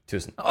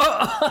 10,000.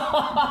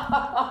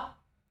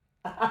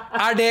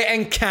 Er det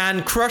en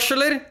can crush,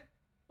 eller?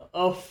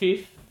 Fy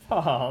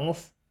faen.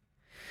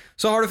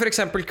 Så har du for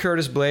eksempel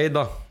Curtis Blade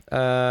da.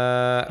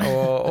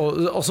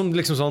 og som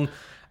liksom sånn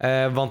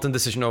vant en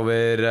decision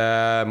over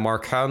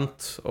Mark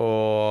Hunt,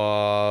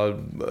 og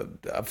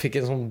fikk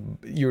en sånn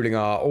juling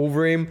av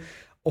Overeem,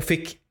 og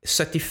fikk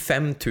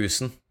 75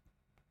 000.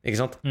 Ikke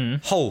sant?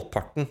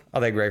 Halvparten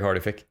av det Greg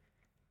Hardy fikk.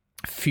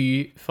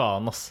 Fy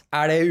faen, ass.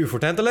 Er det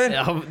ufortjent, eller?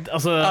 Ja,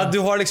 altså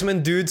du har liksom en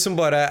dude som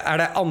bare er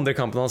det andre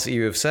kampen hans i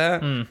UFC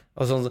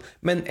og sånn.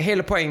 Men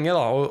hele poenget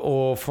da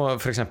og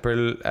for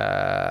eksempel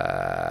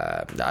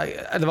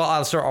det var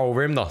Alistair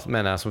Overeem da,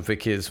 mener jeg, som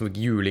fikk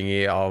juling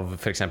av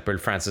for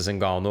eksempel Francis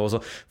Ngannou og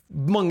så.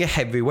 Mange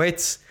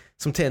heavyweights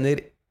som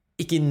tjener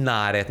ikke i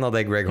nærheten av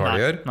det Greg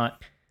Hardy gjør. Nei.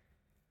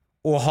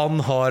 Og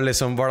han har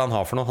liksom, hva er det han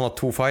har for noe? Han har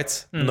 2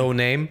 fights, no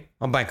name.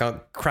 Han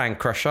banka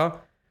Crank Crusher.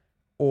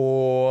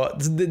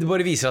 Og det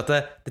bare viser at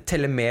det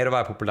teller mer å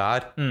være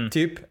populær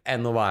typ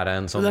enn å være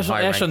en sånn high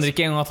rank. Jeg skjønner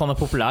ikke engang at han er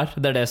populær.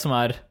 Det er det som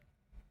er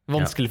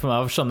vanskelig for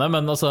meg å skjønne.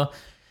 Men altså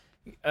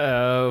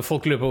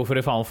folk lurer på hvorfor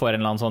i faen får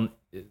en eller annen sånn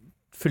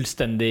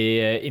fullstendig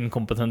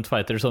inkompetent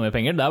fighter så mye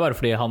penger. Det er bare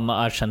fordi han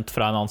er kjent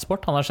fra en annen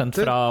sport. Han er kjent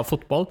fra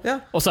fotball.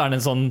 Og så er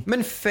det en sånn.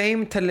 Men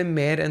fame teller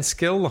mer enn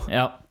skill da.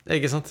 Ja.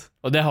 Ikke sant?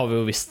 Og det har vi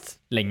jo visst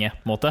lenge,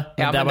 på en måte.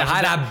 Men det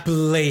her er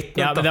blatant.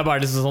 Ja, men det er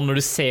bare liksom sånn, når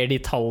du ser de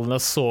tallene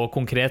så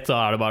konkret, så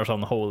er det bare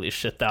sånn, holy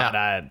shit, det her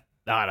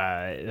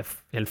er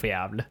helt for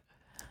jævlig.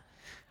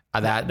 Ja,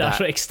 det er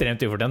så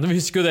ekstremt ufortjent. Vi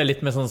husker jo det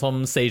litt med sånn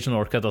som Sage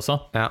Northcutt også.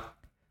 Ja.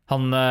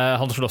 Han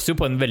slåss jo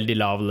på en veldig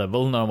lav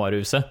level når han var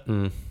i huset.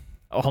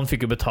 Og han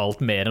fikk jo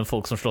betalt mer enn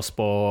folk som slåss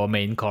på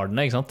main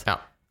cardene, ikke sant? Ja.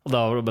 Og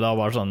da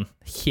var det sånn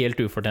helt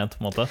ufortjent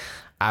på en måte.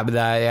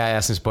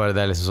 Jeg synes bare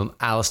det er liksom sånn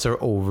Alistair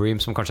Overeem,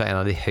 som kanskje er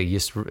en av de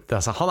høyeste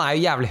altså, han er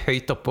jo jævlig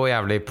høyt oppe og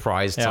jævlig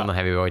prized sånn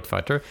heavyweight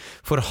fighter.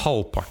 For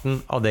halvparten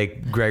av det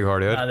Greg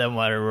Hardy gjør. Nei, det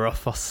må være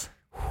rough, ass.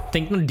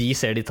 Tenk når de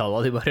ser de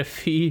tallene, de bare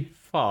fy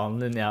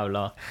faen, din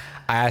jævla.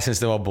 Jeg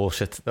synes det var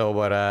bullshit. Det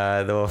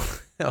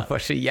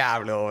var så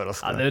jævlig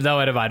overraskende. Det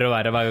var verre og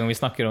verre hver gang vi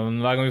snakker om.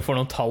 Hver gang vi får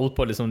noen tall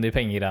på liksom de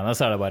pengegreiene,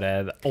 så er det bare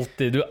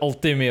du er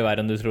alltid mye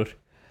verre enn du tror.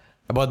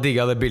 Jeg bare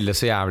digget det bildet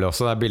så jævlig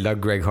også. Det er bildet av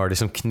Greg Hardy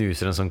som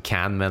knuser en sånn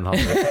can med en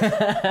hand.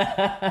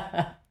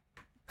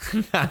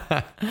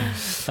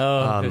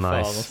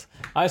 Nice.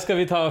 Nei, skal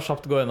vi ta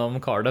kjapt gå gjennom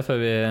kardet før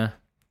vi.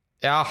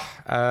 Ja,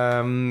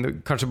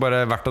 kanskje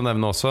bare verdt å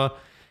nevne også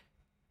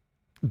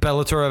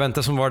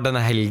Bellator-eventet som var denne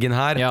helgen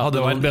her. Ja,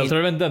 det var et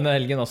Bellator-event denne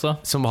helgen også.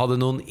 Som hadde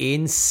noen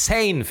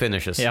insane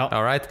finishes. Ja.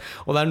 Alright?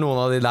 Og det er noen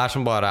av de der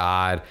som bare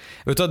er.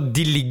 Vet du,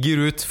 de ligger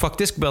ut.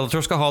 Faktisk,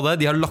 Bellator skal ha det.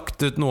 De har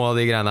lagt ut noe av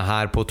de greiene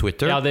her på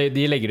Twitter. Ja,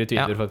 de legger ut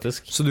videoer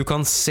faktisk. Så du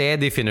kan se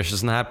de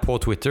finishesene her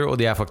på Twitter, og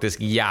de er faktisk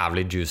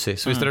jævlig juicy.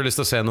 Så hvis dere har lyst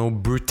til å se noe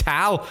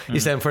brutal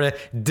I stedet for det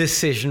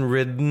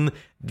decision-ridden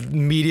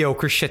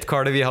mediocre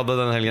shit-cardet vi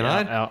hadde denne helgen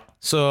her,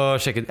 så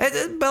sjekk ut.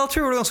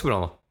 Bellator gjorde det ganske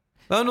bra nå.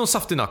 Det er noen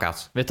saftige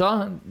knockouts. Vet du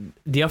hva?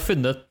 De har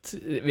funnet,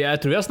 jeg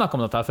tror jeg har snakket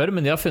om dette her før,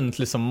 men de har funnet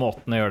liksom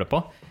måten å gjøre det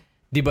på.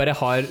 De bare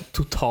har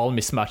total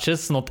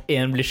mismatches, sånn at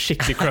en blir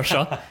skikkelig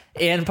crushet.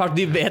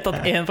 De vet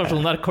at en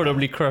person der kommer til å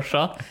bli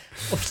crushet,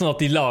 og sånn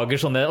at de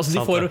lager sånne. Altså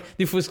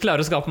de får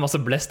klare å skape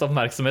masse blest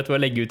oppmerksomhet ved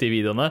å legge ut I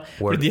videoene.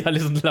 Fordi de har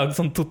liksom laget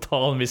sånn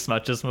total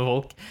mismatches med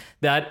folk.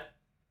 Det er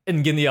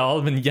en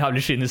genial, men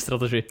jævlig kynisk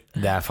strategi.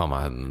 Det er faen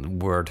meg en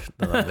word.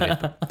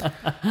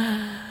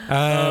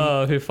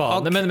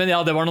 Men ja,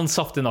 det var noen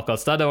saftige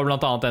knockouts der. Det var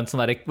blant annet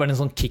en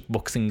sånn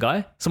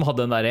kickboxing-guy som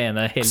hadde den der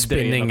ene helt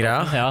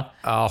spinning-greia.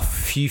 Ja,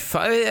 fy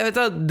faen. Jeg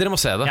vet det, dere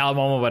må se det. Ja,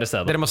 man må bare se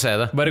det. Dere må se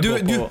det.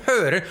 Du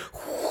hører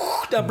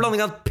det er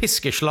blanding av et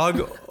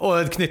piskeslag og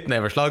et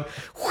knyttneveslag.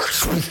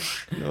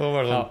 Det var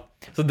bare sånn.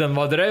 Så den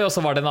var drøy, og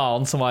så var det en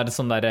annen som var en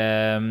sånn der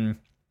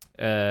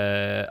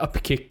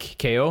upkick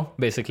KO,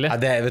 basically. Ja,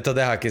 vet du,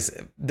 det har jeg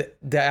ikke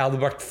jeg hadde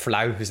vært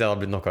flau hvis jeg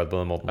hadde blitt knockout på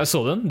den måten. Jeg så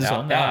den, du så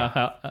den.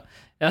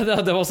 Ja,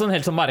 det var sånn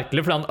helt sånn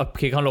merkelig,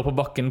 fordi han lå på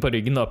bakken på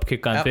ryggen og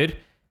upkicka en fyr.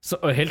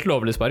 Helt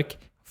lovlig spark,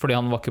 fordi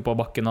han var ikke på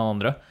bakken han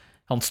andre.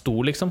 Han sto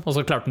liksom, og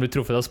så klarte han å bli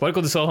truffet av spark,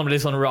 og du så han ble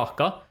litt sånn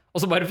raka. Og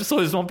så bare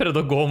så ut som han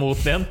prøvde å gå mot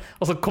den igjen,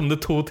 og så kom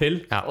det 2 til,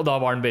 og da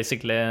var han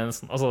basically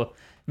altså,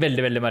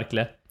 veldig, veldig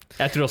merkelig.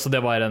 Jeg tror også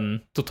det var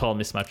en total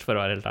mismatch, for å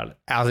være helt ærlig.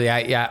 Altså,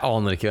 jeg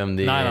aner ikke hvem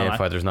de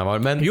fightersene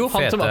var, men jo,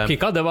 han som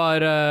upkicka, det var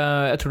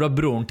jeg tror det var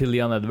broren til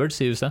Leon Edwards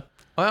I USA.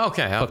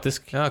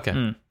 Faktisk. Ja, ok,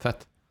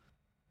 fett.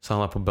 Så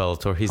han på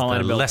Bellator, he's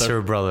the lesser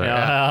brother.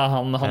 Ja,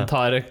 han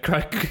tar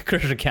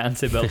crusher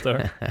cans I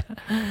Bellator.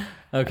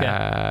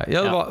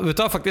 Det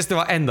var faktisk det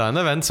var enda en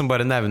event som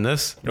bare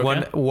nevnes.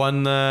 One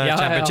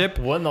Championship.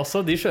 One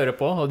også, de kjører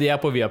på, og de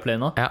på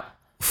Viaplay nå.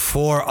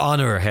 For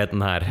Honor het den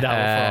her. For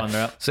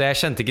Honor, Så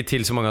jeg kjente ikke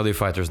til så mange av de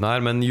fightersene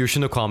her, men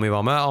Yushin Okami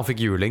var med, han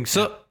fikk juling.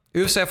 Så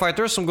UFC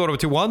fighters som går over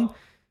til One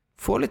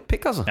får litt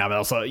pikk, altså. Ja, men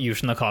altså,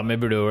 Yushin Okami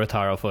burde jo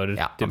retire for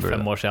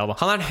 5 år siden da.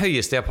 Han er den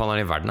høyeste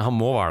japaneren I verden, han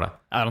må være det.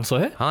 Er han så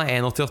høy? Han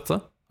er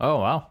 1,88.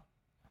 Wow.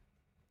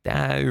 Det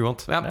er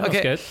uvant.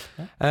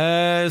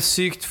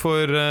 Sykt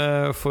for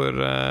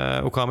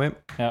Okami.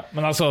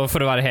 Men altså,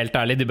 for å være helt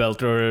ærlig, de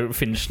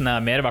Bellator-finishene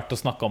mer verdt å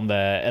snakke om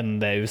det enn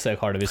det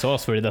UFC-kardet vi så.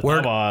 Fordi dette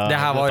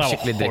var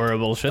skikkelig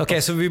horrible shit.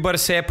 Så vi bare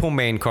ser på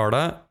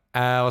main-kardet.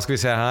 Hva skal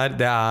vi se her?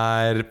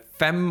 Det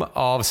 5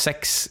 av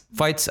 6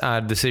 fights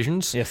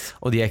decisions. Yes.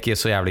 Og de ikke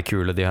så jævlig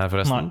kule, de her,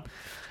 forresten.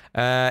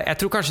 Jeg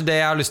tror kanskje det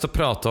jeg har lyst til å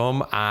prate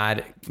om,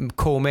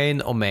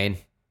 co-main og main.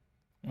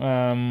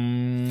 Har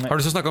du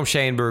lyst til å snakke om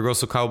Shane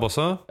Burgos og Kyle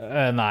Bossa?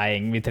 Nei,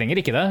 vi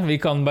trenger ikke det. Vi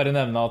kan bare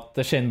nevne at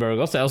Shane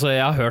Burgos, altså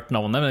jeg har hørt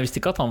navnet, men jeg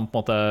visste ikke at han på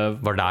en måte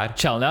var der.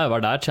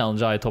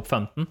 Challenget i topp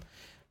 15.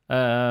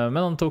 Men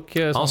han tok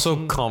han så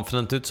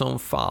confident ut som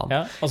faen.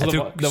 Ja, altså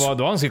det var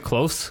en ganske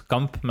close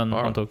kamp, men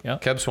han tok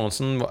Cub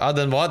Swanson,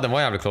 den var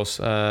jævlig close,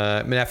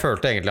 men jeg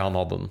følte egentlig han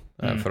hadde den,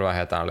 for å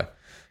være helt ærlig.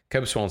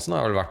 Cub Swanson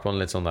har vel vært på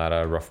en litt sånn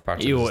der rough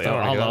patch. Jo,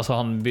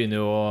 han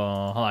begynner jo,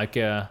 han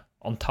ikke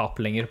on top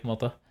lenger, på en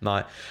måte.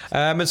 Nei,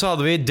 men så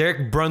hadde vi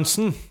Derek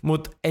Brunson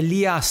mot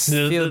Elias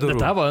Theodorou.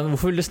 Dette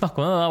hvorfor vil du snakke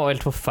om det? Det var en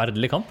helt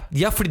forferdelig kamp.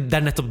 Ja, fordi det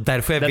nettopp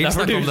derfor jeg vil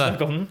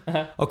snakke om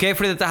det. Ok,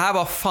 fordi dette her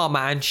var faen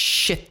meg en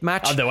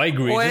shit-match. Ja, det var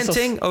egregious. Og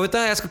en ting, og vet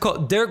du, jeg skal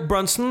kalle Derek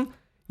Brunson,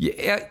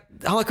 han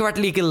har ikke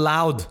vært like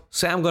loud,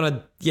 så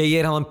jeg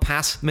gir han en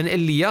pass. Men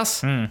Elias,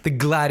 The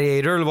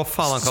Gladiator, eller hva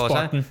faen han kaller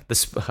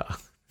seg,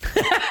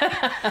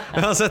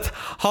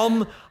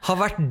 han har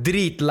vært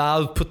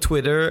dritloud på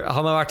Twitter.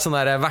 Han har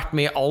vært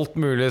med i alt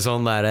mulig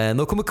sånn der,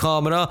 nå kommer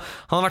kamera.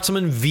 Han har vært som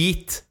en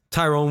hvit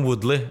Tyrone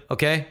Woodley,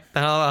 ok?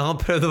 Han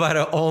prøvde å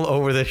være all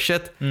over this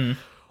shit.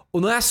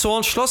 Og når jeg så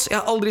han slåss, jeg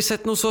har aldri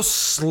sett noe så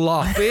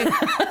sloppy i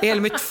hele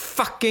mitt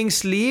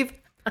fuckings liv.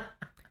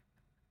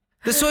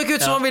 Det så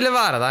ikke ut som han ville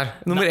være der.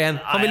 Nummer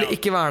 1, han ville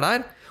ikke være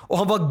der. Og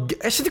han var,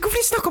 jeg skjønner ikke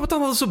hvorfor de snakket om at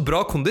han hadde så bra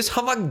kondis.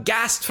 Han var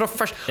gassed fra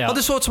først.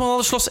 Det så ut som han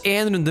hadde slåss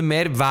 1 runde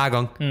mer hver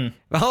gang.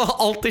 Han hadde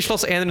alltid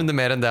slåss 1 runde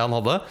mer enn det han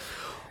hadde.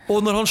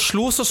 Og når han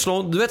slo, så slå.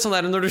 Du vet sånn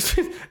der, når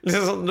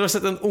du har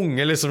sett en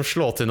unge liksom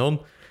slå til noen,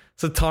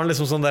 så tar han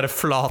liksom sånn der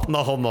flaten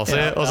av hånda si,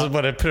 og så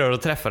bare prøver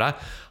å treffe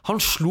deg. Han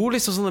slo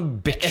liksom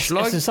sånne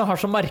bitch-slag. Jeg synes han har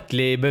så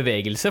merkelig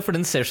bevegelse, for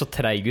den ser så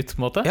treig ut, på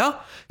en måte. Ja.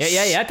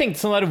 Jeg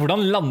tenkte sånn der,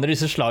 hvordan lander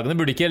disse slagene?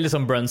 Burde ikke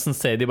liksom Brunson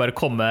Sadie bare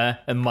komme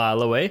en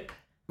mile away?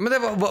 Men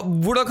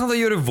hvordan kan det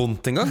gjøre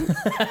vondt en gang?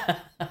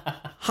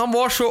 Han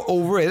var så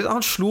overrated.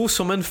 Han slo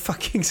som en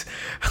fuckings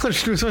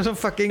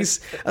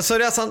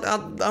sorry,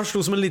 han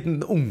slo som en liten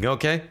unge,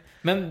 ok?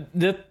 Men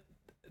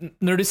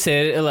når du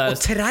ser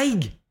og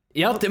treig.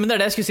 Ja, men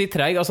det det jeg skulle si,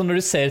 treig. Altså når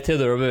du ser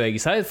Theodorou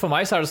bevege seg, for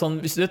meg så det sånn,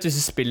 hvis du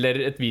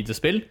spiller et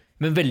videospill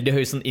med veldig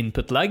høy sånn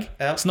input lag,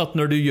 sånn at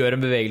når du gjør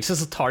en bevegelse,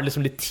 så tar det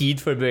liksom litt tid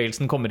før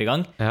bevegelsen kommer i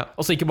gang.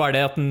 Og så ikke bare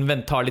det at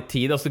den tar litt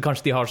tid, altså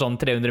kanskje de har sånn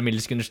 300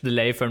 millisekunders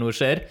delay før noe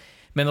skjer,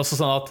 men også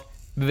sånn at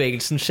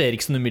bevegelsen skjer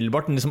ikke sånn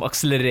umiddelbart. Den liksom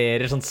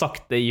akselererer sånn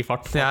sakte i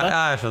fart.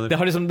 Jeg skjønner.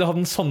 Det har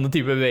en sånne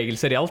type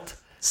bevegelser i alt.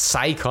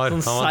 Seig kar.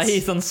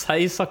 Sånn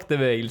seig, sakte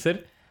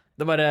bevegelser.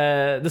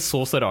 Det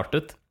så rart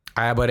ut.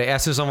 Jeg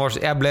synes han var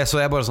jeg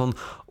bare sånn,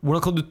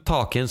 hvordan kan du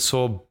take en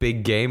så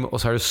big game, og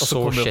så det så shitty?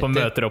 Og så kommer du på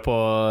møter opp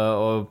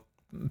og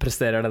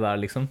presterer det der,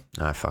 liksom.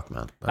 Nei, fuck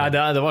man. Nei,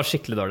 det var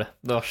skikkelig dårlig.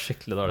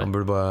 Han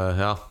burde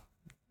bare,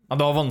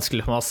 det var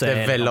vanskelig for meg å se.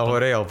 Det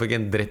vellahåret hjalp ikke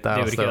en dritt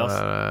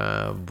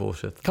der.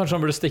 Bullshit. Kanskje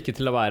han burde stikke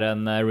til å være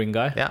en ring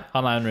guy.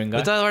 Han en ring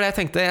guy. Det var det jeg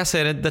tenkte. Jeg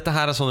ser dette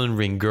her sånn en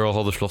ring girl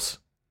hadde slåss.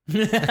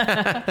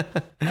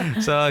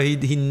 Så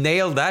he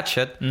nailed that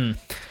shit.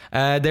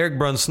 Derek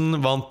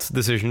Brunson vant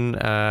decision,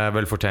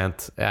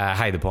 velfortjent. Jeg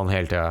heide på han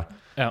hele tida.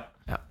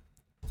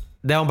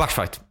 Det var en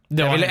backfight.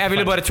 Jeg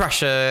ville bare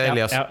trashe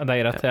Elias. Ja, det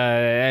greit.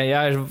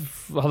 Jeg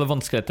hadde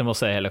vanskeligheter med å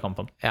se hele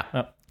kampen.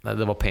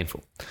 Det var painful.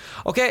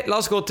 Ok, la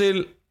oss gå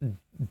til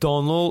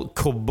Donald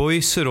Cowboy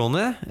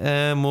Cerrone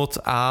mot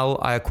Al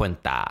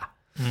Iaquinta.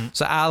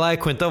 Så Al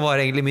Iaquinta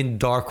var egentlig min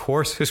dark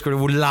horse. Husker du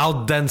hvor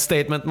loud den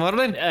statementen var,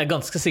 eller? Jeg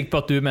ganske sikker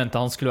på at du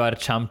mente han skulle være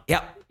champ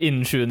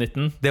innen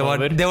 2019. Det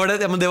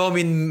var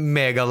min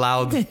mega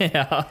loud.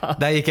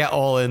 Der gikk jeg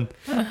all in.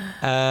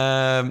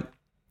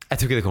 Jeg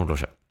tror ikke det kommer til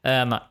å skje.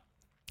 Nei.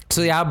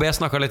 Så jeg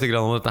snakket litt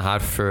om dette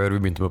her før vi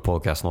begynte med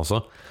podcasten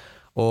også.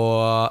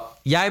 Og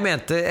jeg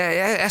mente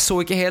jeg så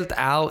ikke helt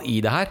Al i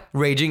det her.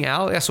 Raging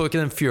Al, jeg så ikke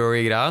den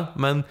Fury-greia.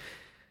 Men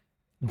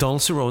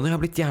Donald Cerrone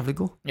har blitt jævlig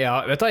god. Ja,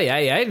 vet du hva,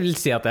 jeg vil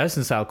si at jeg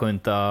synes Al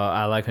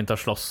Iaquinta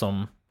slåss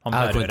som han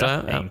bør gjøre,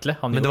 egentlig.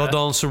 Men det var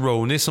Donald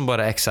Cerrone som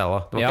bare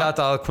excella. Det var ikke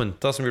at Al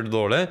Iaquinta som gjorde det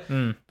dårlig.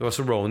 Det var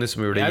Cerrone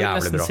som gjorde det jævlig bra.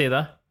 Jeg vil nesten si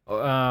det.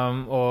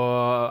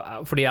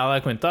 Og fordi Al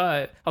Iaquinta,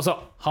 altså,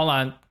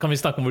 kan vi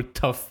snakke om hvor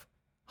tough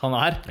han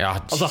er?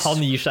 Altså, han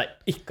gir seg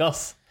ikke,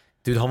 ass.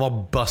 Dude, han var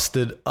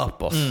busted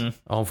up, ass.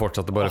 Han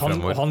fortsatte bare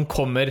fremover. Han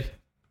kommer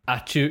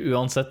at you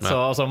uansett,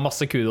 så altså,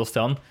 masse kudos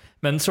til han.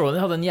 Men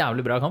Cerrone hadde en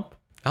jævlig bra kamp.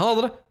 Han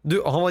hadde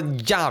det. Han var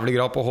jævlig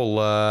bra på å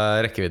holde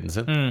rekkevidden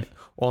sin.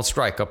 Og han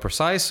strika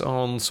precise, og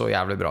han så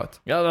jævlig bra ut.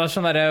 Ja, det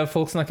sånn der,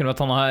 folk snakker om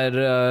at han har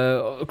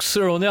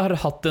Cerrone har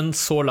hatt en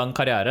så lang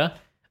karriere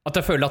at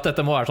jeg føler at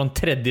dette må være sånn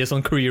tredje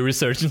sånn career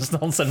resurgence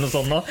hans eller noe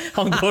sånt nå.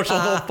 Han går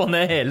sånn opp og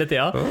ned hele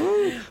tida.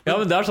 Ja,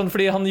 men det sånn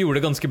fordi han gjorde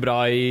det ganske bra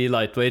i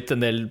lightweight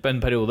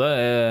en periode,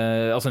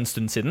 altså en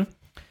stund siden.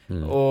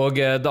 Og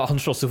da,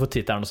 han slåss jo for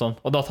tittelen og sånn,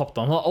 og da tappte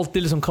han. Han har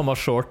alltid liksom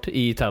kommet short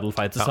i title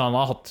fights, så han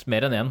har hatt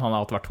mer enn en. Han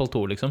har hatt i hvert fall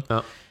 2, liksom.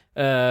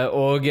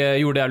 Og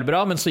gjorde det jævlig bra,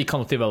 men så gikk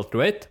han til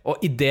welterweight.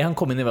 Og i det han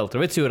kom inn i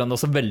welterweight, så gjorde han det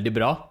også veldig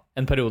bra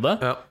en periode.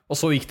 Og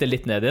så gikk det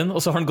litt ned igjen. Og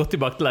så har han gått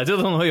tilbake til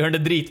lightweight, og nå gjør han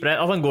det dritbra.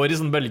 Altså, han går i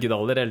sånne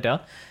bølgedaler hele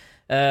tiden.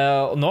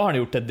 Og nå har han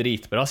gjort det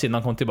dritbra siden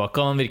han kom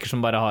tilbake. Han virker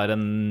som bare har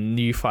en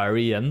ny fire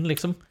igjen,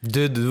 liksom.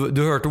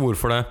 Du hørte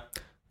hvorfor det.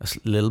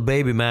 Little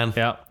baby man.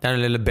 Det er den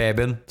lille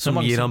babyen som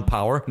gir han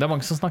power. Det er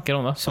mange som snakker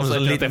om det. Som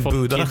en liten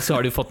Buddha. Kids, så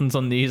har de fått en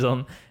sånn ny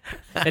sånn.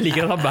 Jeg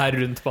liker at han bærer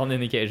rundt på han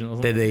in occasion og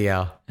sånt. Det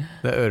er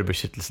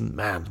ørebeskyttelsen.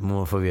 Man,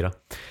 må forvirre.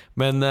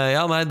 Men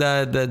ja, nei,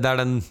 det er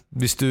den.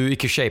 Hvis du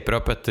ikke shaper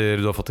opp etter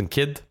du har fått en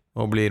kid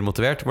og blir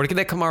motivert. Var det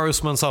ikke det Kamaru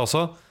Usman sa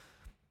også?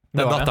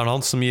 Det er datteren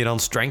hans som gir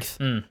han strength.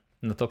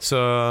 Nettopp. Så,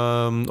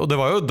 og det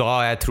var jo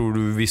da jeg tror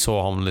vi så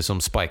han liksom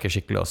spike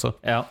skikkelig også.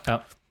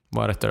 Ja.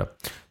 Bare etter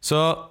det. Så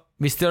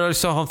hvis dere har lyst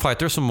til å ha en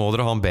fighter, så må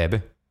dere ha en baby.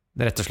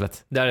 Rett og slett.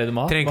 Det er det du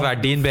må ha. Trenger ikke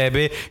være din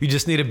baby. You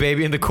just need a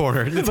baby in the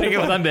corner. Du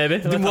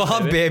må ha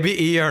en baby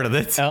i hjørnet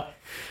ditt. Ja.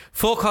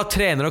 Folk har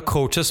trenere og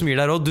coacher som gir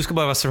deg råd. Du skal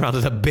bare være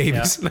surrounded av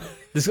babies. Ja.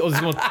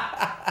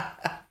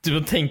 Du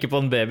må tenke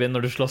på en baby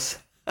når du slåss.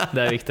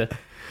 Det er viktig.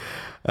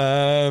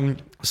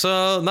 Så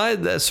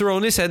nei,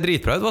 Cerrone ser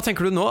dritbra ut. Hva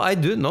tenker du nå?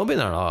 Nå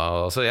begynner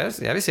han altså,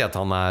 jeg vil si at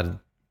han er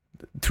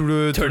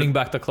Turning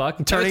back the clock.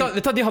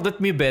 Vet du, de hadde et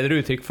mye bedre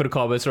uttrykk for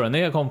Cowboy Cerrone.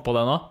 Jeg kom på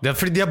det nå. Ja,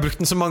 fordi de har brukt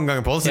den så mange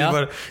ganger på han.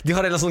 Så de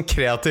har en sånn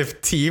kreativ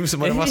team som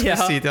bare, hva skal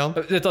vi si til han?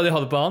 Vet du hva de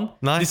hadde på han?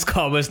 This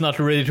cowboy is not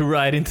ready to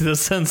ride into the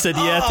sunset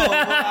yet. Oh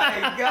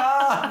my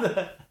god.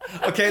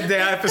 Ok, det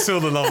er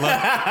episodenavnet.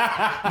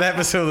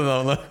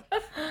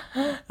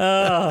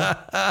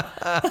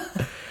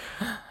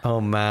 Oh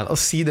man, å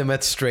si det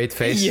med et straight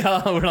face. Ja,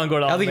 hvordan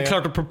går det an? Jeg hadde ikke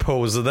klart å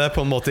propose det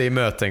på en måte i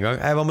møte en gang.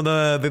 Hva med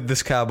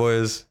this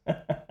cowboys?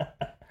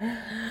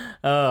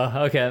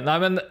 Ok, nei,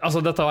 men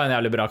altså, dette var en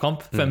jævlig bra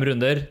kamp. 5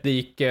 runder. Det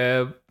gikk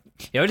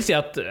jeg vil si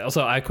at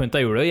altså,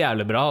 Iaquinta gjorde det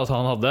jævlig bra. Altså,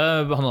 han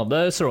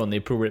hadde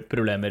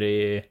Cerrone-problemer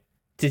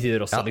til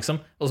tider også, liksom.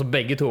 Altså,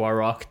 begge to har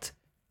rocked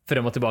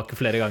frem og tilbake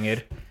flere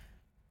ganger.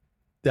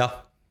 Ja,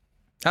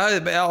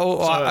 og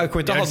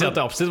Iaquinta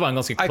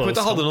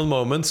hadde noen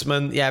moments,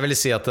 men jeg vil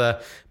si at det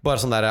bare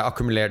sånn der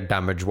akkumulert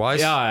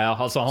damage-wise.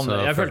 Altså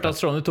jeg følte at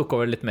Cerrone tok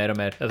over litt mer og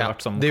mer etter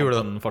hvert som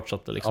kampen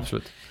fortsatte, liksom.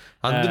 Absolutt.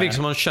 Det virker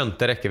som han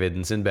skjønte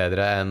rekkevidden sin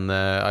bedre enn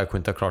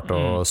Iaquinta klarte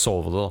å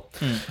solve det.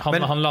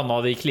 Han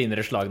landet de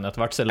cleanere slagene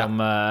etter hvert, selv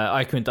om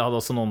Iaquinta hadde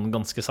også noen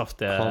ganske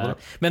saftige.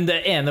 Men det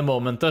ene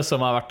momentet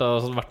som er verdt å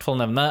i hvert fall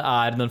nevne,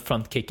 er den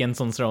frontkicken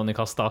som Cerrone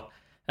kastet.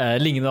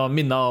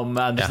 Minnet om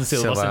Anderson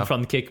Silva sin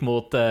frontkick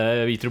mot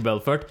Vitor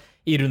Belfort.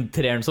 I rundt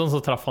 3 sånn, så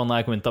traff han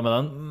Iaquinta med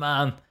den.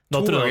 Man,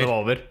 da trodde jeg det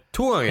var over.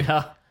 2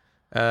 ganger.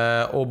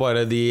 Og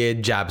bare de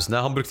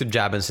jabsene. Han brukte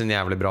jabben sin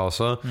jævlig bra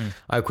også.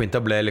 Iaquinta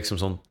ble liksom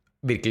sånn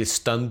virkelig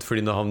stunned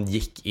fordi når han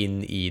gikk inn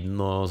i den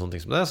og sånne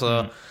ting som det. Så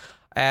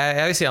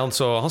jeg vil si han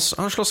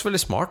slåss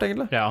veldig smart,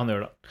 egentlig. Ja, han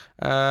gjør det.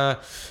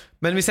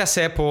 Men hvis jeg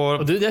ser på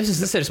jeg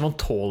synes det ser ut som han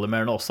tåler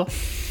mer nå også.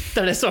 Det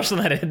er det som er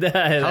sånn her. Det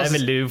er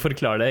veldig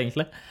uforklarlig,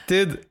 egentlig.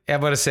 Dude,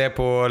 jeg bare ser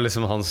på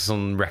liksom hans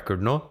sånn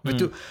record nå. Vet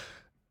du,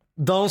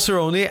 Donald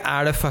Cerrone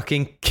er the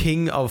fucking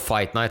king of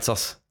fight nights,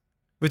 ass.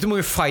 Vet du hvor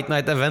mange fight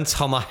night events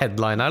han har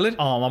headline, eller?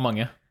 Han har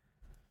mange.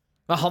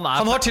 Han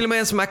har til og med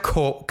en som er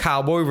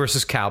cowboy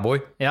versus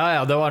cowboy.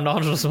 Ja, det var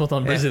han som måtte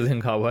han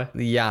Brazilian cowboy.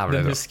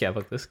 Jævlig bra. Det husker jeg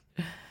faktisk.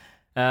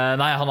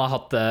 Nei, han har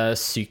hatt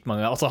sykt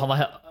mange. Altså, han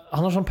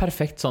har sånn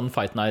perfekt sånn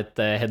fight night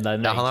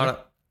headliner. Ja, han har det.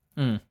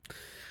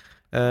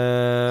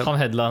 Han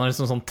headliner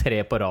liksom sånn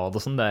 3 på rad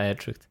og sånn. Det er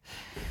helt sjukt.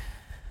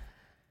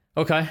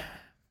 Ok,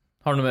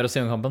 har du noe mer å si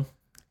om kampen?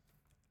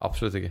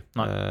 Absolutt ikke.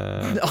 Nei.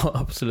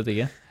 Absolutt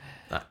ikke.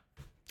 Nei.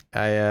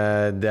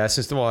 Jeg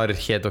synes det var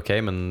helt ok,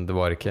 men det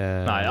var ikke.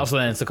 Nei, altså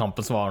den eneste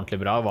kampen som var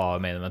ordentlig bra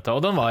var main event, og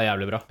den var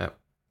jævlig bra.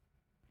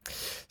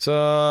 Så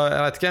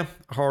jeg vet ikke.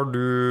 Har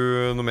du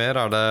noe mer?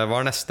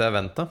 Hva er neste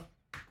event da?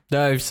 Det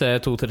er UFC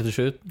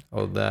 237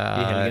 og det er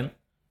i helgen.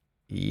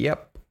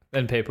 Yep.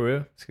 En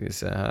pay-per-view. Skal vi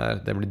se her.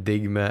 Det blir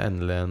digg med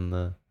endelig en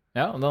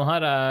Ja, den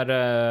her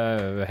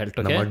er helt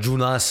ok.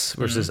 Jonas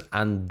versus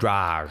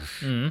Andrade.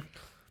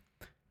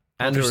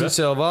 Anderson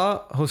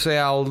Silva, Jose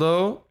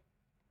Aldo.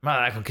 Nei,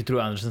 jeg kan ikke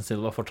tro Anderson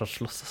Silva fortsatt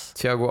slåss.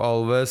 Thiago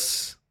Alves.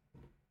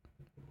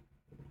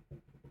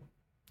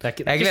 Det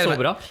er ikke så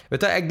bra.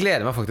 Vet du, jeg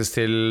gleder meg faktisk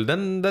til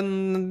den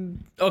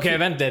Ok,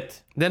 vent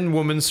litt. Den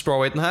women's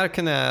strawweighten her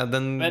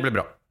den blir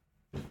bra.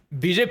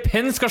 BJ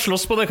Penn skal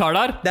slåss på det kar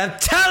der. I'm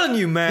telling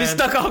you, man. Vi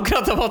snakket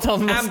akkurat om at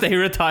han må stay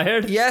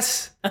retired.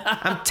 Yes,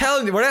 I'm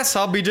telling you. Hva var det jeg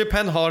sa? BJ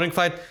Penn har en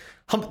fight.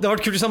 Det har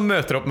vært kult hvis han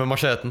møter opp med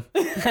macheten.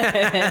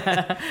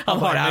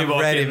 Han har den i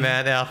walken.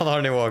 Ja, han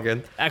har den i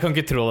walken. Jeg kan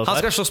ikke tro det. Han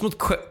skal slåss mot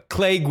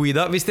Clay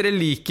Guida. Hvis dere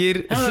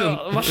liker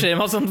Hva skjer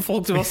med sånne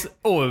folk som var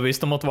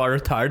overbevist om at var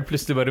retired,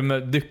 plutselig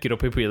bare dukker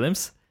opp i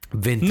prelims?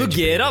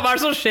 Nogueira, hva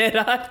er det som skjer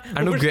her?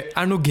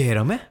 Er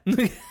Nogueira med?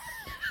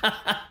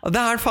 Det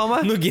er han faen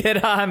meg.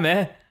 Nogueira er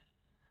med.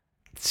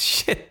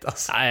 Shit,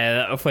 altså.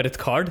 Nei, for et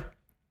card.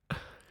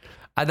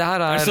 Nei, det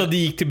her er Så de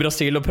gikk til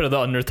Brasil og prøvde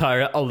å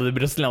unretire alle de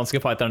brasilianske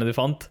fighterne de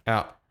fant. Ja.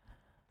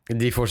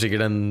 De får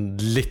sikkert en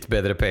litt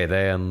bedre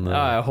payday enn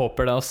Ja, jeg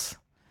håper det, ass.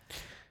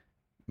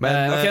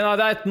 Men Ok,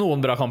 det er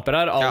noen bra kamper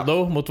her.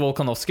 Aldo mot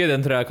Volkanovski,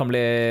 den tror jeg kan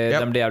bli,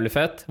 den blir jævlig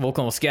fet.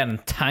 Volkanovski er en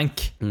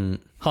tank.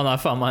 Han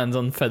er faen meg en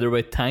sånn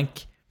featherweight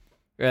tank.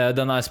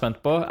 Den er jeg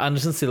spent på.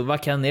 Anderson Silva,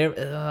 Cannonier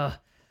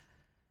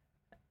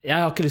Jeg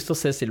har ikke lyst til å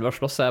se Silva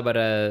slåss.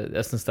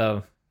 Jeg synes det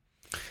er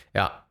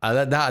Ja,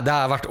 det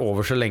har vært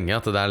over så lenge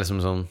at det er liksom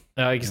sånn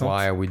ikke sant?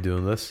 Why are we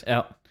doing this?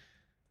 Ja.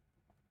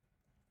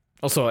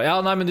 Og så,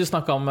 men du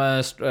snakket om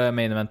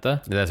main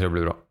eventet. Det tror jeg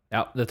blir bra.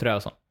 Ja, det tror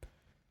jeg også.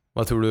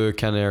 Hva tror du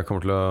Cannonier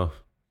kommer til å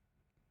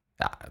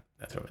Ja,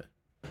 jeg tror det.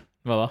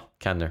 Hva da?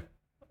 Cannonier.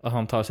 At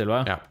han tar Silva?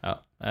 Ja.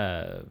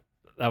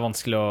 Det er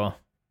vanskelig å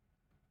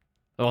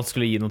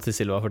gi noe til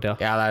Silva for tida.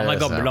 Ja, han er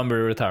gammel, han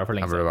burde retire for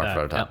lenge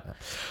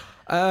siden.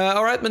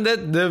 All right, men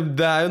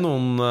det er jo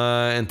noen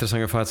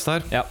interessante fights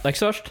der. Ja, det er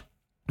ikke så verst.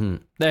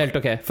 Det er helt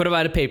ok. For å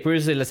være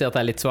papers vil jeg si at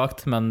det er litt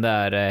svagt, men det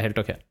er helt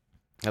ok.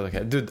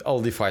 Okay. Dude,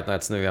 alle de fight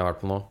nightsene vi har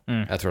vært på nå,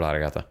 jeg tror det er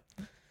greit,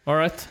 det. All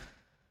right.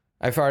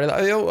 Er jeg ferdig da?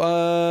 Jo,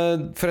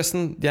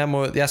 forresten,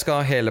 jeg skal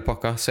ha hele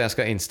pakka, så jeg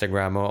skal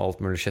Instagram og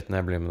alt mulig shit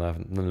når jeg blir med deg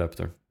den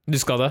løpeturen. Du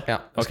skal det?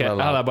 Ja, okay.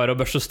 Det er bare å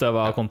børste støv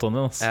av kontoen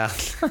din. Ja.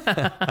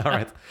 All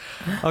right.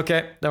 Ok,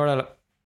 det var det hele.